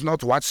policeman does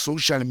not watch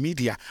social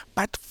media,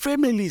 but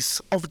families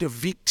of the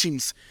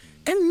victims.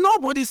 And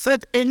nobody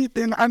said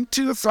anything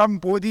until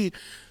somebody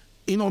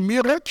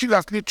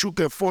miraculously took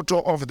a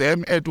photo of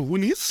them at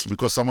Woolies.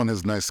 Because someone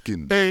has nice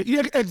skin.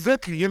 Yeah,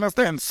 exactly. You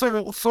understand?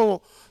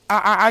 So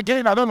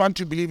again, I don't want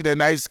to believe the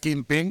nice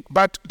skin thing,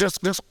 but there's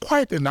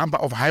quite a number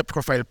of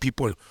high-profile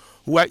people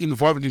who are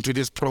involved into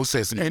this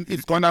process, and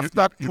it's gonna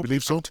start. You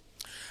believe so?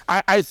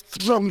 I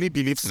strongly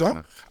believe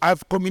so.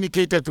 I've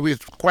communicated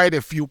with quite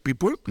a few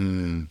people,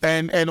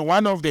 and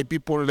one of the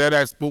people that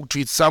I spoke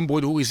to is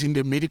somebody who is in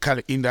the medical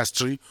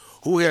industry,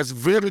 who has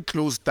very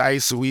close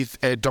ties with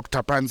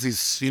Dr.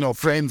 Panzi's,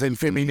 friends and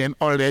family and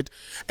all that.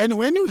 And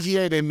when you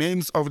hear the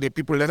names of the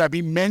people that have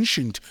been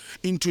mentioned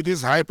into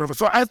this high profile,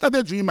 so I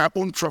started doing my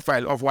own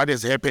profile of what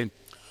has happened.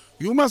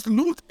 You must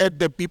look at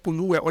the people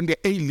who were on the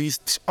A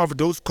list of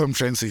those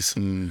conferences.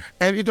 And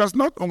it was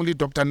not only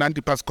Dr.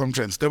 Nandipa's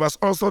conference. There was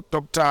also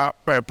Dr.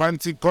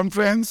 Panzi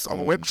conference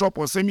or workshop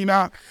or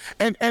seminar.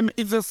 And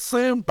it's the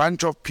same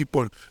bunch of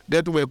people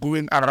that were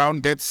going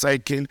around that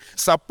cycle,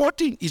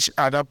 supporting each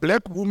other,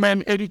 black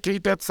women,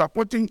 educated,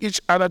 supporting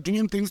each other,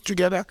 doing things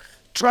together.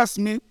 Trust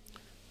me,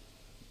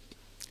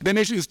 the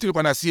nation is still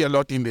going to see a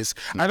lot in this.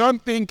 I don't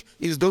think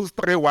it's those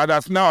three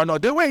warders. No,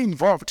 they were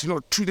involved.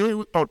 Today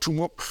or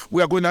tomorrow,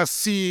 we are going to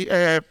see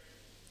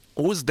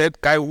who's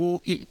that guy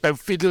who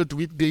fiddled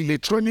with the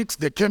electronics,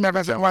 the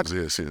cameras and what.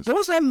 Yes.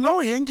 Those are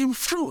low-hanging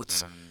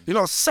fruits.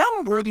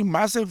 Somebody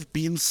must have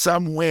been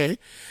somewhere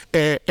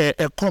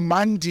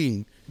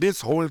commanding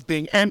this whole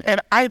thing.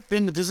 And I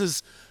think this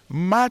is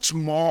much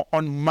more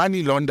on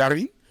money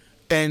laundering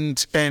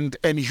and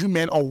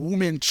human or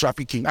woman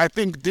trafficking. I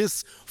think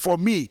this, for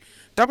me,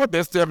 Thabo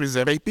Bester is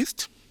a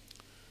rapist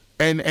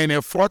and a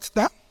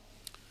fraudster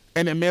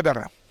and a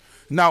murderer.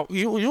 Now,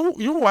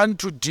 you want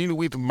to deal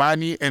with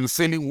money and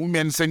selling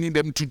women, sending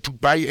them to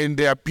Dubai, and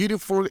they are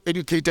beautiful,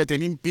 educated,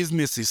 and in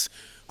businesses.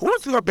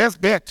 Who's your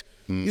best bet?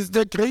 Is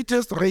the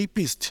greatest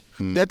rapist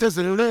that has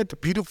led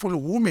beautiful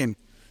women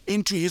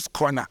into his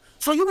corner.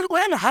 So you will go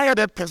and hire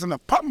that person,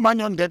 put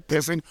money on that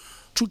person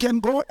to can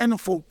go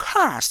and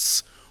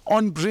focus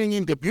on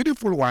bringing the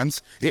beautiful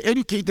ones, the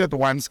educated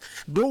ones,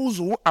 those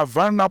who are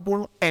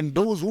vulnerable and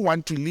those who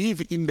want to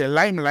live in the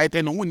limelight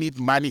and who need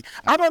money.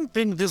 I don't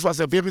think this was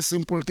a very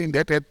simple thing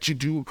that had to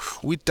do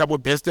with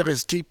Thabo Bester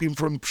escaping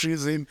from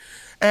prison.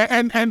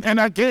 And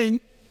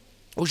again,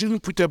 we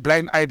shouldn't put a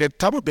blind eye that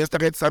Thabo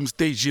Bester at some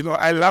stage,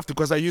 I laughed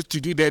because I used to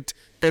do that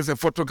as a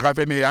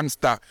photographer and a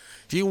youngster.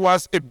 He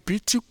was a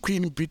beauty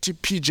queen, beauty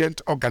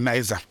pageant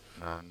organizer.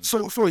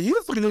 So his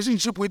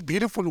relationship with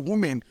beautiful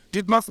women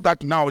did not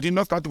start now, did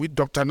not start with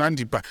Dr.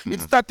 Nandipa.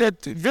 It started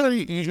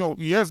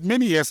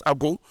many years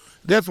ago.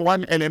 That's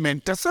one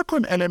element. The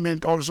second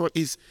element also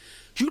is,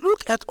 you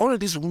look at all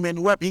these women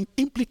who are being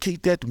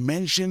implicated,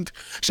 mentioned,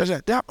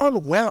 they are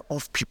all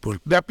well-off people.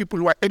 They are people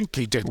who are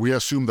educated. We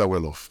assume they're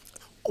well-off.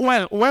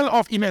 Well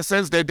off in a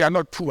sense that they are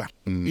not poor.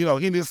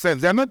 In a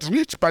sense, they are not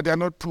rich, but they are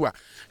not poor.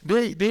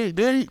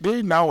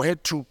 They now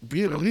had to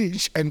be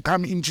rich and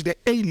come into the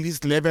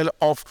A-list level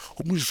of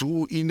who's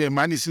who in the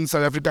money in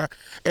South Africa.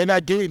 And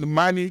again,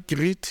 money,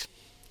 greed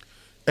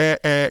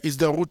is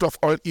the root of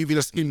all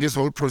evils in this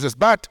whole process.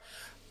 But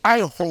I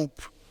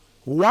hope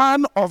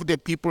one of the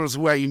peoples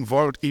who are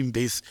involved in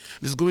this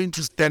is going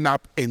to stand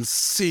up and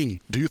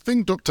sing. Do you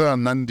think Dr.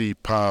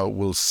 Nandipa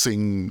will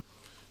sing,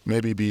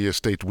 maybe be a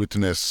state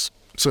witness,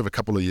 serve a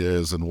couple of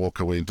years and walk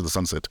away into the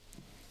sunset?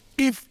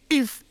 If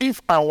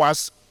I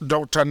was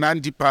Dr.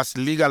 Nandipa's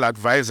legal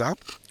advisor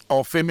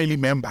or family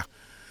member,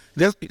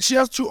 she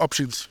has two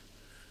options.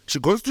 She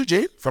goes to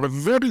jail for a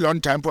very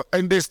long time,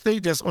 and the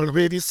state has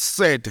already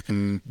said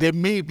there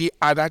may be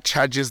other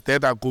charges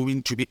that are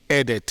going to be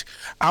added.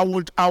 I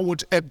would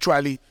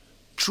actually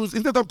choose,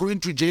 instead of going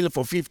to jail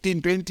for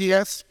 15, 20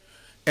 years,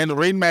 and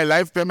reign my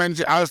life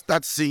permanently, I'll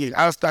start singing,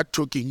 I'll start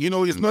talking.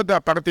 It's not the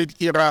apartheid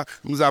era,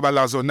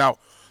 Mzabalazo now.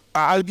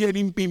 I'll be an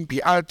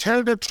impimpi. I'll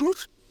tell the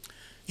truth.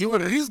 You will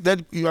risk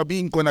that you are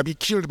going to be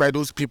killed by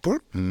those people.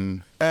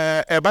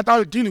 But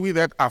I'll deal with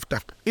that after.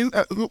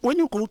 When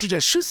you go to jail,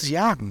 she's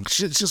young.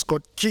 She's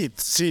got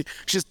kids.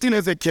 She still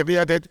has a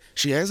career that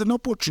she has an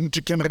opportunity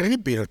to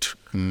rebuild.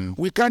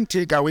 We can't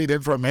take away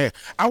that from her.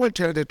 I will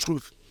tell the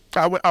truth.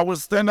 I will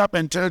stand up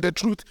and tell the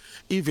truth.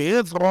 If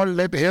heads roll,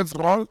 let heads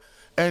roll.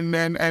 And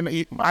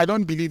I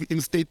don't believe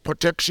in state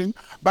protection.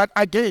 But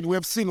again, we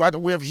have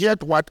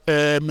heard what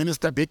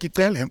Minister Becky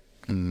tell him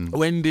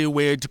when they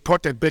were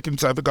deported back in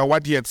South Africa,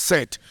 what he had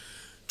said,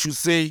 to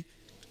say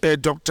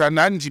Dr.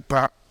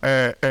 Nandipa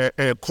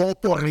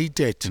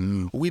cooperated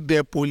with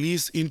the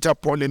police,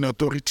 Interpol and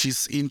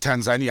authorities in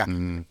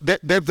Tanzania.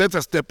 That's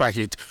a step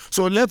ahead.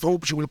 So let's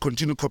hope she will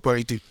continue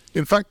cooperating.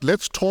 In fact,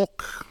 let's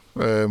talk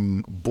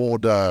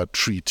border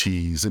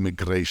treaties,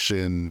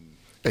 immigration,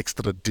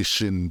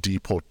 extradition,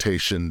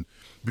 deportation,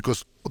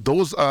 because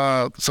those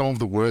are some of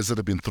the words that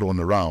have been thrown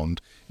around,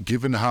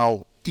 given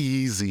how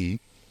easy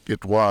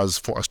it was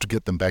for us to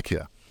get them back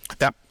here.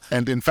 Yeah.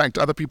 And in fact,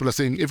 other people are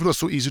saying, if it was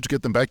so easy to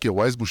get them back here,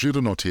 why is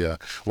Bushiri not here?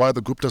 Why are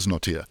the Guptas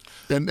not here?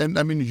 And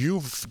I mean,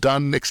 you've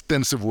done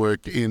extensive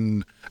work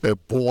in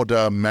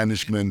border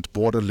management,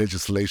 border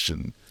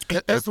legislation.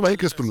 That's why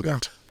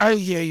I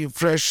hear you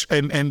fresh,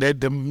 and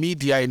the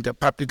media and the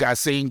public are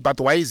saying, but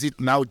why is it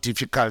now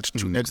difficult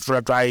to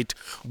extradite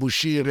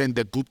Bushiri and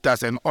the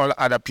Guptas and all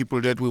other people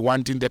that we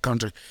want in the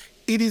country?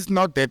 It is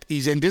not that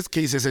easy. In this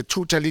case, it's a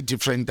totally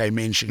different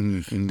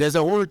dimension. There's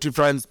a whole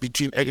difference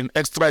between an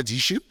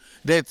extradition.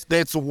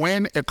 That's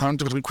when a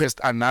country requests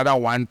another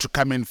one to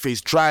come and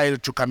face trial,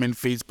 to come and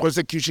face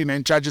prosecution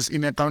and charges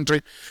in a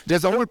country.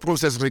 There's a whole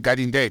process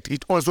regarding that.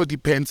 It also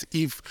depends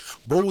if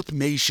both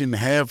nations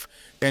have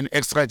an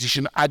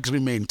extradition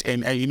agreement,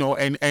 and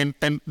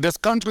there's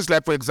countries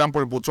like, for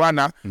example,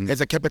 Botswana has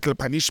a capital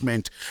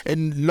punishment,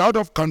 and a lot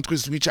of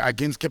countries which are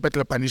against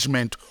capital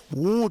punishment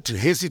would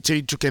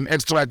hesitate to can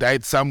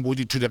extradite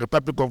somebody to the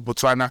Republic of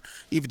Botswana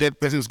if that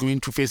person is going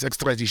to face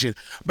extradition.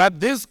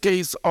 But this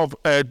case of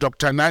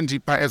Dr.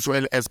 Nandipa as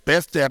well as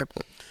Bester,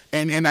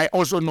 and I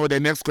also know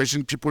the next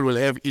question people will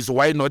have is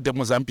why not the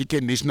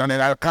Mozambican national,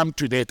 and I'll come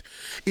to that.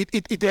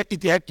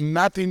 It had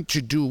nothing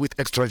to do with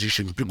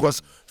extradition,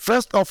 because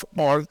first of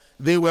all,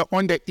 they were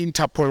on the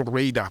Interpol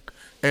radar.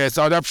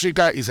 South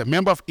Africa is a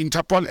member of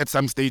Interpol. At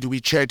some stage,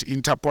 we chaired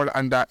Interpol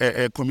under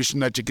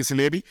Commissioner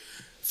Jikisileri.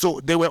 So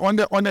they were on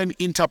an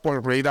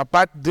Interpol radar,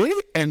 but they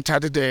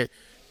entered the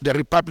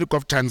Republic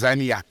of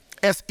Tanzania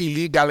as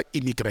illegal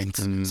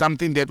immigrants,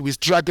 something that we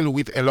struggle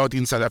with a lot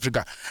in South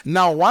Africa.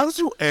 Now, once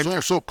you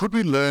enter... So could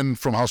we learn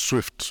from how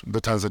swift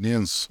the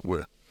Tanzanians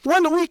were?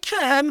 Well, we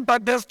can,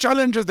 but there's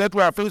challenges that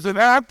we are facing.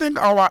 And I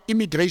think our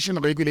immigration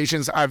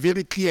regulations are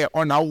very clear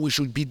on how we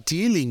should be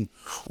dealing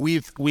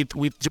with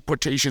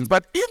deportations.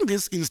 But in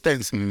this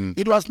instance,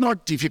 it was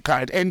not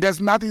difficult, and there's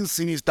nothing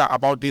sinister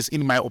about this,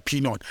 in my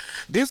opinion.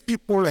 These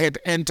people had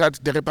entered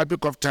the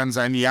Republic of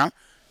Tanzania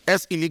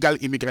as illegal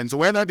immigrants,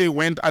 whether they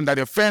went under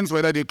the fence,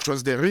 whether they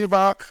crossed the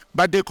river,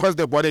 but they crossed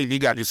the border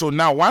illegally. So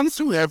now, once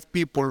you have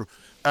people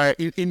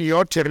in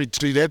your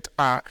territory that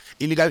are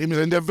illegal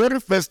immigrants, the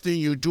very first thing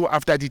you do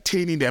after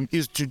detaining them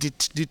is to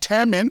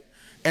determine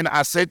and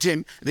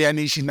ascertain their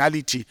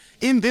nationality.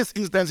 In this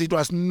instance, it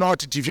was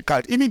not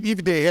difficult. Even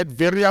if they had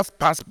various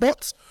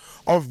passports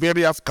of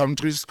various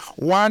countries,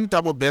 one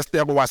Thabo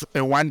Bester was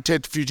a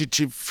wanted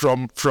fugitive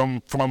from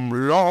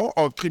law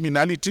or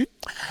criminality.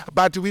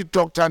 But with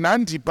Dr.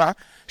 Nandipa,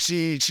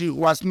 she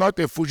was not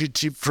a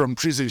fugitive from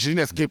prison. She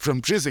didn't escape from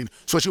prison.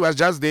 So she was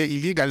just there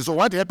illegally. So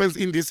what happens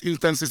in this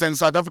instance is, and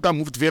South Africa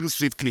moved very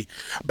swiftly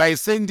by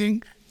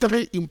sending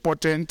three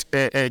important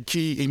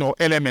key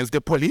elements: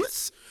 the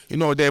police,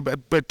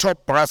 the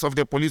top brass of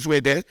the police were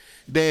there,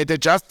 the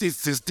justice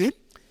system,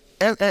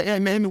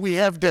 and then we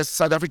have the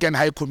South African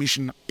High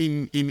Commission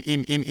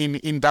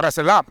in Dar es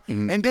Salaam,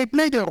 and they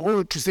played a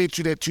role to say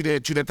to the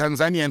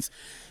Tanzanians,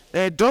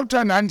 Dr.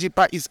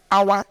 Nandipa is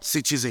our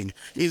citizen,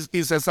 is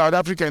a South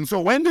African.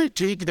 So when they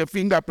take the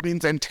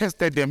fingerprints and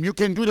tested them, you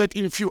can do that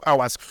in a few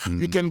hours.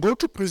 You can go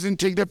to prison,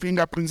 take the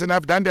fingerprints, and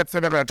I've done that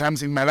several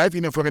times in my life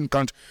in a foreign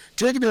country.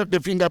 Take the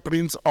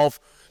fingerprints of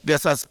the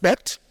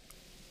suspect,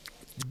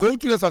 go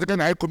to the South African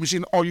High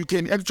Commission, or you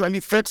can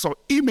actually fax or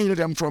email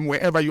them from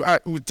wherever you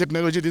are with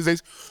technology these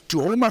days to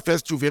Home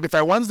Affairs to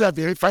verify. Once they are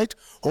verified,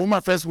 Home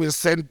Affairs will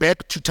send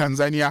back to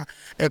Tanzania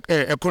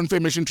a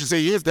confirmation to say,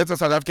 yes, that's a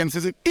South African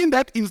citizen. In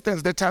that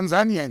instance, the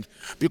Tanzanians,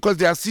 because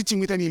they are sitting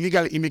with an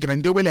illegal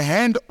immigrant, they will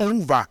hand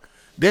over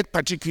that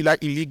particular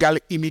illegal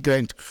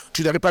immigrant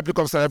to the Republic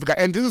of South Africa,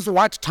 and this is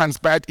what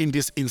transpired in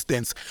this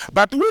instance.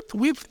 But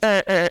with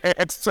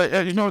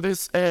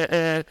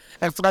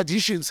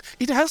extraditions,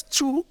 it has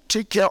to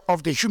take care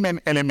of the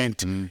human element,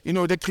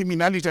 the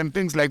criminality and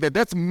things like that.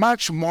 That's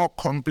much more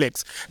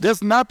complex.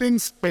 There's nothing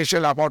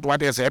special about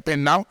what has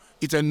happened now.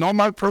 It's a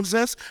normal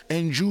process,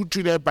 and due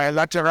to the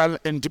bilateral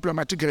and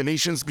diplomatic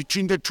relations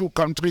between the two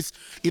countries,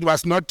 it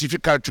was not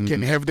difficult to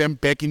can have them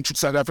back into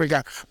South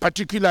Africa,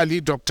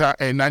 particularly Dr.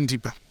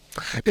 Nandipa.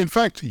 In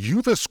fact,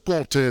 you've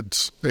escorted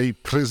a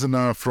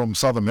prisoner from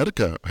South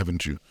America,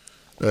 haven't you?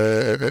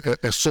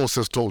 A source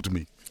has told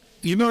me.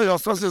 Your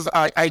sources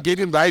I get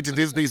it right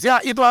these days. Yeah,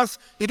 it was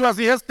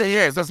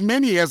yesterday, that's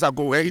many years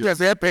ago. It has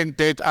happened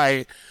that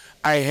I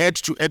had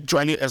to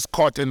actually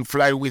escort and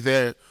fly with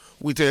a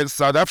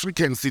South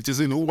African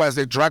citizen who was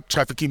a drug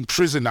trafficking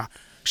prisoner.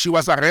 She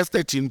was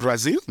arrested in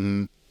Brazil,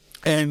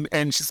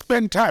 and she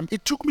spent time.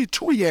 It took me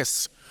 2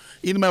 years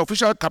in my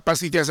official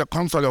capacity as a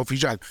consular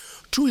official,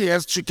 2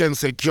 years to can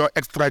secure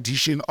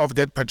extradition of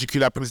that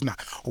particular prisoner.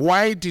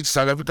 Why did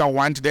South Africa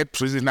want that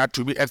prisoner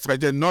to be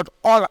extradited, not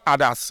all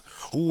others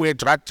who were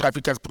drug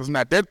traffickers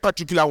prisoner? That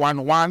particular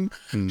one,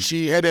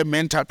 she had a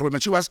mental problem.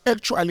 She was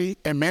actually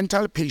a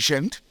mental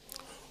patient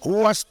who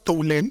was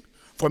stolen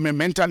from a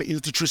mental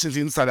institution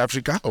in South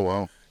Africa. Oh,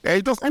 wow.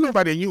 It was all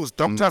over the news.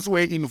 Doctors were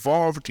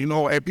involved,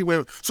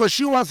 people. So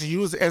she was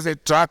used as a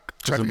drug,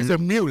 as a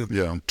mule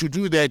to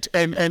do that.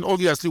 And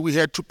obviously we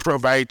had to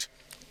provide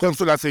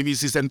consular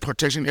services and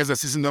protection as a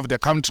citizen of the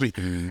country.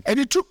 And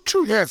it took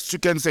 2 years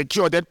to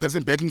secure that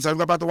person back in South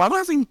Africa. But what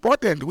was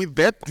important with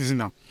that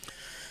prisoner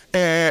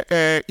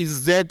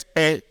is that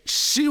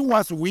she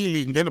was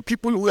willing.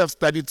 People who have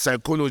studied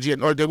psychology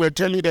and all, they will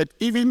tell you that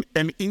even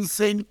an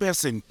insane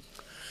person,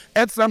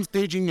 at some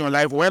stage in your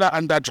life, whether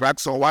under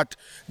drugs or what,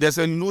 there's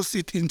a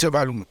lucid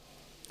interval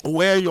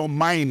where your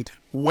mind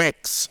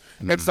works.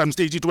 At some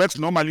stage, it works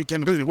normally. You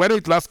can read it, whether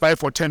it lasts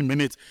 5 or 10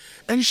 minutes.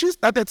 And she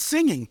started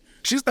singing.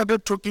 She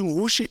started talking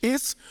who she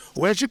is,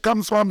 where she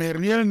comes from, her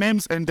real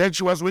names, and then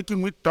she was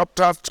working with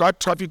doctors, drug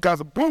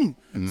traffickers. Boom!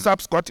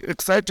 SAPS got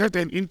excited,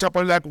 and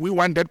Interpol like, we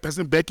want that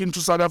person back into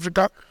South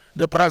Africa.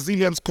 The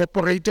Brazilians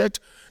cooperated,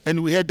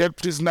 and we had that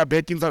prisoner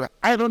back in South Africa.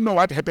 I don't know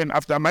what happened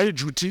after. My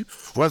duty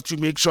was to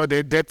make sure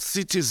that that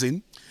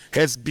citizen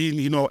has been,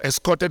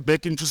 escorted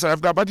back into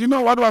South Africa. But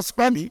what was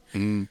funny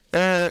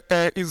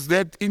is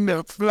that in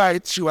the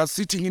flight, she was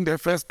sitting in the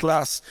first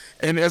class.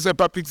 And as a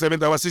public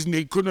servant, I was sitting in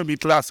the economy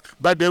class.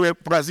 But there were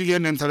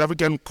Brazilian and South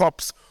African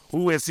cops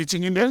who were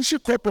sitting in there. And she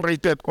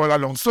cooperated all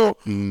along. So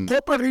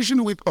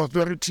cooperation with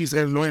authorities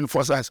and law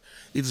enforcers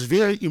is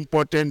very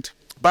important.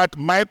 But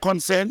my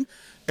concern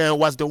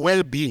was the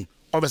well-being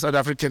of a South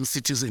African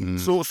citizen.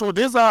 So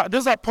these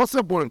are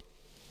possible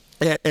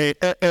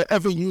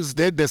avenues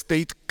that the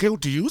state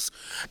could use.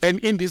 And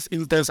in this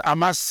instance, I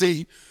must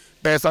say,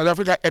 South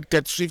Africa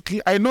acted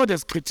swiftly. I know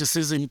there's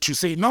criticism to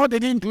say, no, they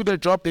didn't do the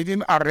job, they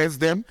didn't arrest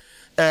them.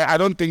 I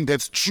don't think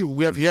that's true.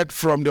 We have heard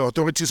from the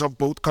authorities of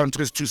both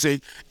countries to say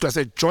it was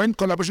a joint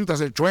collaboration, it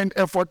was a joint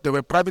effort. There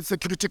were private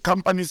security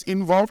companies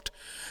involved.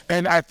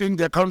 And I think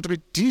the country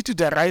did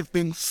the right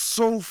thing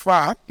so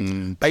far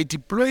by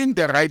deploying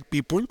the right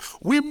people.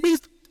 We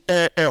missed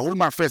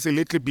Home Affairs a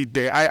little bit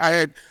there.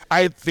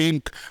 I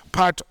think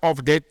part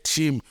of that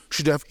team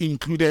should have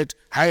included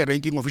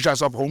high-ranking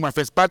officials of Home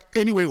Affairs. But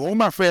anyway,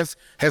 Home Affairs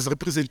has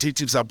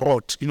representatives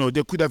abroad.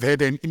 They could have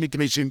had an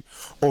immigration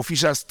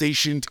official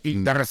stationed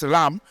in Dar es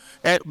Salaam.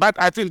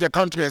 But I think the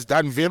country has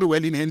done very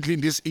well in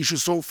handling this issue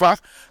so far.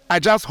 I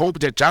just hope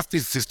the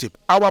justice system,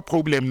 our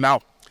problem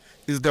now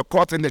is the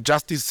court and the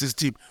justice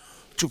system,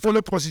 to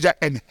follow procedure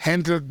and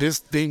handle this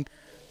thing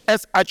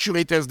as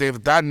accurate as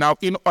they've done now,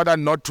 in order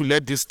not to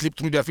let this slip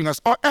through their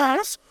fingers. Or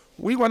else,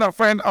 we're going to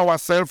find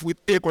ourselves with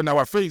egg on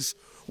our face,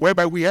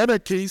 whereby we have a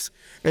case,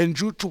 and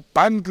due to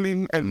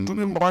bundling and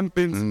doing wrong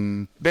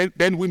things,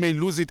 then we may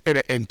lose it at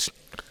the end.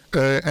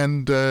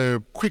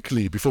 And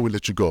quickly, before we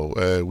let you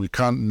go, we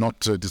can't not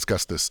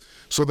discuss this.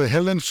 So the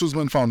Helen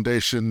Suzman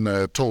Foundation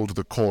told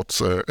the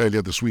courts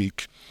earlier this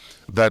week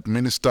that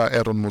Minister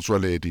Aaron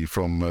Motsoaledi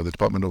from the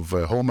Department of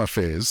Home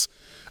Affairs'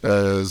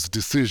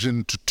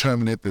 decision to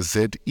terminate the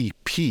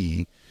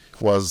ZEP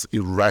was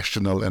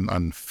irrational and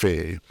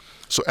unfair.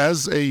 So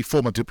as a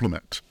former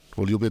diplomat,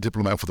 well, you'll be a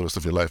diplomat for the rest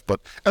of your life,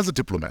 but as a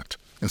diplomat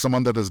and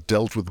someone that has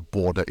dealt with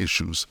border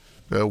issues,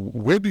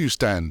 where do you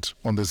stand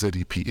on the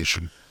ZEP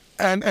issue?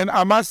 And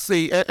I must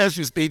say, as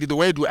you stated,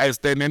 where do I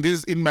stand? And this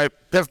is in my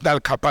personal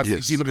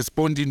capacity in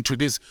responding to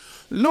this.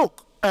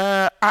 Look,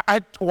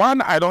 I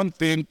don't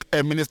think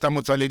Minister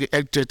Motsoaledi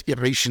acted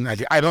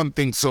irrationally. I don't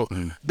think so.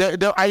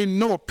 I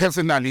know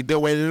personally there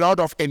were a lot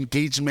of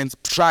engagements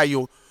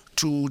prior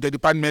to the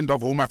Department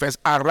of Home Affairs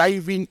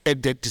arriving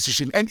at that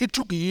decision. And it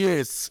took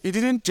years. It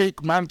didn't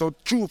take months or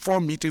 2 or 4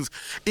 meetings.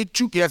 It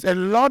took years. A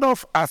lot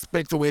of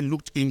aspects were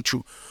looked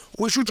into.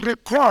 We should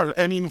recall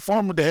and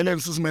inform the Helen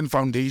Suzman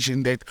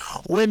Foundation that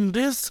when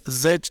these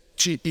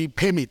ZTE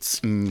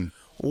permits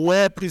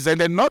were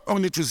presented not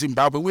only to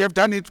Zimbabwe, we have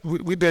done it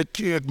with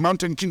the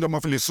Mountain Kingdom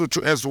of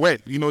Lesotho as well.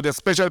 The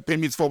special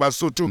permits for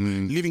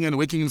Lesotho living and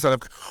working in South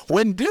Africa.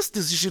 When this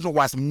decision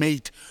was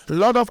made, a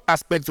lot of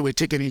aspects were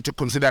taken into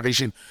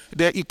consideration.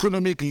 The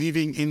economic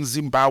living in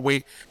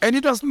Zimbabwe, and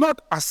it was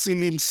not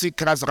asylum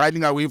seekers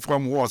running away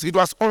from wars. It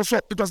was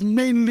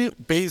mainly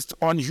based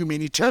on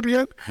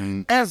humanitarian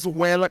as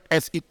well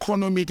as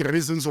economic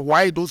reasons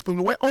why those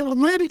people were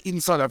already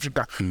in South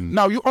Africa.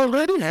 Now you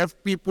already have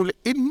people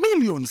in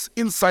millions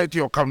inside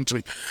your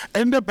country,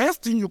 and the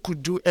best thing you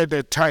could do at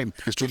that time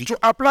is to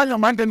apply your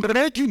mind and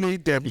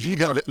regulate them,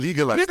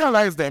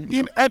 legalize them,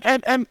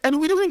 and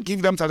we didn't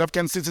give them South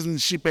African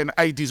citizenship and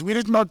IDs. We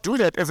did not do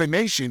that as a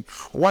nation.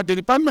 What the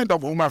Department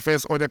of Home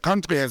Affairs or the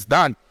country has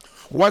done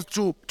was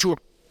to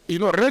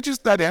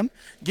register them,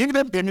 give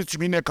them permits to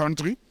be in the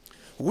country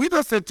with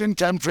a certain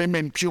time frame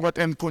and period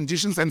and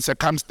conditions and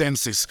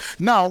circumstances.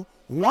 Now,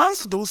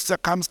 once those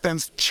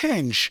circumstances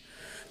change,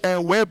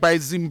 whereby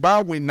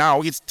Zimbabwe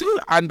now is still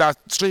under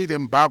trade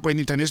embargo and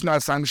international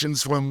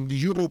sanctions from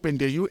Europe and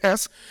the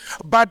US,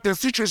 but the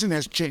situation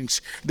has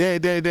changed.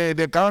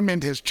 The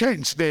government has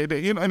changed.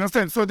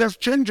 Understand? So there's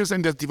changes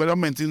and there's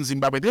developments in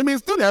Zimbabwe. They may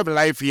still have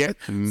life here.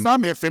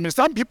 Some have family.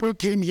 Some people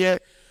came here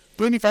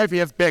 25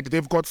 years back.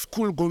 They've got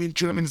school-going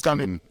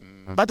children.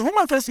 But Home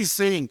Affairs is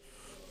saying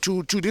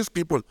to these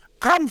people,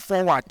 come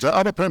forward. There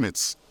are other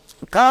permits.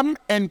 come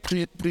and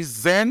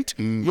present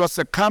your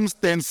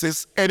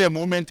circumstances at a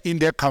moment in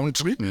their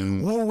country.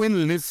 We will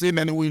listen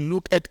and we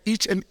look at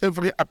each and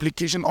every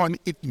application on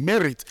its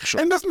merit.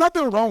 Sure. And there's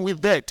nothing wrong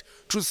with that.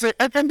 To say,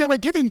 and they were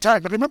given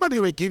time. Remember, they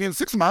were given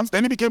 6 months,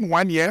 then it became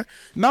 1 year.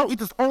 Now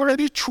it is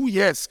already 2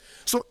 years.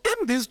 So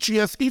in these 2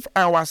 years, if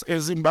I was a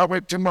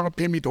Zimbabwe temporary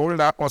permit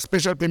holder or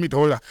special permit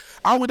holder,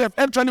 I would have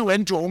actually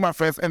went to Home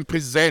Affairs and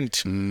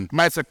present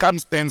my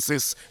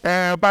circumstances.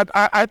 But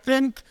I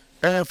think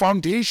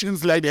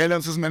foundations like the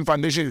Helen Suzman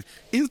Foundation,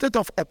 instead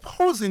of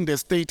opposing the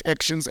state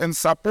actions and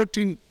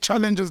supporting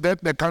challenges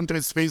that the country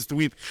is faced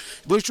with,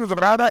 they should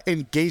rather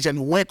engage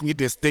and work with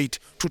the state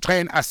to try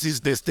and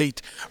assist the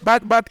state.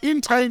 But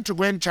in trying to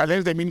go and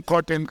challenge them in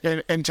court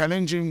and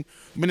challenging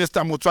Minister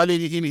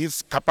Motsoaledi in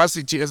his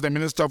capacity as the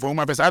Minister of Home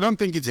Affairs, I don't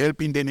think it's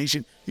helping the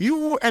nation.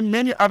 You and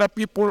many other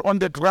people on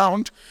the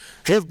ground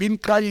have been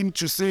trying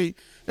to say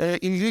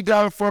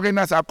illegal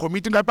foreigners are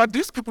committing that, but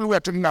these people we are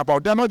talking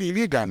about, they're not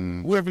illegal.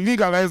 We have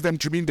legalized them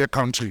to be in the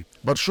country.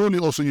 But surely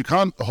also you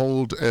can't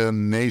hold a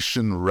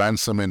nation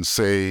ransom and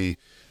say,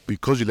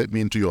 because you let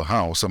me into your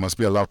house, I must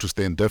be allowed to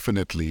stay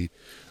indefinitely,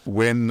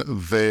 when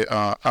there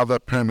are other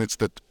permits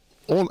that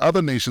all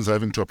other nations are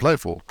having to apply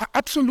for.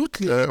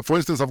 Absolutely. For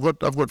instance, I've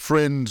got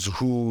friends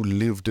who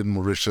lived in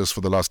Mauritius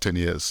for the last 10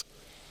 years,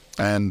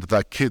 and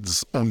their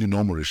kids only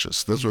know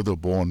Mauritius. That's where they're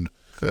born.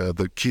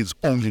 The kids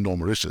only know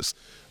Mauritius.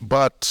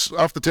 But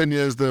after 10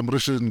 years, the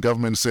Mauritian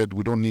government said,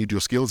 we don't need your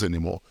skills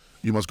anymore.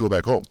 You must go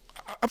back home.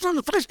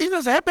 Absolutely. It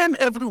has happened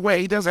everywhere.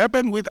 It has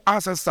happened with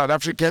us as South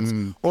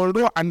Africans,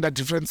 although under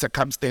different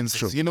circumstances.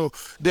 Sure. You know,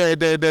 there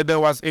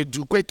was a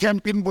Dukwe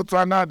camp in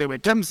Botswana, there were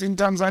camps in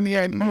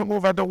Tanzania and all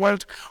over the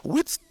world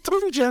with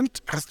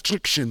stringent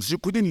restrictions. You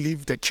couldn't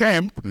leave the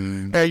camp.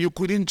 You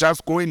couldn't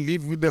just go and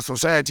live with the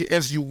society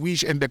as you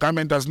wish, and the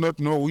government does not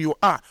know who you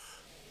are.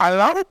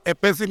 Allow a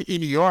person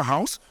in your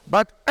house,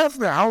 but as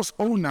the house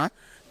owner,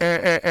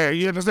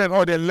 you understand,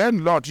 or the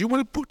landlord, you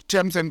will put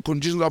terms and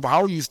conditions of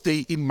how you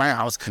stay in my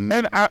house.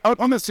 And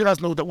on a serious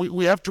note, that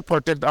we have to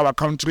protect our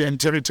country and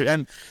territory.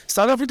 And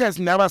South Africa has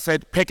never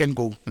said pack and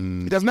go.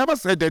 It has never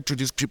said that to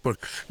these people.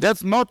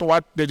 That's not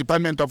what the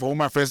Department of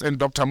Home Affairs and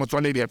Dr.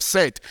 Motsoaledi have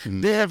said.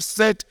 They have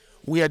said,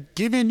 we are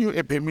giving you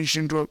a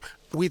permission to,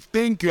 we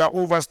think you are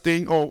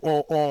overstaying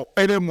or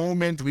at a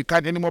moment we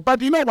can't anymore.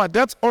 But you know what,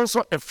 that's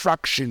also a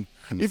fraction.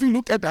 If you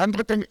look at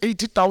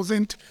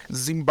 180,000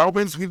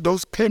 Zimbabweans with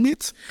those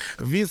permits,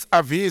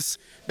 vis-a-vis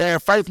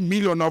 5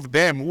 million of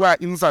them who are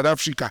in South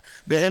Africa,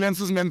 the Helen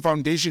Suzman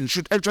Foundation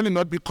should actually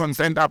not be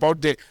concerned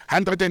about the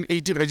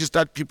 180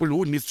 registered people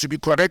who needs to be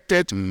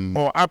corrected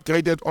or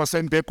upgraded or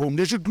sent back home.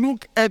 They should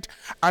look at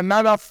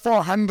another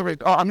 4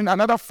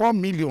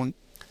 million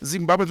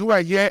Zimbabweans who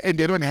are here and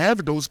they don't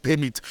have those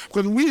permits.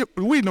 Because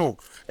we know,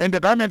 and the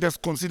government has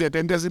considered,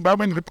 and the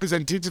Zimbabwean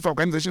representative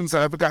organization in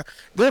South Africa,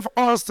 they've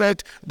all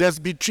said there's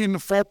between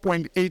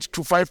 4.8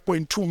 to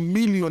 5.2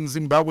 million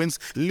Zimbabweans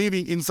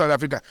living in South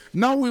Africa.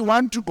 Now we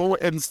want to go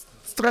and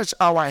stretch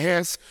our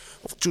hairs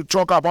to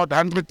talk about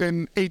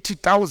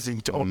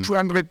 180,000 or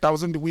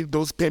 200,000 with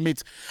those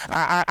permits.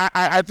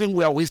 I think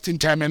we are wasting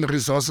time and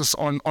resources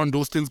on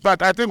those things.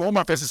 But I think Home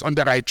Affairs is on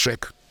the right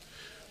track.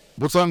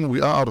 Botsang,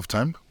 we are out of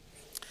time.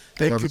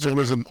 It's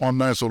always an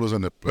honor, it's always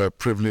a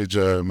privilege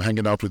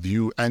hanging out with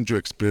you and your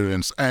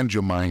experience and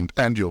your mind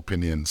and your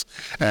opinions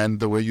and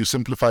the way you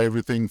simplify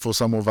everything for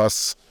some of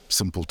us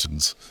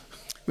simpletons.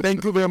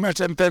 Thank you very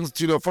much, and thanks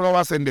to the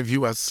followers and the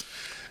viewers.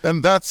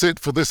 And that's it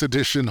for this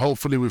edition.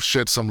 Hopefully we've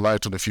shed some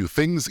light on a few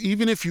things.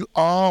 Even if you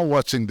are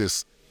watching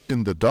this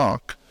in the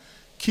dark,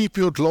 keep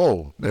your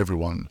glow,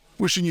 everyone.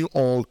 Wishing you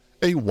all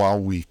a WAW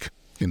week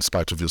in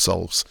spite of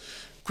yourselves.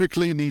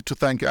 Quickly need to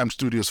thank AM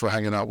Studios for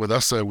hanging out with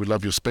us. We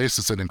love your space.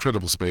 It's an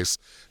incredible space.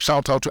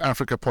 Shout out to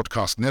Africa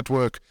Podcast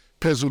Network.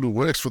 Zulu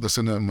works for the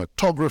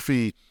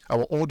cinematography,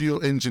 our audio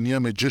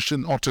engineer,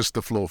 magician, artist,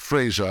 the Floor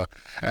Fraser,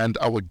 and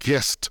our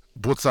guest,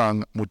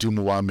 Botsang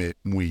Mutimuame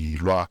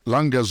Moiloa,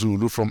 Langa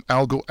Zulu from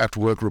Algo at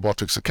Work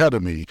Robotics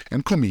Academy,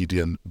 and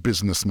comedian,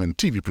 businessman,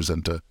 TV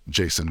presenter,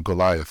 Jason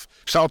Goliath.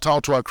 Shout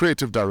out to our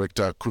creative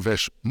director,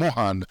 Kuvesh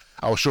Mohan,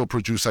 our show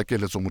producer,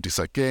 Kelezo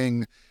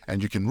Mutisakeng,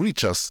 and you can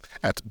reach us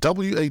at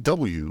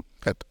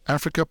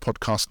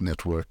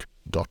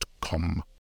WAW@africapodcastnetwork.com.